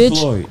said George message.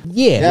 Floyd.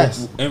 Yeah.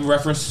 Yes. In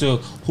reference to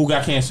who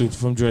got canceled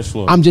from George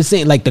Floyd. I'm just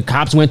saying, like, the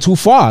cops went too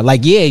far.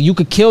 Like, yeah, you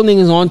could kill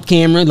niggas on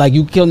camera, like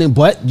you kill niggas,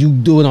 but you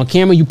do it on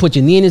camera, you put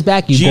your knee in his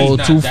back, you go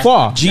too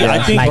far.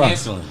 I think like,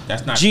 canceling.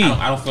 That's not.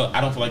 I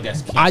don't feel like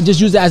that's canceling. I just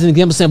use that as an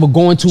example, saying we're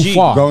going too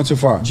far. Going too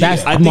far.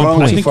 That's I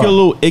my think point. you're a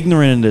little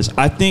ignorant in this.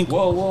 I think.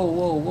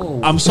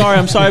 Whoa. I'm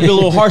sorry to be a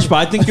little harsh, but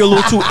I think you're a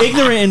little too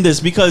ignorant in this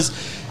because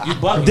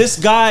this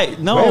guy.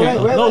 No,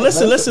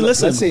 listen. Let's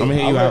see. I'm gonna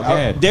hear you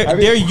out.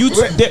 They're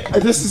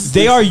YouTube.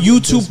 They are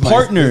YouTube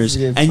partners,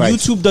 and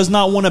YouTube does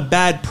not want a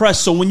bad press.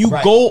 So when you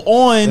go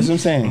on, that's what I'm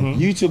saying.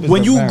 YouTube.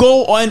 When you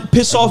go on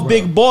piss off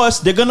Big Boss,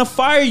 they're gonna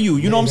fire you.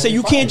 You know what I'm saying?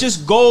 You can't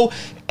just go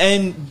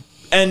and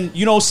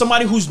you know,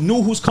 somebody who's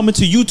new, who's coming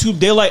to YouTube,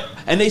 they're like,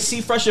 and they see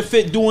Fresh and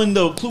Fit doing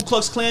the Ku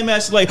Klux Klan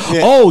mask, like,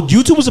 oh,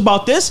 YouTube was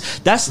about this.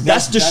 That's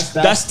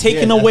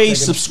taking away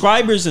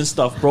subscribers and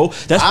stuff, bro.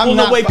 That's pulling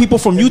away people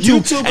from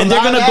YouTube, and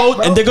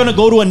they're gonna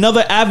go to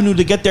another avenue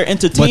to get their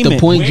entertainment. But the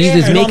point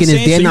Jesus is making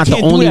is they're not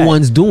the only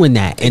ones doing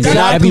that, and so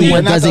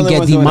everyone doesn't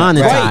get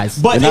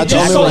demonetized. But it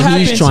just so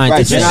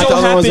happens.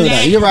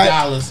 You're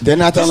right. They're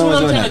not the only ones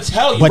doing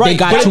that. But they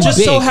got too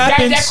big.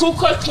 That Ku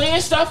Klux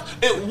Klan stuff,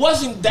 it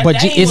wasn't that. But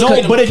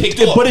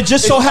it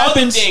just so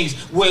happens things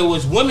where it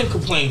was women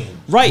complaining.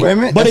 Right,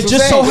 but it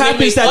just so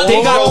happens that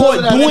they got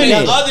caught doing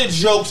it. Other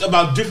jokes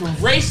about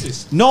different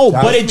races. No,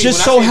 but it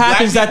just so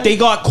happens that they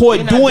got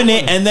caught doing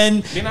it, and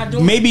then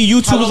maybe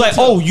YouTube was like,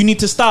 "Oh, you need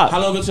to stop." How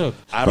long it took?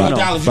 I don't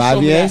know.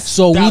 5 years.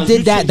 So we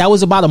did that. That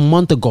was about a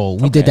month ago.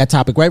 We did that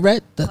topic, right,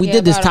 Red? We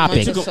did this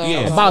topic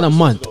about a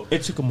month.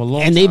 It took them a long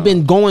time. And they've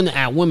been going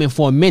at women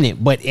for a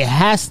minute, but it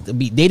has to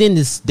be. They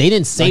didn't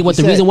say what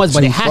the reason was,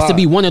 but it has to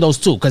be one of those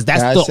two because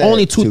that's the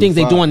only two things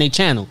they do on their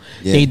channel.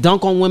 They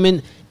dunk on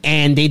women.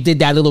 And they did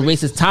that little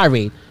racist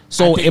tirade.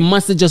 So it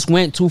must have just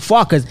went too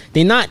far because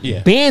they're not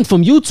banned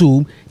from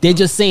YouTube. They're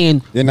just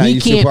saying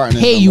we can't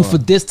pay you for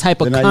this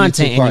type of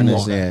content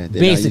anymore.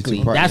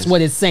 Basically, that's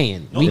what it's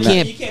saying. We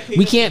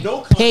can't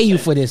pay you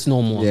for this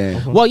no more.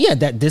 Well,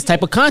 that this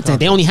type of content.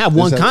 They only have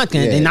one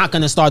content. They're not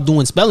gonna start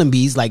doing spelling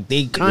bees. Like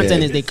they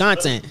content is their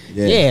content.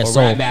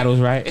 So rap battles,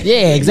 right?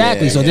 Yeah,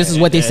 exactly. So this is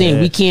what they're saying.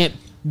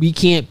 We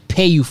can't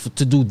pay you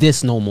to do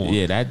this no more.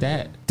 Yeah,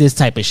 that. This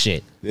type of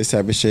shit.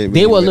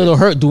 They were a little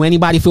hurt. Do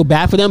anybody feel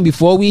bad for them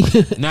before we?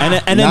 And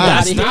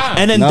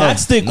then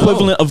that's the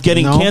equivalent of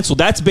getting canceled.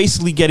 That's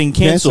basically getting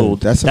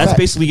canceled. That's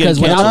basically getting canceled. Because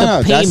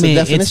without the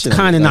payment, it's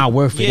kind of not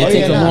worth it. It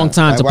takes a long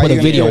time to put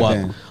a video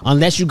up.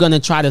 Unless you're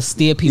gonna try to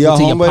steer people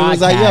to your podcast.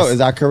 Was like, yo,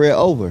 is our career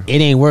over? It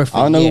ain't worth it.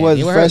 I don't know who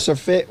was Fresh or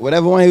Fit,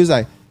 whatever one. He was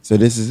like, so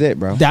this is it,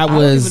 bro. That was. I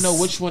don't even know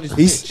which one is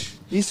which.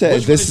 He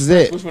said, "This is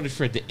it." Which one is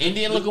Fit? The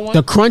Indian looking one?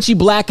 The crunchy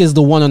black is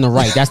the one on the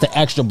right. That's the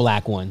extra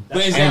black one.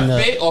 But is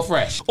that Fit or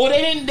Fresh? Or they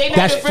didn't.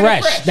 That's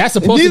fresh. That's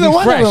supposed to be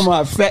fresh. Neither one of them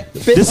are fit.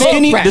 The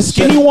skinny one. The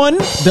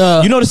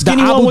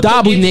skinny Abu one.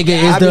 Dhabi nigga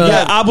is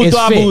the Abu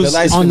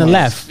Dhabi on the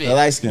left. The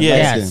light skin.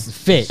 Yes,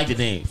 Fit. Like the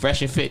name,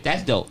 Fresh and Fit.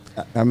 That's dope.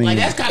 I mean, like,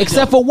 that's kind of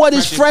except for what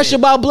is fresh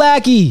about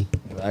Blackie?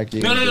 No. I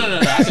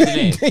said the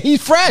name.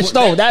 He's fresh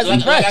though. That's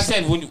fresh. Like I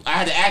said, when I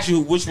had to ask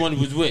you which one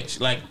was which.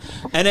 Like,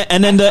 and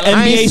then the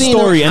NBA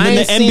story, and then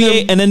the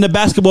NBA, and then the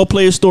basketball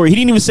player story. He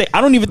didn't even say.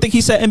 I don't even think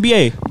he said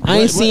NBA. I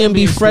ain't seen him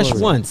be fresh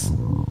once.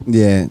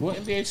 Yeah. What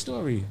NBA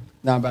story?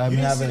 Nah, but I'm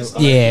having.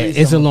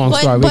 It's a long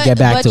story. We'll get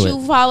back to it. But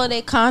you follow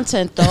their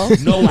content though.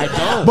 No, I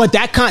don't. But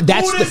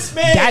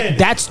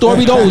that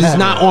story though is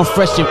not on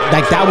Fresh.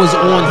 Like that was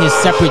on his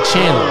separate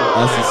channel.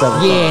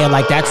 Yeah,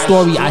 like that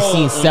story I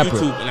seen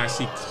separate. YouTube and I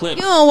see clips.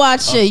 You don't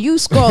watch shit. You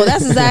scroll.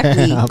 That's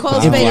exactly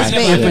close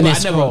Infinite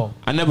scroll.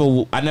 I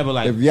never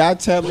like. If y'all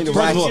tell me to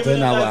watch it,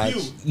 then I watch.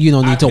 You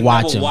don't need to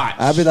watch them.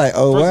 I'll be like,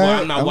 oh, what? what?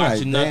 I'm not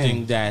watching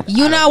nothing that.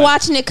 You're not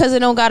watching it because it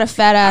don't got a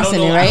fat ass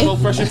in it, right?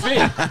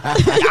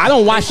 I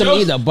don't watch them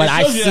either, but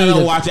I see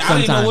them I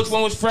didn't know which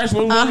one was fresh.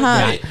 But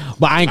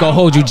I ain't gonna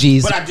hold you,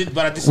 G's. But I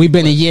did. We've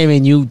been a year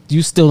and you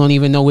still don't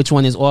even know which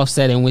one is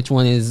Offset and which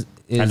one is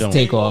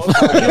Takeoff. Get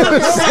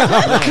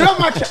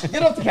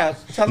off the couch.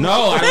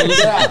 No, I don't.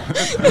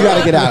 You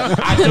gotta get out.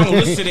 I don't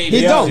listen to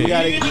He don't.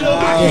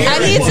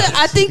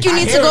 I think you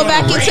need to go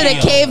back into the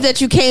cave that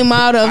you came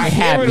out of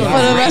for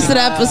the rest of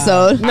the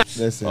episode.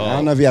 Listen, I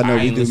don't know if y'all know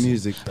we do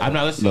music. I'm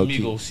not listening to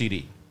Migos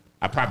CD.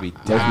 I probably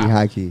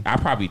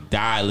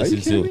die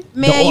listening to.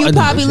 Man, you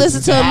probably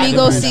listen to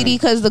Amigos CD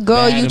because the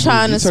girl you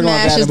trying to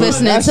smash is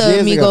listening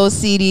to Amigos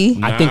CD.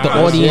 I think the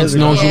audience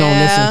knows you don't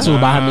listen to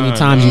by how many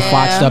times you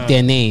fotched up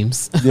their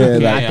names.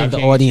 Yeah, I think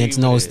the audience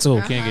knows too.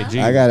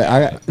 I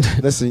got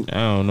listen.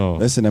 I don't know.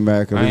 Listen,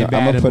 America. I'm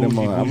gonna put him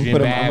on. I'm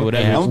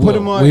gonna put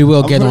him on. We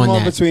will get on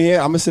that. Between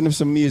here, I'm gonna send him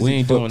some music. We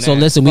ain't doing that. So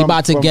listen, we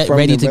about to get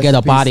ready to get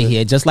up out of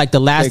here. Just like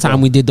the last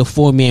time we did the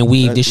 4-man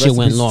weave, this shit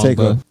went long,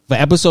 bro. For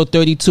episode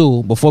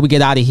 32, before we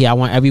get out of here, I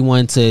want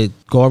everyone to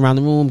go around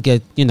the room,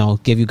 give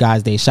you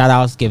guys their shout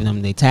outs, give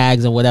them their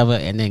tags or whatever,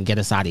 and then get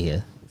us out of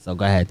here. So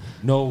go ahead.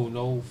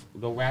 No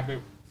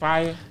rapid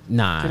fire?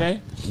 Nah,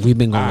 Today? we've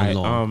been going All right,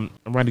 long.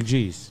 I'm running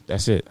G's.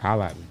 That's it.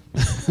 Holla at me.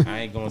 I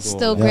ain't going through all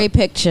Still that. great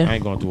picture. I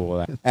ain't going through all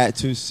that. At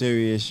Too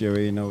Serious, you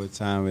already know what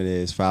time it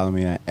is. Follow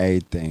me on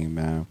everything,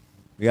 man.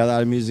 We got a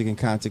lot of music and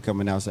content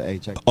coming out, so hey,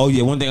 check. Oh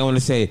yeah, one thing I want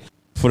to say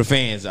for the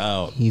fans.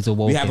 He's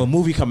awoken. We have a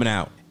movie coming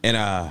out,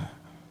 and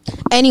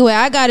Anyway,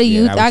 I got a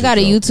Yeah, that was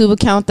a your YouTube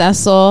account.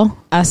 That's all.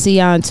 I see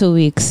y'all in 2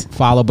 weeks.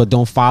 Follow but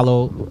don't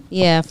follow.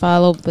 Yeah,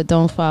 follow but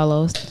don't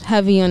follow.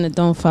 Heavy on the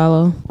don't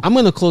follow. I'm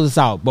gonna close this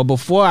out, but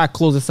before I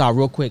close this out,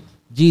 real quick,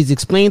 Jeez,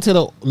 explain to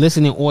the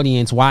listening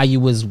audience why you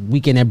was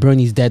Weekend at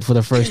Bernie's dead for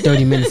the first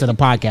 30 minutes of the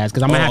podcast,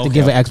 because I'm gonna have to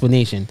give an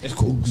explanation. It's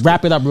cool.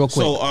 Wrap it up real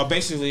quick. So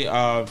basically,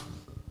 I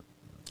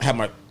had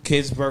my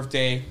kid's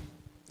birthday,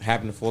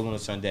 happened to fall on a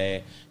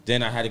Sunday.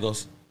 Then I had to go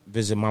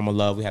visit Mama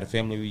Love. We had a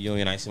family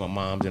reunion. I ain't seen my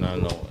mom in a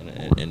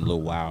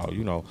little while,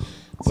 you know.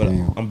 But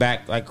I'm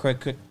back like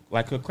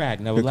a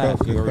crack, never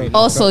left.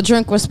 Also,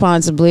 drink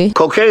responsibly.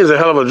 Cocaine is a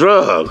hell of a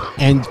drug.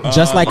 And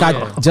just like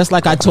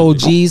I told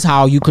G's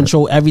how you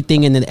control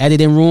everything in the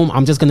editing room,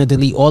 I'm just gonna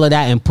delete all of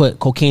that and put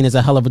cocaine is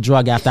a hell of a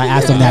drug after I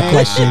asked him that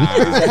question. You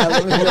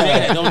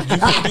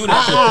can't do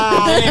that.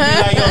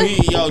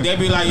 They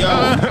be like, yo.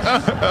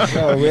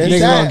 Nigga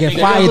gonna get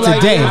fired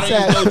today.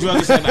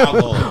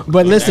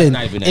 But listen,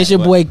 it's your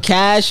boy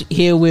Cash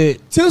here with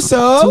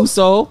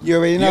Tuso. You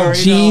already know.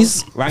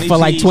 G's for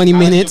like 20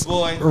 minutes.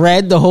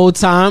 Red the whole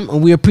time.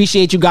 And we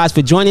appreciate you guys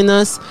for joining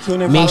us.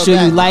 Make sure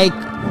you like,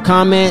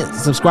 comment,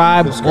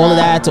 subscribe, all of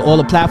that to all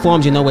the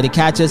platforms. You know where to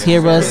catch us,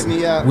 hear us.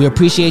 We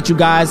appreciate you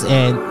guys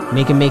and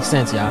make it make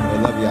sense, y'all.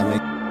 I love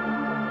y'all.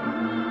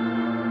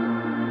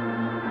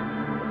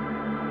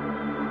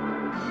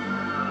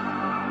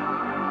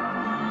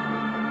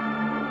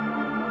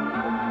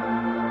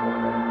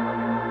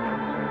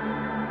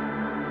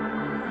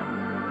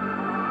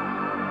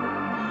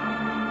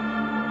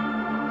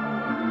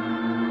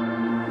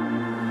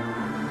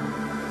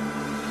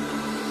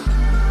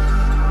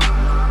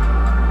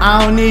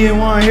 I don't even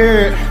want to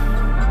hear it.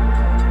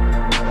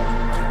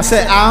 I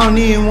said I don't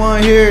even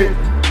want to hear it.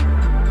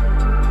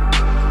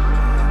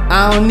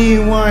 I don't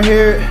even want to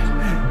hear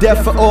it.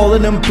 Death for all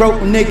of them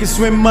broke niggas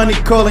with money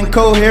calling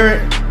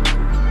coherent.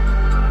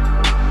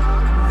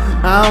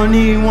 I don't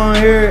even want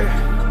to hear it.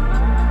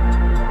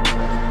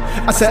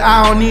 I said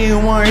I don't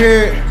even want to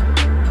hear it.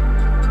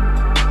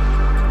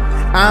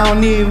 I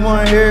don't even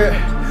want to hear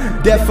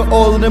it. Death for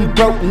all of them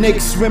broke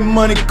niggas with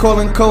money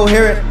calling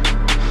coherent.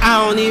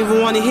 I don't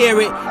even wanna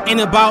hear it. Ain't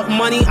about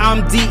money,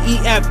 I'm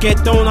DEF. Get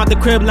thrown out the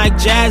crib like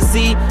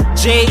Jazzy,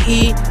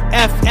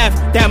 JEFF.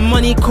 That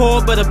money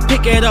call, better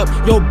pick it up.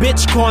 Yo,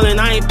 bitch calling,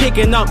 I ain't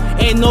picking up.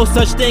 Ain't no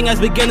such thing as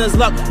beginner's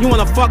luck. You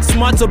wanna fuck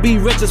smart or be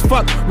rich as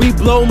fuck. We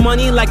blow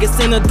money like it's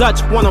in a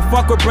Dutch. Wanna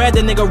fuck with bread,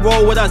 then nigga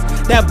roll with us.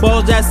 That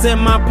bulge that's in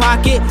my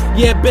pocket,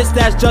 yeah, bitch,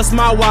 that's just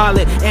my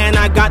wallet. And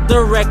I got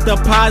direct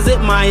deposit.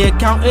 My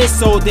account is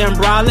so damn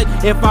brolic.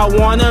 If I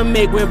wanna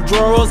make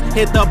withdrawals,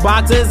 hit the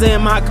boxes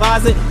in my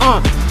closet.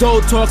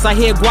 Dough talks, I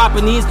hear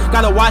guapanese.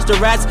 Gotta watch the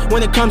rats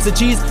when it comes to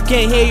cheese.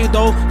 Can't hear you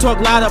though, talk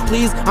louder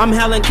please. I'm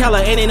Helen Keller,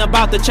 it ain't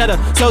about the cheddar.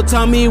 So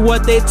tell me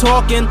what they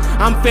talking.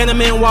 I'm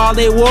Phantomin while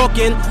they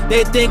walking.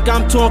 They think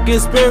I'm talking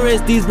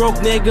spirits. These broke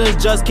niggas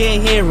just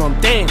can't hear them.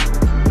 Damn.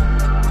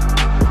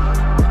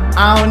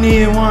 I don't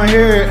even want to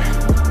hear it.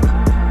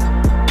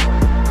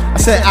 I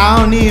said I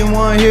don't even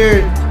want to hear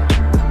it.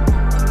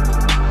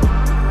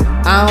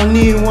 I don't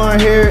even want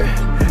to hear it.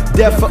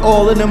 Death for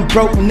all of them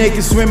broke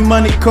niggas with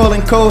money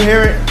calling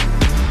coherent.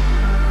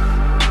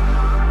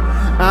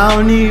 I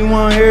don't even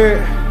want to hear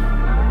it.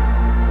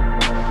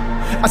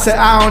 I said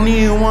I don't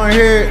even want to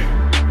hear it.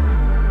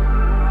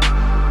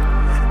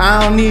 I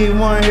don't even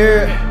want to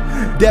hear it.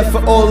 Death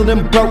for all of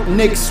them broke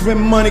niggas with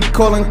money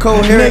calling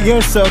coherent.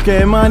 Niggas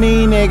soaking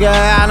money, nigga,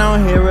 I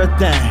don't hear a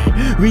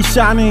thing. We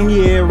shining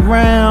year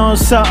round,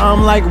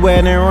 something like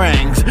wedding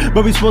rings.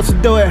 But we supposed to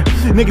do it.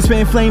 Niggas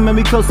spitting flame and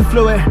we close to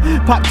fluid.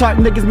 Pop tart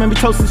niggas, man, we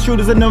toasting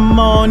shooters in the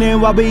morning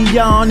while we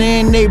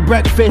yawning. They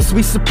breakfast,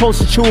 we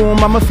supposed to chew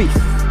on my feast.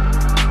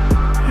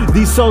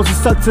 These souls are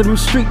stuck to them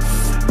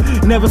streets.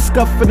 Never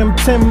scuff for them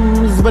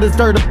Timbs, but it's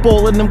dirt up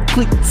all in them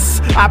cleats.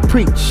 I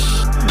preach,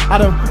 I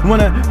don't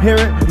wanna hear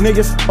it.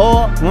 Niggas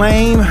all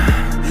lame.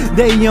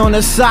 They on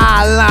the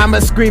sideline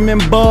but screaming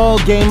ball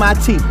game. I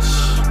teach.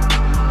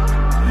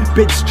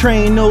 Bitch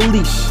train no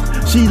leash.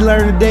 She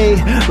learn today,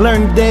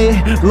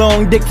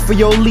 long dick for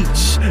your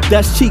leech.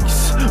 That's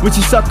cheeks, when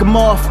she suck them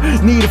off.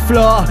 Need a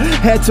flaw,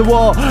 head to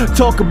wall.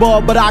 Talk a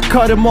ball, but I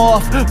cut them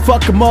off.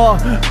 Fuck them all,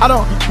 I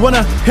don't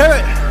wanna hear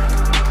it.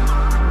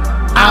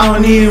 I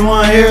don't even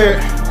want to hear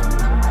it.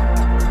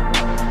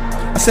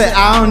 I said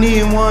I don't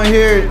even want to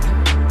hear it.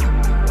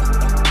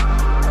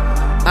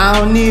 I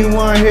don't even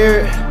want to hear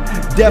it.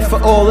 Death for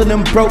all of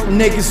them broke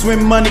niggas with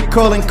money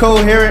calling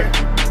coherent.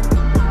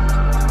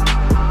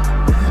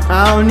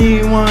 I don't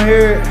even want to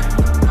hear it.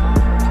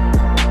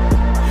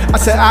 I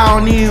said I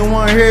don't even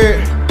want to hear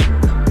it.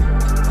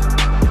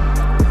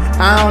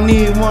 I don't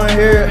even want to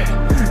hear it.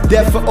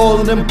 Death for all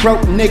of them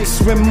broke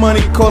niggas with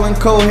money calling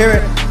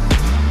coherent.